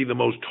happens to be the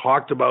most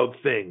talked about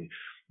thing.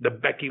 The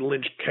Becky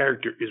Lynch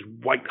character is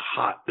white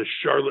hot. The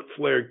Charlotte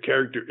Flair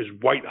character is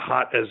white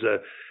hot as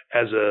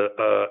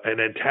an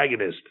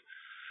antagonist.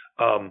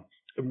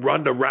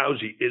 Ronda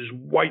Rousey is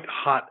white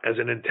hot as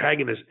an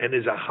antagonist and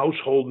is a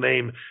household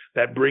name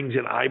that brings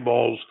in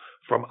eyeballs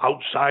from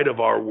outside of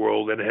our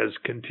world and has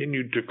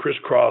continued to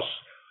crisscross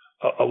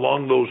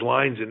along those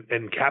lines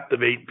and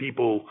captivate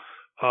people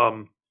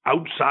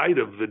outside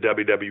of the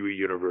WWE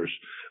universe.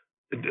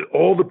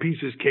 All the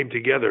pieces came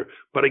together.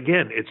 But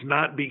again, it's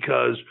not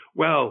because,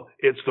 well,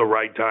 it's the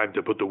right time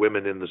to put the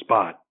women in the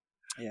spot.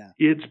 Yeah.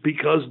 It's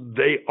because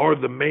they are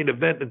the main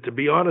event. And to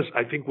be honest,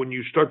 I think when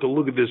you start to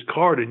look at this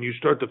card and you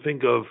start to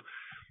think of,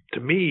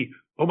 to me,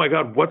 oh my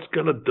God, what's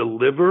going to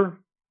deliver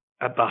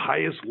at the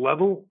highest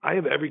level? I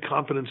have every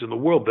confidence in the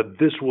world that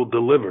this will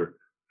deliver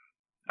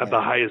at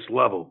the highest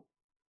level.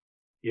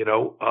 You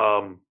know,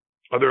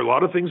 are there a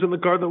lot of things in the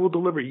card that will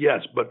deliver?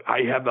 Yes, but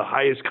I have the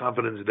highest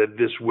confidence that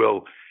this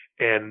will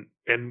and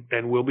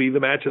will be the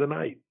match of the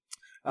night.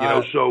 You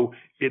know, so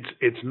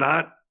it's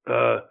not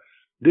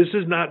this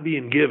is not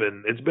being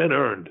given. It's been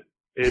earned.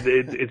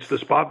 It's the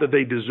spot that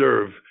they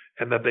deserve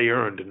and that they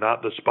earned,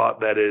 not the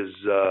spot that is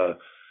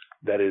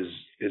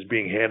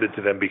being handed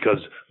to them because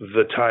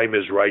the time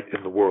is right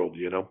in the world,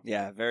 you know?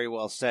 Yeah, very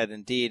well said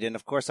indeed. And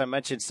of course, I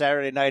mentioned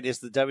Saturday night is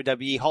the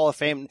WWE Hall of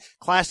Fame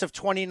Class of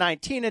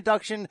 2019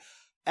 induction.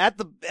 at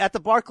the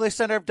Barclays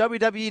Center of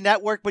WWE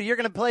Network, but you're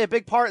going to play a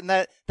big part in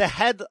that. The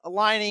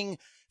headlining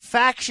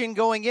faction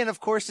going in, of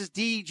course, is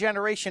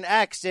D-Generation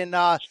X, and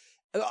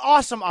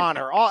awesome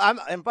honor.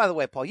 And by the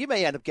way, Paul, you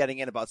may end up getting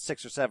in about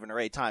 6 or 7 or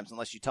 8 times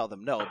unless you tell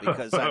them no,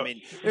 because I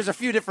mean, there's a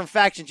few different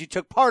factions you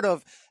took part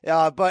of.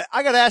 But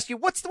I got to ask you,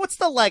 what's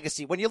the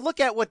legacy when you look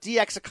at what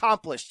DX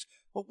accomplished?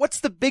 What's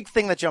the big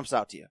thing that jumps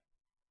out to you?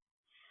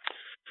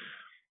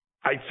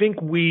 I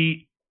think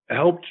we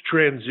helped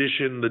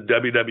transition the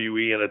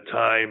WWE in a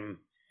time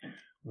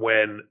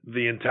when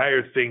the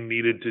entire thing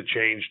needed to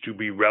change to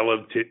be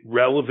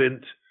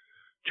relevant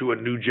to a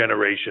new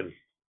generation.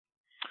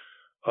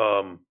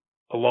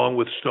 Along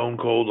with Stone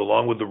Cold,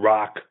 along with The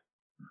Rock,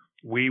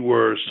 we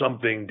were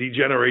something,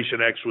 D-Generation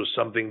X was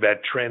something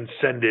that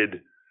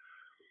transcended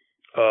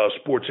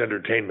sports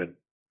entertainment.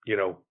 You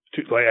know,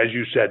 like, as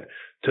you said,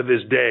 to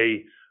this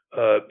day,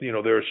 you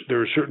know, there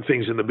are certain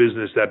things in the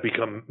business that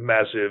become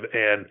massive.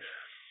 And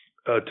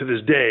to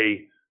this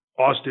day,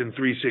 Austin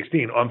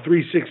 316, on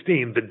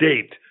 316, the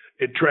date,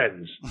 it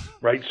trends,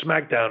 right?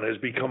 SmackDown has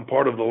become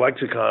part of the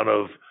lexicon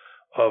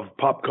of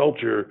pop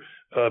culture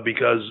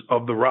because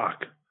of The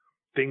Rock.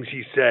 Things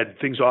he said,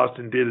 things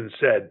Austin did and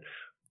said,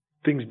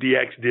 things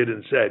DX did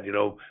and said. You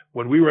know,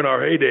 when we were in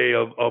our heyday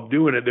of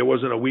doing it, there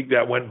wasn't a week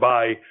that went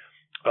by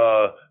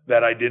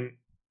that I didn't,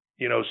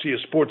 you know, see a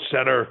Sports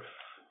Center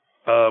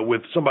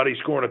with somebody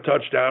scoring a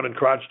touchdown and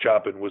crotch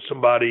chopping, with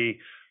somebody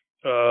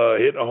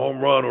hitting a home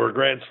run or a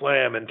grand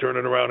slam and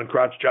turning around and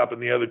crotch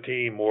chopping the other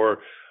team, or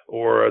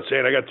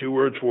saying, I got 2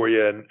 words for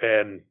you,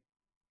 and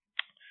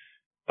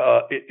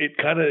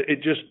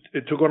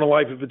it took on a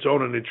life of its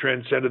own, and it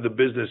transcended the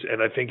business.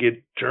 And I think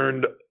it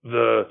turned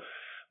the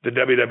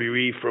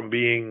WWE from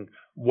being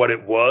what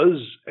it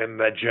was and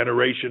that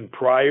generation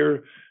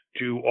prior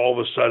to all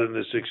of a sudden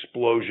this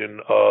explosion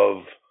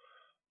of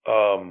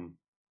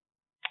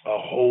a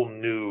whole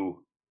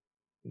new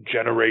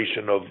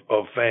generation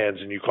of fans.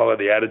 And you call it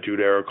the Attitude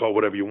Era, call it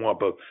whatever you want,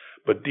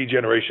 but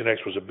D-Generation X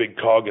was a big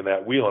cog in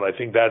that wheel, and I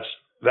think that's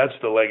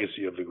the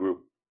legacy of the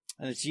group.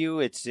 And it's you,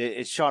 it's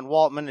Sean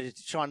Waltman,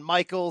 it's Shawn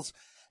Michaels,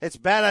 it's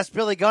Badass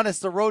Billy Gunn, it's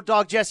the Road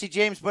Dogg Jesse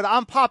James, but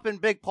I'm popping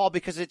big, Paul,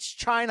 because it's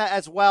Chyna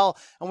as well,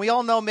 and we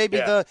all know maybe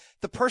the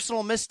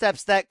personal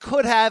missteps that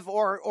could have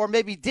or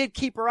maybe did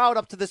keep her out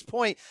up to this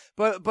point,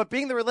 but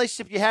being the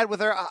relationship you had with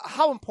her,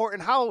 how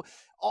important, how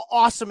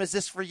awesome is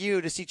this for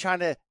you to see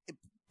Chyna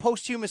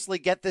posthumously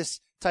get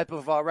this type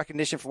of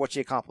recognition for what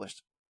she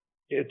accomplished?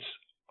 It's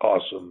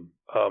awesome.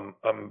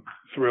 I'm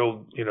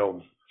thrilled, you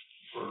know,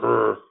 for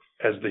her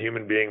as the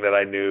human being that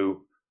I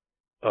knew,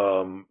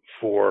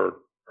 for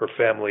her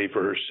family,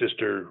 for her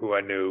sister who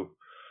I knew.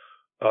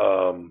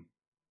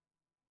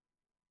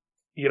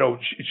 You know,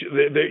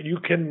 you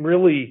can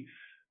really,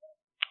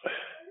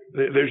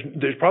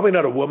 there's probably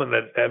not a woman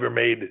that ever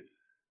made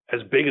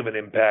as big of an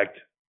impact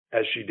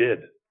as she did.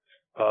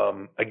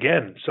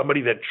 Again,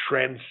 somebody that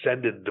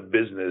transcended the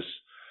business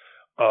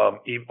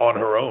on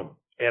her own.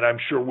 And I'm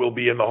sure will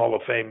be in the Hall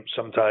of Fame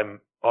sometime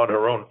on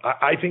her own.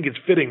 I think it's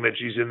fitting that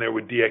she's in there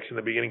with DX in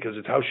the beginning because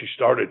it's how she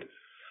started.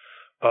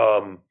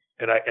 And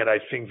I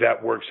think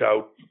that works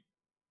out,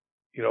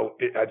 you know,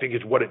 I think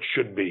it's what it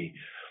should be.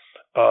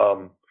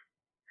 After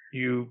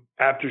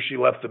she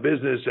left the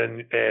business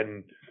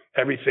and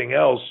everything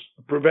else,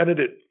 prevented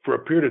it for a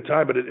period of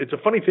time. But it's a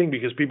funny thing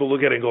because people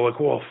look at it and go like,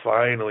 well,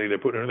 finally they're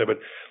putting her in there. But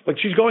like,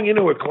 she's going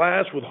into a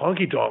class with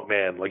Honky Tonk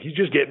Man. Like, he's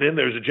just getting in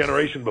there as a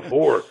generation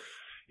before.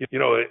 You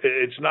know,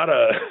 it's not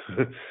a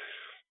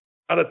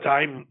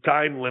time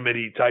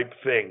limity type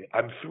thing.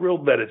 I'm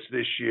thrilled that it's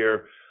this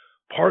year,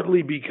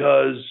 partly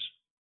because,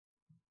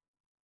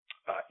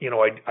 you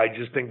know, I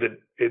just think that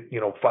it, you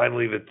know,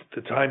 finally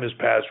the time has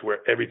passed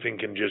where everything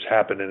can just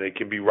happen and it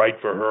can be right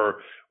for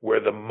her, where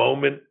the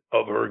moment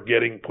of her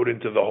getting put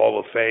into the Hall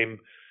of Fame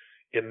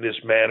in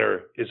this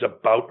manner is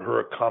about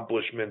her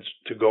accomplishments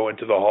to go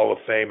into the Hall of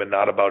Fame and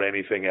not about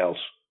anything else.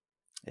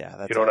 Yeah.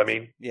 That's, you know what I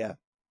mean? Yeah.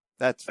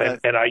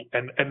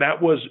 And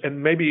that was,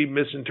 and maybe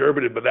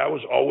misinterpreted, but that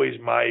was always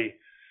my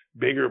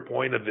bigger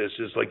point of this,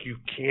 is like, you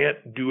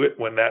can't do it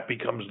when that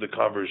becomes the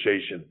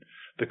conversation.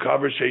 The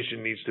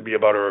conversation needs to be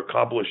about her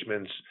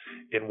accomplishments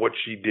in what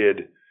she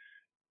did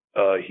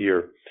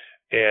here.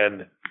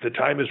 And the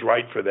time is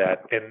right for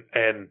that.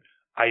 And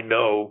I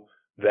know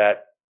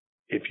that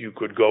if you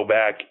could go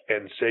back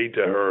and say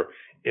to her,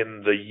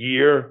 in the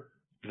year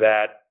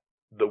that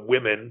the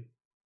women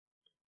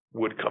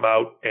would come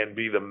out and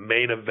be the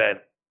main event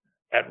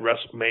at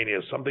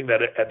WrestleMania, something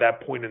that at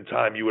that point in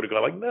time you would have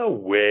gone like, no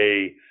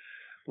way,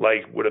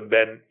 like would have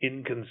been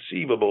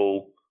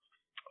inconceivable.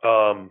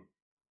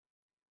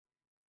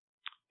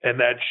 And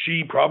that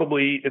she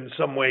probably in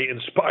some way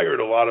inspired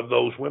a lot of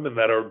those women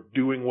that are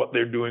doing what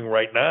they're doing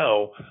right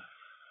now.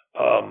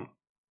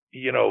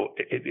 You know,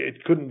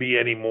 it couldn't be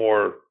any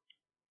more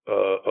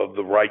of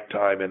the right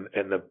time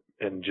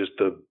and just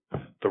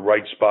the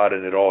right spot,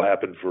 and it all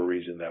happened for a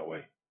reason that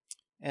way.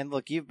 And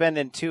look, you've been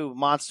in 2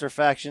 monster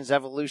factions,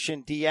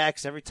 Evolution,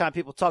 DX. Every time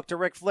people talk to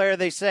Ric Flair,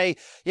 they say,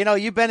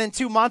 you've been in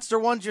 2 monster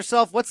ones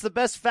yourself. What's the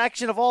best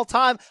faction of all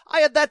time? I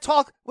had that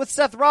talk with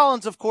Seth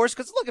Rollins, of course,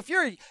 because look, if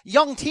you're a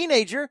young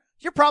teenager,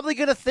 you're probably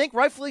going to think,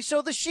 rightfully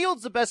so, the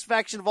Shield's the best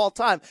faction of all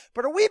time.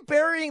 But are we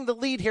burying the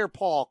lead here,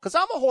 Paul? Because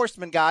I'm a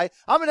Horseman guy.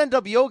 I'm an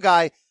NWO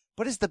guy.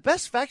 But is the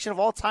best faction of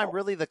all time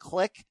really the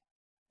Clique?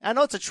 I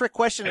know it's a trick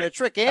question and a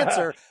trick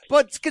answer,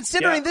 but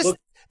considering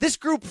this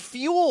group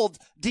fueled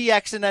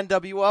DX and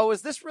NWO,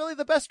 is this really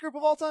the best group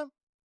of all time?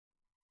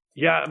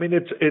 Yeah, I mean,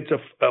 it's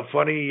a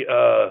funny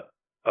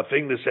a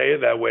thing to say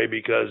it that way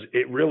because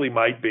it really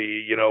might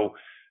be.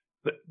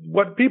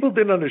 What people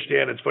didn't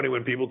understand, it's funny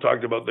when people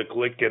talked about the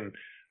Clique and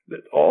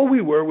all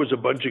we were was a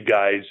bunch of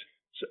guys.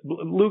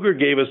 Luger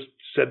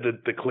said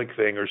the Clique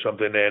thing or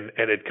something,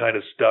 and it kind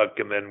of stuck,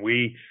 and then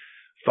we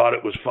thought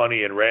it was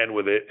funny and ran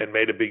with it and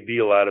made a big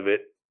deal out of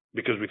it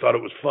because we thought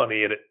it was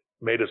funny and it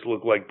made us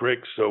look like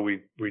bricks, so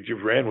we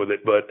just ran with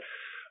it. But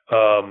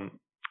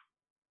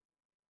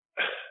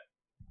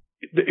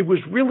it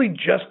was really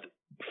just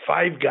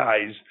 5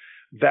 guys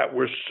that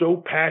were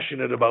so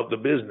passionate about the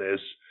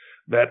business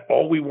that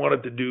all we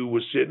wanted to do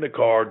was sit in the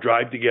car,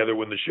 drive together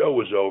when the show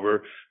was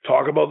over,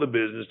 talk about the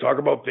business, talk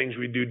about things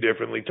we do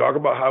differently, talk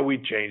about how we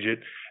change it.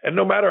 And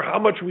no matter how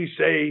much we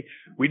say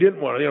we didn't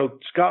want to,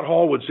 Scott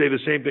Hall would say the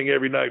same thing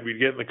every night. We'd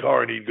get in the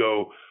car and he'd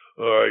go,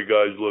 all right,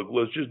 guys, look,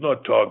 let's just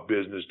not talk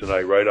business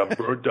tonight, right? I'm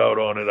burnt out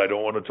on it. I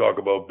don't want to talk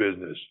about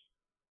business.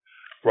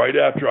 Right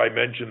after I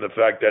mentioned the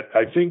fact that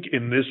I think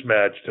in this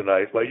match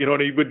tonight,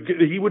 and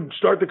he would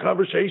start the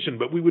conversation,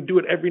 but we would do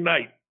it every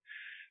night.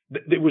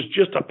 There was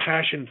just a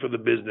passion for the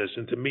business,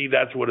 and to me,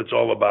 that's what it's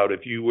all about.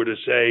 If you were to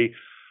say,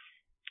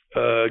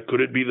 could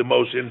it be the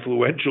most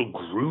influential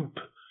group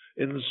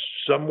in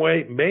some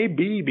way?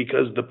 Maybe,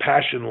 because the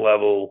passion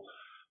level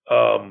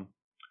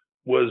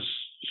was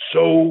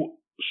so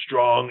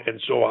strong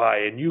and so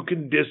high, and you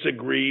can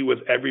disagree with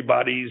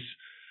everybody's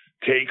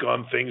take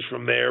on things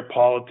from their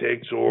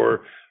politics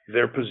or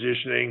their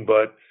positioning,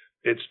 but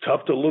it's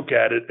tough to look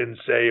at it and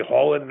say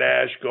Hall and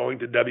Nash going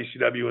to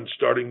WCW and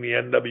starting the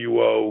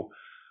NWO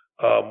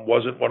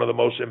wasn't one of the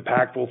most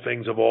impactful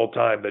things of all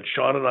time. That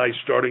Sean and I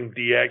starting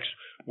DX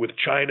with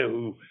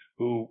Chyna,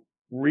 who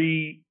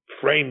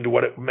reframed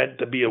what it meant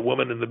to be a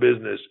woman in the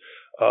business,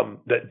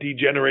 that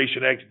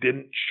D-Generation X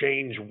didn't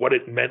change what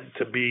it meant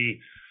to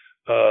be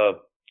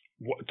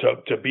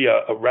to be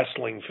a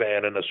wrestling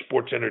fan and a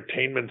sports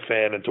entertainment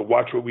fan and to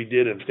watch what we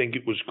did and think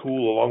it was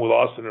cool along with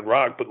Austin and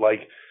Rock. But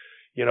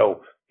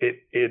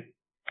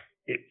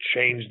it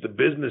changed the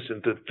business,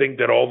 and to think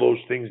that all those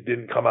things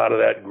didn't come out of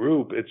that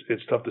group,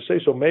 it's tough to say.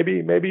 So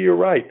maybe you're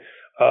right.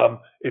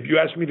 If you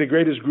ask me the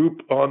greatest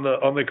group on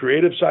the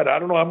creative side, I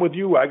don't know. I'm with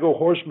you. I go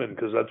Horseman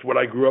because that's what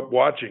I grew up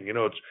watching.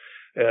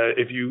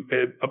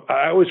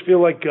 I always feel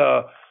like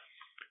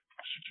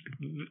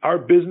our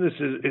business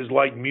is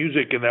like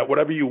music, and that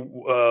whatever you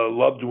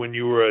loved when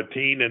you were a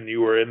teen and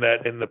you were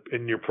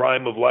in your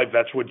prime of life,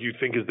 that's what you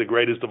think is the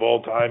greatest of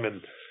all time.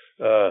 And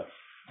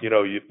you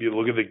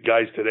look at the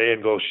guys today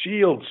and go,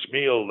 Shield,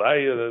 Smeald.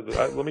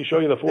 Let me show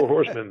you the 4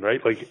 Horsemen,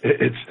 right? Like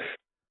it's.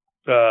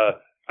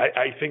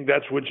 I think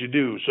that's what you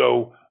do.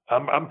 So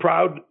I'm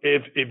proud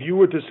if you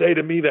were to say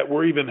to me that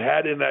we're even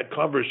had in that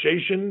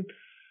conversation,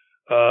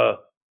 to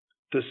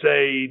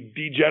say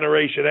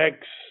D-Generation X,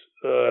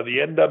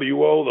 the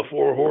NWO, the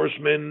 4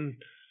 Horsemen,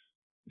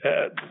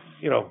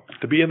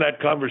 to be in that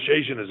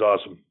conversation is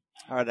awesome.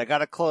 All right, I got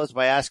to close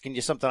by asking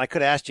you something I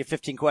could have asked you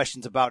 15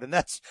 questions about, and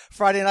that's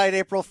Friday night,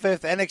 April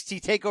 5th,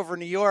 NXT TakeOver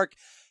New York.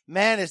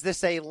 Man, is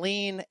this a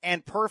lean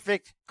and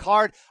perfect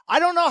card. I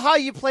don't know how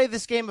you play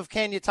this game of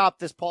Can You Top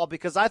This, Paul,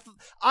 because I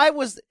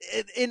was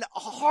in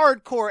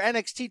hardcore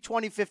NXT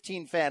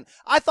 2015 fan.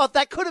 I thought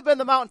that could have been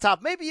the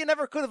mountaintop. Maybe you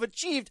never could have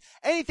achieved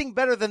anything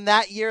better than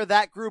that year,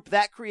 that group,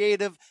 that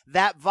creative,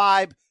 that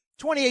vibe.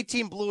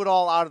 2018 blew it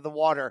all out of the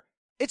water.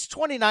 It's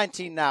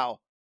 2019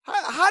 now.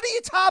 How do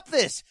you top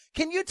this?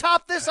 Can you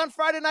top this on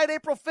Friday night,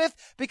 April 5th?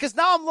 Because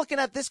now I'm looking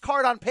at this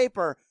card on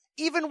paper,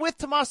 even with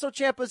Tommaso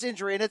Ciampa's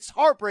injury, and it's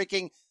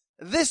heartbreaking.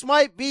 This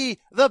might be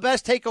the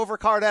best TakeOver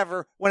card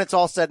ever when it's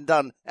all said and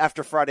done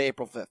after Friday,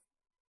 April 5th.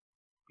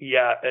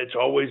 Yeah, it's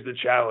always the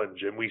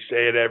challenge, and we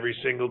say it every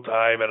single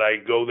time, and I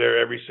go there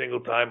every single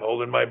time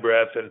holding my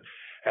breath, and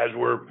as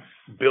we're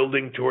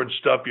building towards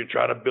stuff, you're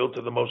trying to build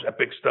to the most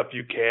epic stuff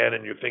you can,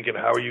 and you're thinking,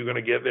 how are you going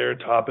to get there and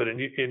top it? And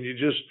you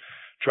just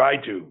try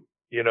to.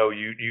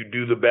 You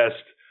do the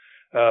best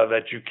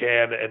that you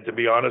can, and to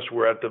be honest,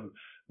 we're at the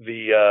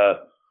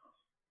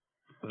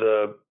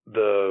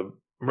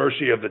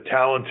mercy of the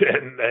talent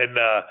and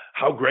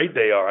how great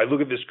they are. I look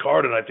at this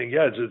card and I think,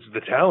 yeah, it's the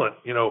talent.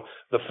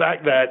 The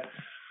fact that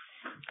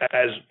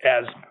as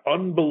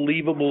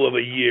unbelievable of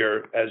a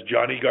year as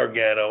Johnny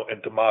Gargano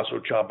and Tommaso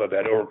Ciampa have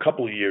had, or a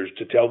couple of years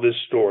to tell this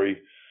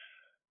story,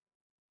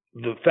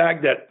 the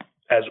fact that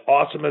as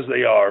awesome as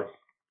they are,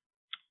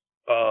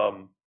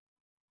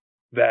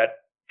 that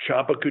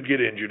Ciampa could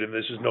get injured, and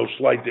this is no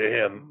slight to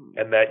him,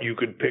 and that you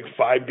could pick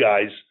 5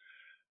 guys,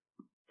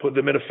 put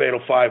them in a fatal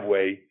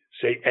 5-way,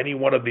 say any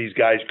one of these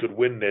guys could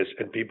win this,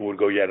 and people would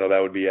go, yeah, no,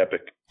 that would be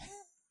epic.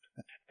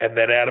 And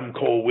then Adam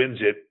Cole wins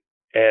it,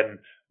 and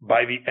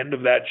by the end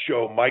of that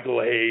show,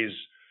 Michael Hayes,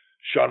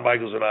 Shawn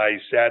Michaels, and I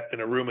sat in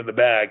a room in the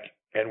back,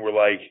 and we're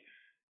like,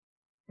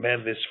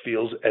 man, this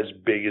feels as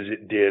big as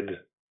it did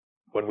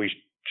when we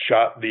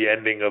shot the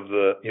ending of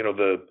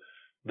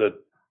the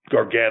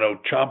Gargano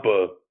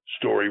Ciampa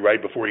story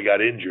right before he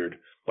got injured.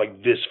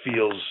 Like, this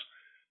feels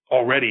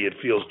it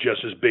feels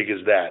just as big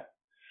as that.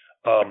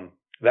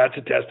 That's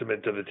a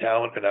testament to the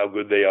talent and how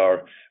good they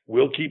are.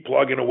 We'll keep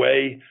plugging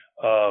away.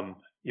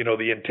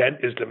 The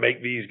intent is to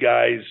make these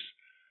guys.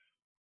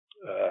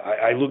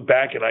 I look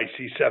back and I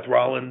see Seth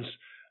Rollins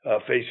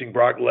facing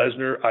Brock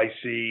Lesnar. I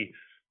see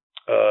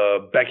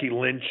Becky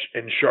Lynch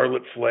and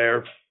Charlotte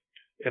Flair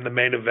in the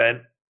main event,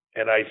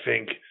 and I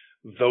think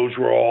those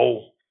were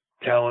all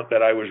talent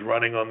that I was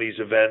running on these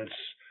events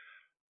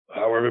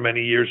however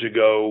many years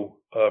ago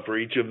for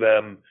each of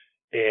them.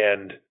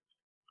 And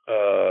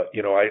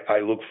I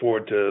look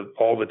forward to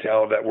all the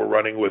talent that we're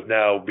running with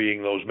now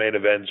being those main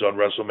events on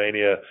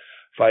WrestleMania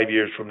 5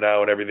 years from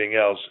now and everything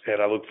else.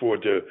 And I look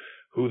forward to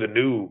who the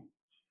new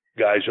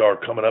guys are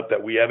coming up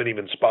that we haven't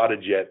even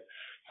spotted yet,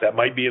 that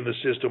might be in the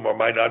system or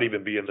might not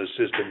even be in the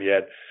system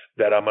yet,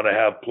 that I'm going to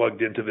have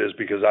plugged into this,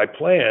 because I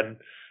plan,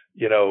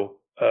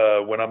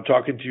 when I'm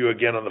talking to you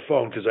again on the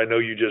phone, because I know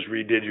you just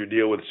redid your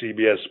deal with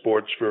CBS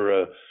Sports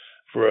for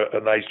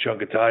a nice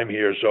chunk of time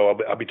here. So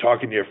I'll be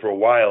talking to you for a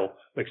while.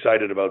 I'm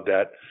excited about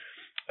that.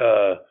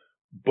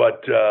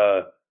 But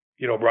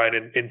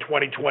Brian, in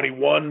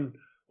 2021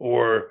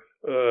 or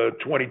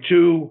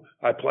 22,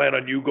 I plan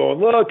on you going,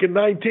 look, in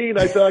 19,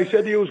 I said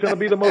to you it was going to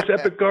be the most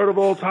epic card of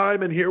all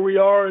time, and here we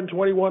are in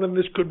 21, and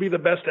this could be the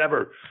best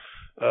ever.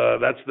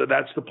 That's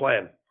the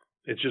plan.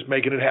 It's just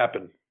making it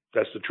happen.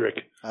 That's the trick.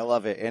 I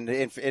love it. And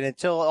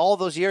until all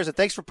those years, and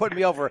thanks for putting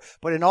me over,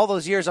 but in all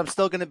those years, I'm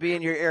still going to be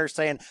in your ear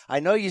saying, I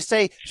know you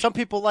say some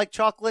people like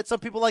chocolate, some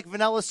people like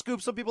vanilla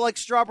scoop, some people like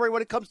strawberry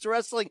when it comes to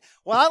wrestling.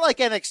 Well, I like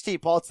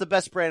NXT, Paul. It's the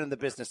best brand in the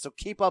business. So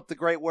keep up the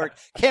great work.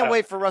 Can't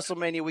wait for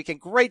WrestleMania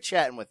weekend. Great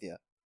chatting with you.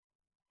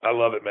 I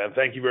love it, man.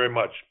 Thank you very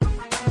much.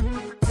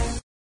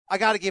 I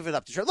got to give it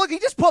up to Trent. Look, he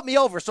just put me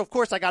over, so of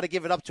course I got to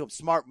give it up to him.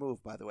 Smart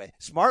move, by the way.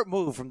 Smart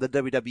move from the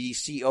WWE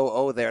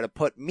COO there to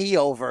put me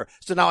over.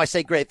 So now I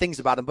say great things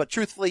about him. But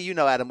truthfully,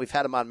 Adam, we've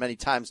had him on many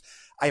times.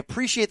 I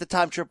appreciate the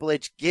time Triple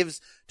H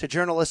gives to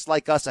journalists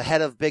like us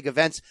ahead of big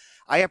events.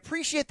 I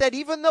appreciate that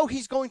even though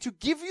he's going to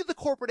give you the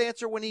corporate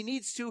answer when he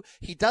needs to,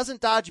 he doesn't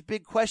dodge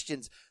big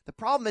questions. The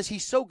problem is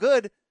he's so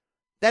good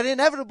that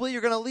inevitably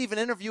you're going to leave an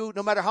interview,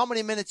 no matter how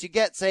many minutes you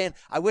get, saying,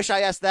 I wish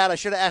I asked that, I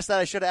should have asked that,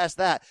 I should have asked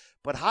that.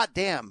 But hot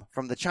damn,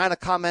 from the Chyna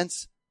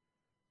comments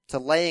to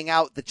laying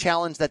out the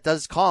challenge that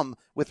does come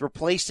with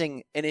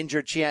replacing an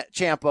injured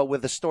Ciampa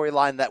with a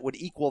storyline that would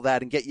equal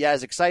that and get you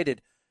as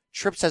excited,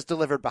 Trips has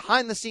delivered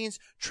behind the scenes.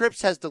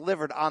 Trips has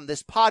delivered on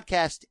this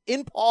podcast.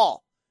 In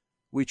Paul,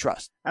 we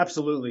trust.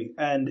 Absolutely.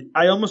 And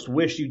I almost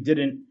wish you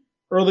didn't,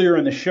 earlier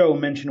in the show,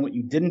 mention what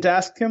you didn't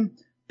ask him,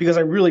 because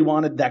I really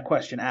wanted that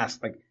question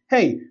asked. Like,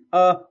 hey,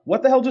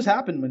 what the hell just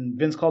happened when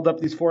Vince called up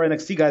these 4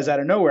 NXT guys out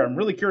of nowhere? I'm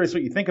really curious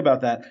what you think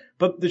about that.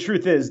 But the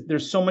truth is,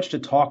 there's so much to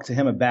talk to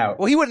him about.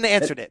 Well, he wouldn't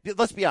have answered it.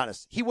 Let's be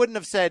honest. He wouldn't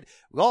have said,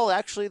 well,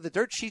 actually, the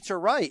dirt sheets are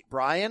right,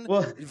 Brian.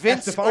 Well,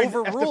 Vince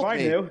overruled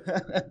me.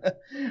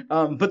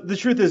 But the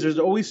truth is, there's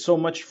always so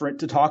much for it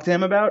to talk to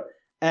him about.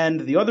 And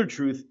the other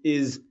truth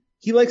is,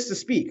 he likes to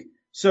speak.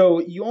 So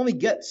you only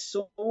get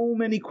so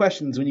many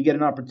questions when you get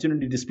an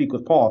opportunity to speak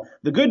with Paul.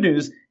 The good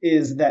news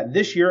is that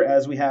this year,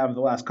 as we have the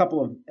last couple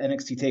of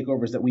NXT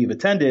takeovers that we've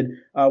attended,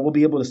 we'll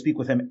be able to speak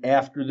with him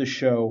after the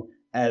show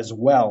as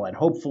well. And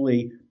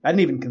hopefully, I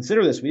didn't even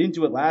consider this. We didn't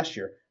do it last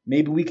year.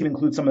 Maybe we can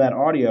include some of that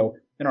audio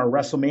in our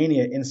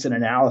WrestleMania instant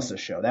analysis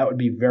show. That would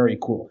be very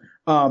cool.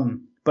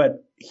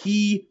 But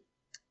he,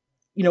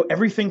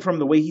 everything from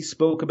the way he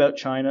spoke about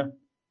Chyna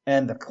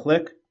and the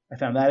click, I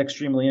found that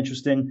extremely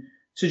interesting.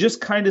 So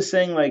just kind of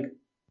saying like,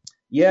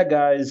 yeah,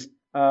 guys,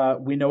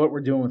 we know what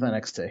we're doing with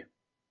NXT.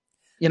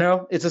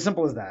 It's as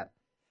simple as that.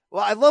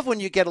 Well, I love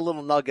when you get a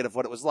little nugget of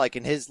what it was like.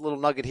 And his little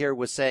nugget here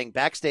was saying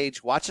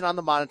backstage, watching on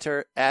the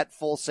monitor at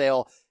Full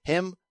Sail,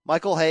 him,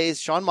 Michael Hayes,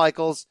 Shawn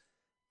Michaels,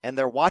 and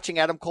they're watching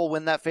Adam Cole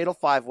win that Fatal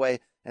 5-Way,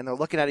 and they're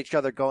looking at each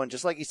other going,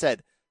 just like he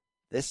said,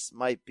 this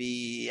might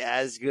be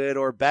as good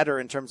or better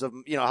in terms of,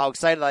 how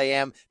excited I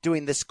am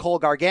doing this Cole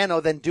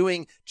Gargano than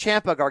doing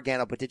Ciampa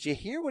Gargano. But did you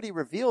hear what he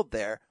revealed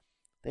there?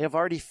 They have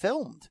already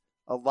filmed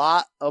a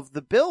lot of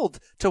the build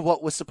to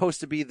what was supposed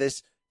to be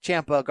this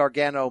Ciampa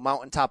Gargano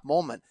mountaintop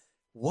moment.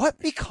 What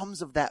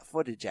becomes of that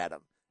footage,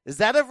 Adam? Is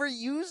that ever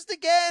used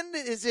again?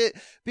 Is it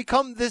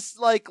become this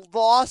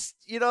lost,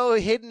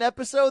 hidden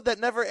episode that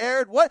never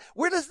aired?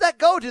 Where does that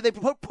go? Do they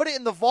put it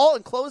in the vault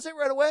and close it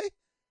right away?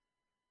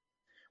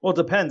 Well, it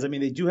depends. I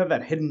mean, they do have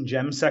that hidden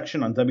gem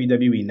section on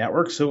WWE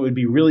Network, so it would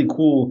be really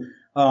cool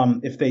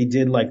if they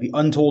did the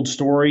untold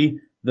story,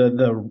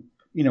 the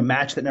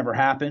match that never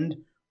happened.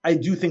 I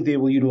do think they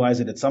will utilize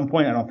it at some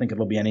point. I don't think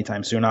it'll be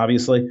anytime soon,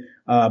 obviously.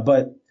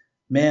 But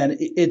man,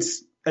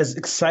 it's as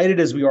excited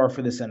as we are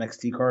for this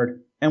NXT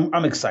card, and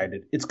I'm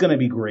excited, it's going to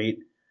be great.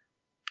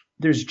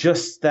 There's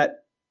just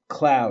that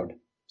cloud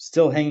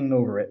still hanging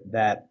over it,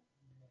 that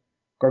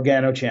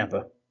Gargano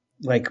Ciampa.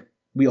 Like,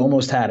 we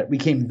almost had it. We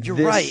came You're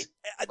this right.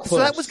 close. So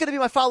that was going to be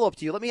my follow-up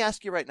to you. Let me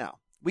ask you right now.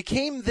 We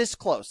came this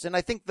close, and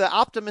I think the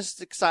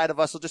optimistic side of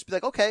us will just be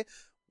like, okay,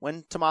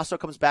 when Tommaso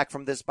comes back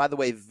from this, by the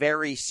way,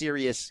 very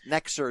serious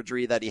neck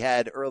surgery that he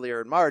had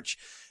earlier in March,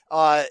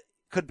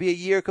 could be a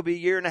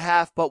year and a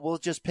half, but we'll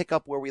just pick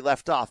up where we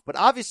left off. But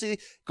obviously,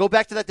 go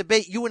back to that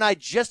debate you and I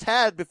just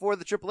had before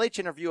the Triple H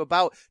interview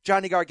about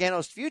Johnny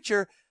Gargano's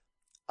future.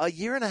 A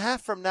year and a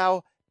half from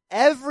now,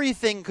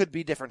 everything could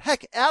be different.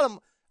 Heck, Adam,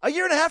 a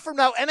year and a half from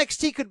now,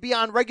 NXT could be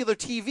on regular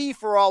TV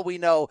for all we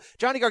know.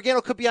 Johnny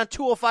Gargano could be on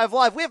 205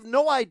 Live. We have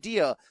no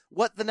idea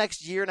what the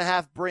next year and a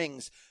half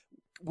brings.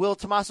 Will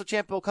Tommaso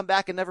Ciampa come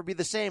back and never be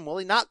the same? Will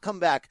he not come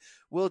back?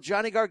 Will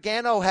Johnny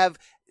Gargano have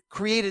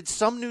created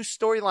some new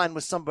storyline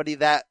with somebody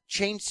that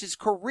changed his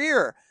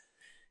career?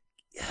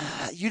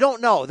 You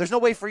don't know. There's no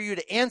way for you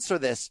to answer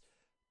this.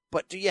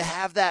 But do you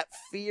have that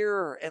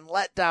fear and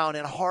letdown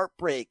and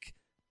heartbreak?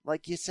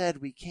 Like you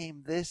said, we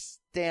came this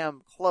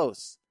damn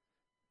close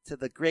to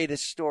the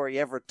greatest story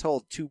ever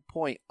told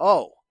 2.0,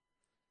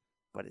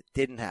 but it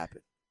didn't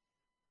happen.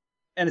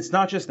 And it's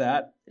not just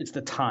that, it's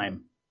the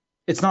time.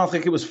 It's not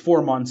like it was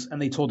 4 months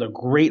and they told a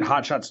great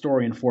hotshot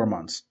story in 4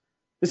 months.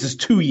 This is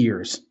 2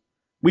 years.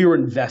 We were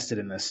invested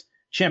in this.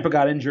 Ciampa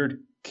got injured,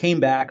 came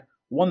back,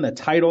 won the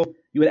title.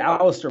 You had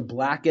Aleister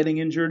Black getting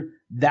injured.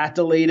 That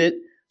delayed it.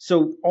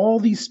 So all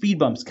these speed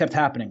bumps kept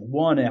happening,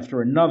 one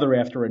after another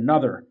after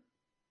another.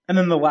 And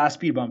then the last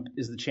speed bump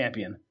is the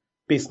champion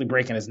basically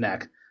breaking his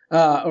neck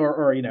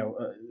or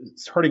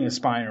hurting his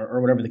spine or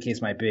whatever the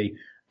case might be,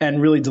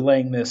 and really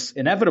delaying this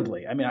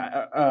inevitably. I mean,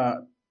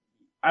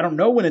 I don't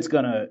know when it's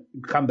going to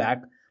come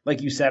back.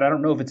 Like you said, I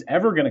don't know if it's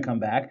ever going to come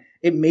back.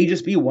 It may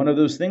just be one of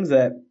those things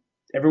that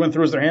everyone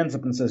throws their hands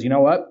up and says, you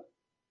know what?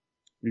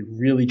 We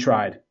really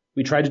tried.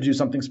 We tried to do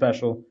something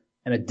special,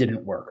 and it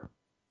didn't work.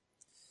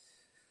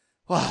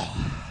 Wow.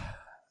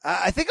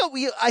 I think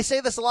I say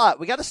this a lot.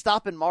 We got to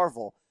stop and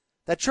marvel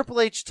that Triple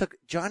H took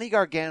Johnny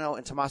Gargano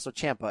and Tommaso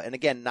Ciampa, and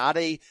again, not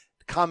a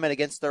comment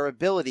against their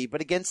ability,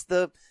 but against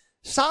the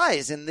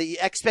size and the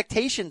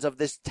expectations of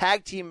this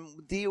tag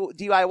team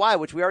DIY,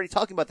 which we already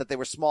talking about that they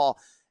were small,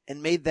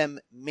 and made them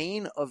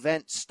main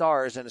event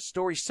stars, and a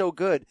story so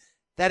good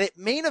that it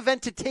main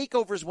evented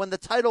takeovers when the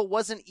title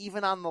wasn't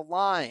even on the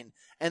line.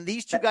 And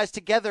these two guys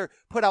together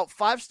put out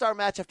 5-star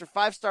match after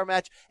 5-star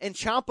match, and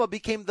Ciampa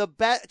became the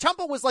best.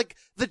 Ciampa was like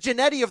the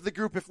Jannetty of the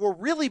group, if we're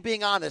really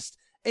being honest.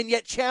 And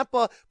yet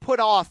Ciampa put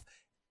off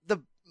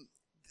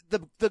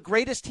the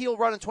greatest heel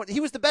run in he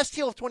was the best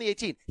heel of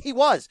 2018. He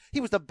was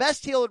the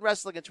best heel in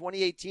wrestling in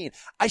 2018.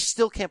 I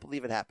still can't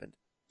believe it happened.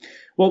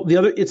 Well,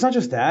 it's not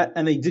just that,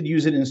 and they did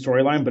use it in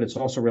storyline, but it's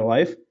also real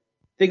life.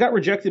 They got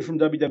rejected from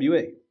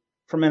WWE,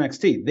 from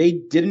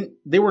NXT.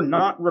 They were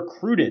not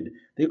recruited.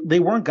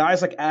 They weren't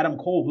guys like Adam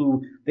Cole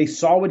who they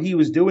saw what he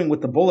was doing with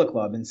the Bullet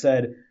Club and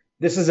said,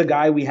 this is a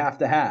guy we have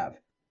to have.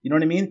 You know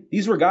what I mean?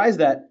 These were guys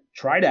that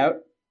tried out,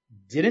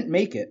 didn't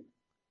make it,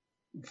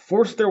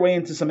 forced their way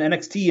into some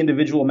NXT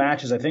individual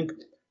matches, I think,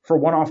 for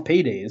one-off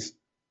paydays,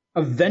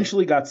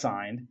 eventually got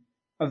signed,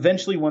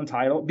 eventually won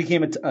title,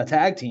 became a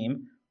tag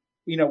team.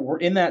 You know, we're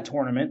in that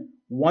tournament.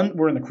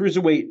 We're in the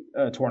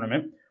Cruiserweight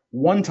tournament.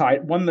 Won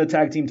the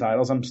tag team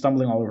titles. I'm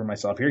stumbling all over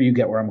myself here. You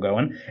get where I'm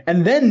going.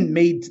 And then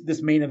made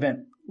this main event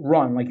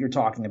run like you're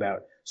talking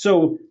about.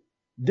 So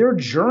their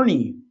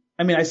journey,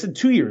 I mean, I said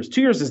 2 years.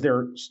 2 years is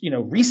their,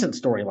 recent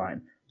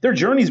storyline. Their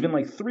journey's been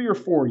like 3 or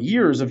 4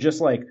 years of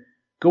just like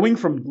going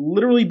from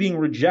literally being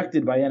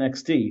rejected by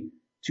NXT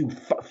to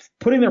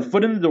putting their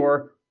foot in the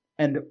door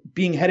and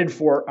being headed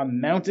for a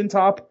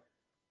mountaintop,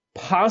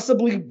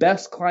 possibly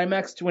best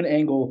climax to an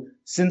angle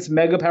since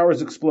Mega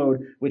Powers Explode,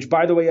 which,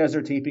 by the way, as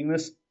they're taping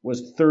this,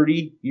 was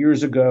 30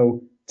 years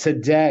ago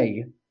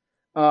today.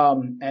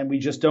 And we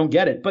just don't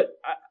get it. But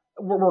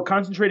we're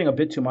concentrating a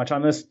bit too much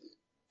on this,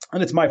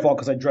 and it's my fault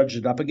because I drudged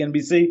it up again,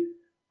 BC.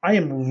 I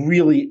am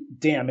really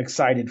damn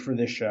excited for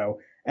this show.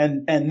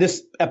 And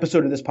this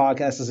episode of this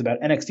podcast is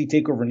about NXT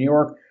TakeOver New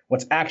York,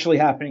 what's actually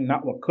happening,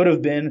 not what could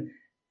have been.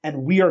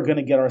 And we are going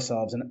to get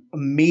ourselves an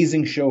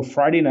amazing show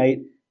Friday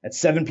night at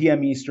 7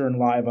 p.m. Eastern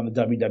live on the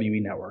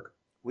WWE Network.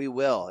 We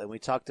will. And we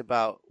talked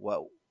about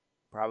what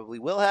probably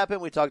will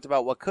happen. We talked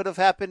about what could have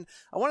happened.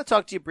 I want to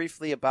talk to you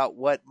briefly about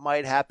what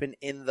might happen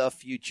in the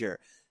future.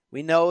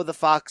 We know the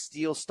Fox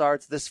deal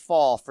starts this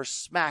fall for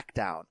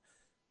SmackDown.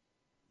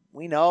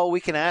 We know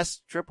we can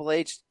ask Triple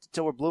H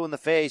till we're blue in the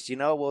face.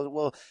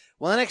 Will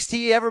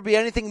NXT ever be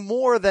anything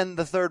more than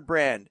the third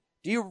brand?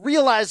 Do you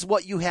realize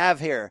what you have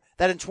here?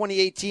 That in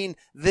 2018,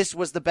 this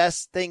was the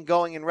best thing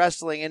going in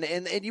wrestling.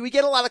 And we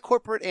get a lot of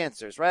corporate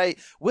answers, right?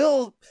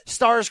 Will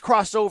stars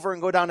cross over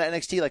and go down to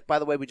NXT? Like, by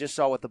the way, we just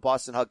saw with the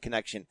Boston Hug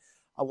connection.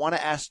 I want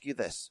to ask you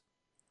this.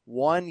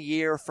 1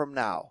 year from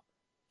now,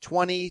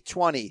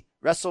 2020,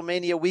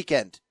 WrestleMania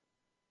weekend,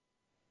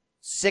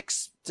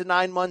 6 to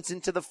 9 months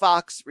into the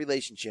Fox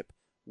relationship,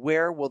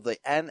 where will the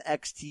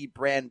NXT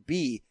brand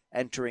be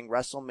entering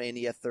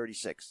WrestleMania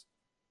 36?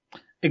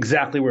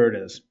 Exactly where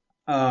it is.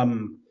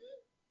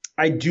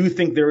 I do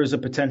think there is a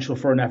potential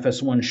for an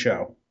FS1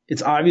 show.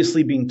 It's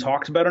obviously being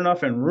talked about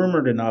enough and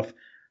rumored enough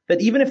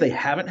that even if they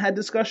haven't had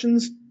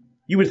discussions,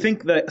 you would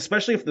think that,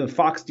 especially if the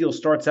Fox deal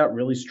starts out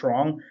really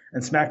strong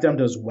and SmackDown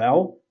does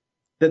well,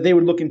 that they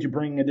would look into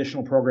bringing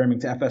additional programming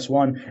to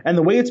FS1. And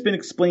the way it's been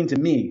explained to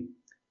me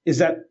is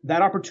that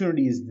that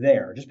opportunity is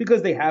there. Just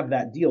because they have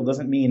that deal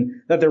doesn't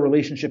mean that their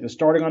relationship is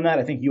starting on that.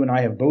 I think you and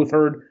I have both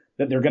heard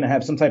that they're going to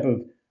have some type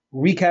of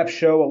recap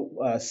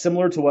show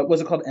similar to what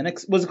was it called?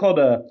 Was it called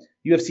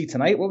UFC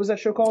Tonight? What was that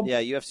show called?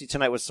 Yeah, UFC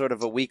Tonight was sort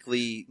of a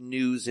weekly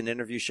news and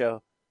interview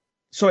show.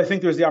 So I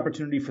think there's the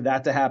opportunity for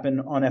that to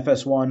happen on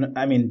FS1.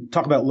 I mean,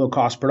 talk about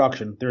low-cost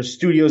production. There's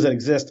studios that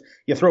exist.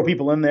 You throw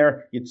people in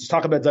there. You just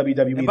talk about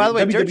WWE. And by the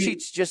way, Dirt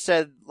Sheets just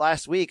said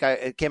last week,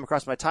 it came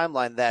across my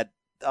timeline that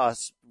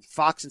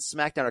Fox and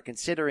SmackDown are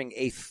considering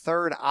a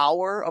third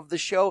hour of the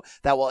show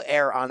that will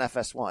air on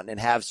FS1 and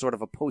have sort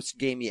of a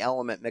post-gamey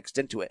element mixed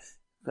into it.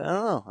 I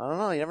don't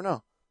know. You never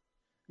know.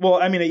 Well,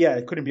 I mean, yeah,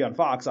 it couldn't be on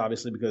Fox,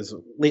 obviously, because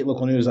late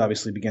local news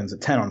obviously begins at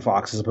 10 on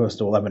Fox as opposed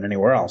to 11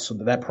 anywhere else. So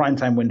that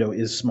primetime window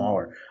is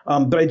smaller.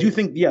 But I do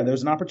think, yeah,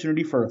 there's an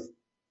opportunity for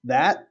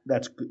that.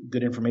 That's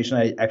good information.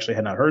 I actually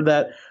had not heard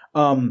that.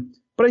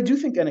 But I do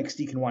think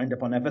NXT can wind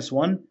up on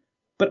FS1.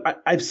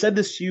 But I've said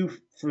this to you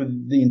for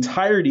the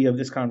entirety of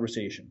this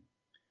conversation.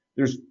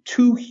 There's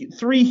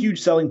three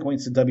huge selling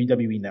points to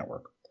WWE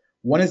Network.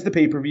 One is the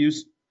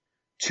pay-per-views.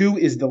 2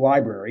 is the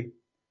library.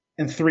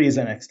 And 3 is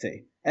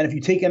NXT. And if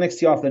you take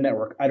NXT off the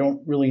network, I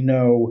don't really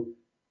know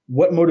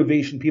what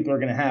motivation people are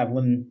going to have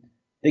when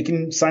they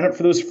can sign up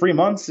for those free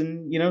months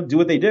and, do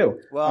what they do.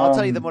 Well, I'll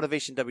tell you the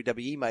motivation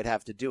WWE might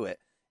have to do it.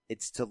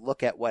 It's to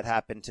look at what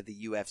happened to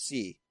the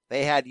UFC.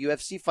 They had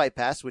UFC Fight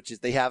Pass, which is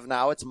they have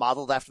now. It's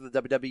modeled after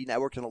the WWE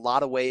Network in a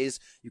lot of ways.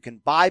 You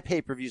can buy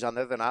pay-per-views on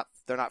there.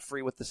 They're not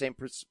free with the same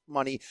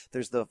money.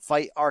 There's the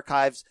fight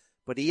archives,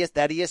 but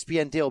that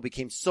ESPN deal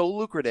became so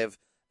lucrative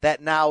that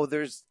now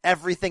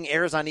everything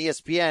airs on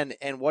ESPN.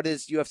 And what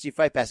is UFC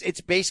Fight Pass? It's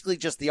basically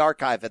just the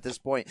archive at this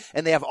point,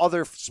 and they have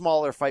other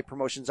smaller fight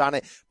promotions on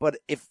it. But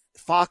if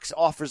Fox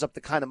offers up the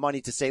kind of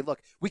money to say,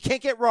 look, we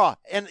can't get Raw,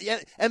 and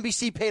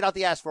NBC paid out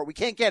the ass for it. We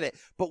can't get it,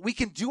 but we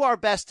can do our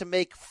best to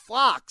make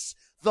Fox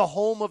the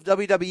home of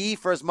WWE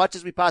for as much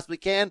as we possibly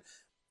can,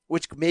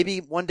 which maybe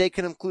one day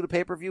could include a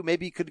pay-per-view,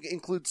 maybe could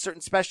include certain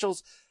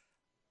specials.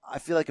 I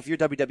feel like if you're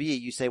WWE,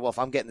 you say, well, if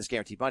I'm getting this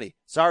guaranteed money,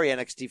 sorry,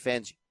 NXT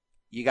fans,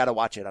 you got to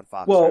watch it on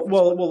Fox.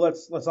 Well,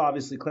 let's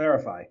obviously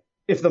clarify.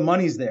 If the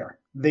money's there,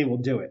 they will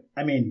do it.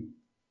 I mean,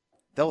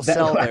 they'll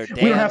sell their damn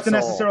we don't have to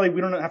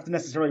soul.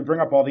 necessarily bring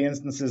up all the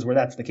instances where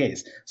that's the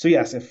case. So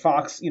yes, if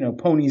Fox,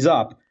 ponies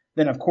up,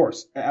 then of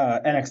course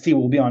NXT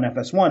will be on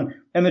FS1.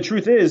 And the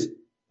truth is,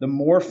 the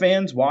more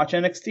fans watch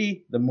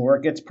NXT, the more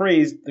it gets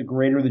praised, the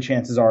greater the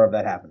chances are of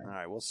that happening. All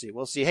right, we'll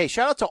see. Hey,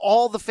 shout out to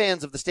all the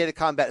fans of the State of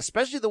Combat,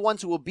 especially the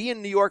ones who will be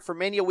in New York for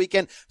Mania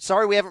weekend.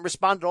 Sorry we haven't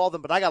responded to all of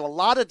them, but I got a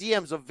lot of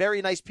DMs of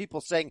very nice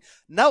people saying,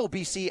 no,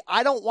 BC,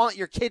 I don't want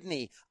your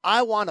kidney.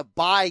 I want to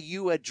buy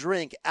you a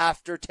drink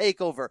after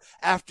TakeOver,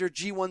 after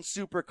G1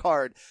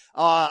 Supercard.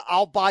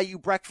 I'll buy you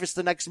breakfast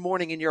the next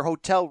morning in your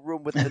hotel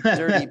room with the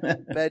dirty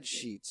bed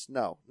sheets.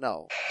 No.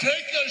 Take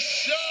a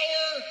shower,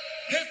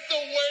 hit the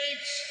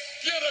weights,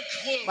 get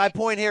a clue. My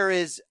point here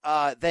is,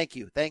 thank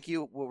you.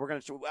 We're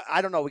going to,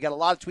 I don't know. We got a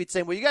lot of tweets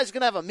saying, well, you guys are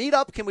going to have a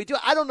meetup. Can we do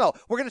it? I don't know.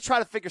 We're going to try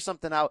to figure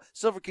something out.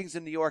 Silver King's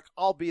in New York.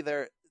 I'll be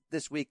there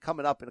this week,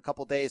 coming up in a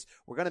couple days.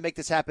 We're going to make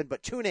this happen,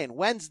 but tune in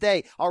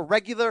Wednesday. Our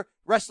regular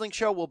wrestling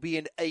show will be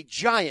in a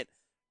giant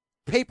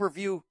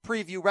pay-per-view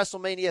preview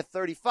WrestleMania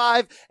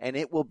 35, and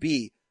it will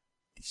be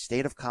the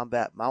State of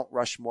Combat Mount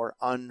Rushmore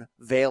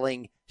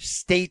unveiling.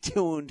 Stay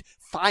tuned.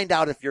 Find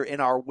out if you're in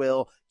our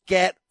will.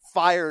 Get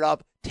fired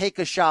up. Take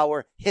a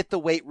shower, hit the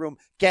weight room,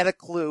 get a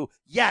clue.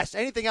 Yes.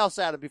 Anything else,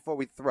 Adam, before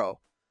we throw?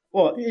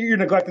 Well, you're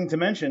neglecting to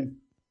mention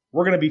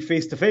we're going to be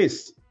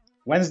face-to-face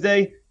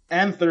Wednesday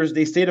and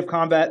Thursday, State of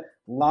Combat,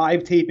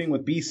 live taping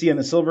with BC and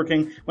the Silver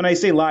King. When I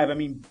say live, I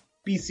mean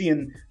BC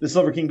and the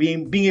Silver King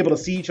being able to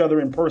see each other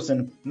in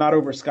person, not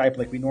over Skype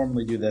like we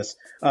normally do this.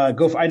 I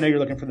know you're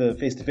looking for the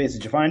face-to-face.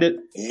 Did you find it?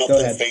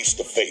 Nothing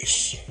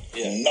face-to-face.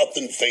 Yeah.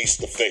 Nothing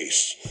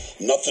face-to-face.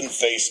 Nothing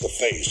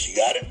face-to-face. You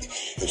got it?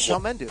 That's how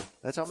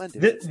men do.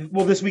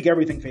 This week,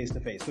 everything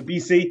face-to-face. But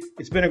BC,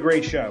 it's been a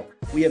great show.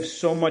 We have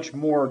so much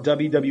more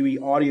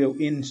WWE audio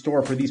in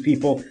store for these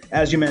people.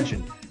 As you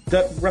mentioned,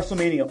 the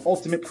WrestleMania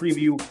Ultimate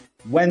Preview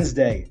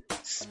Wednesday,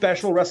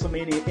 special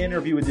WrestleMania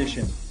Interview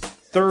Edition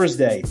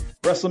Thursday,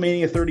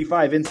 WrestleMania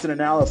 35 Instant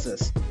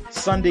Analysis,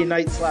 Sunday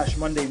night /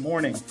 Monday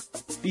morning.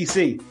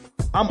 BC,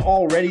 I'm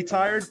already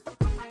tired.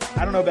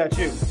 I don't know about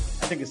you.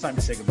 I think it's time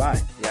to say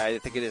goodbye. Yeah, I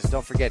think it is.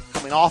 Don't forget,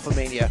 coming off of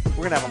Mania,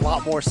 we're going to have a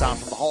lot more sound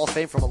from the Hall of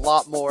Fame, from a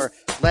lot more.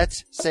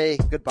 Let's say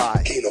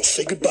goodbye. Okay, now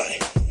say goodbye.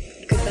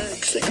 Goodbye.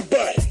 Say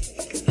goodbye.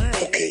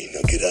 Goodbye. Okay,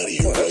 now get out of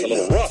here. That's a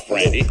little rough,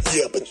 Randy.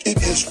 Yeah, but it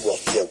is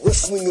rough. Yeah,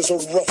 wrestling is a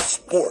rough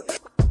sport.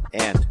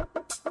 And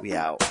we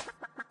out.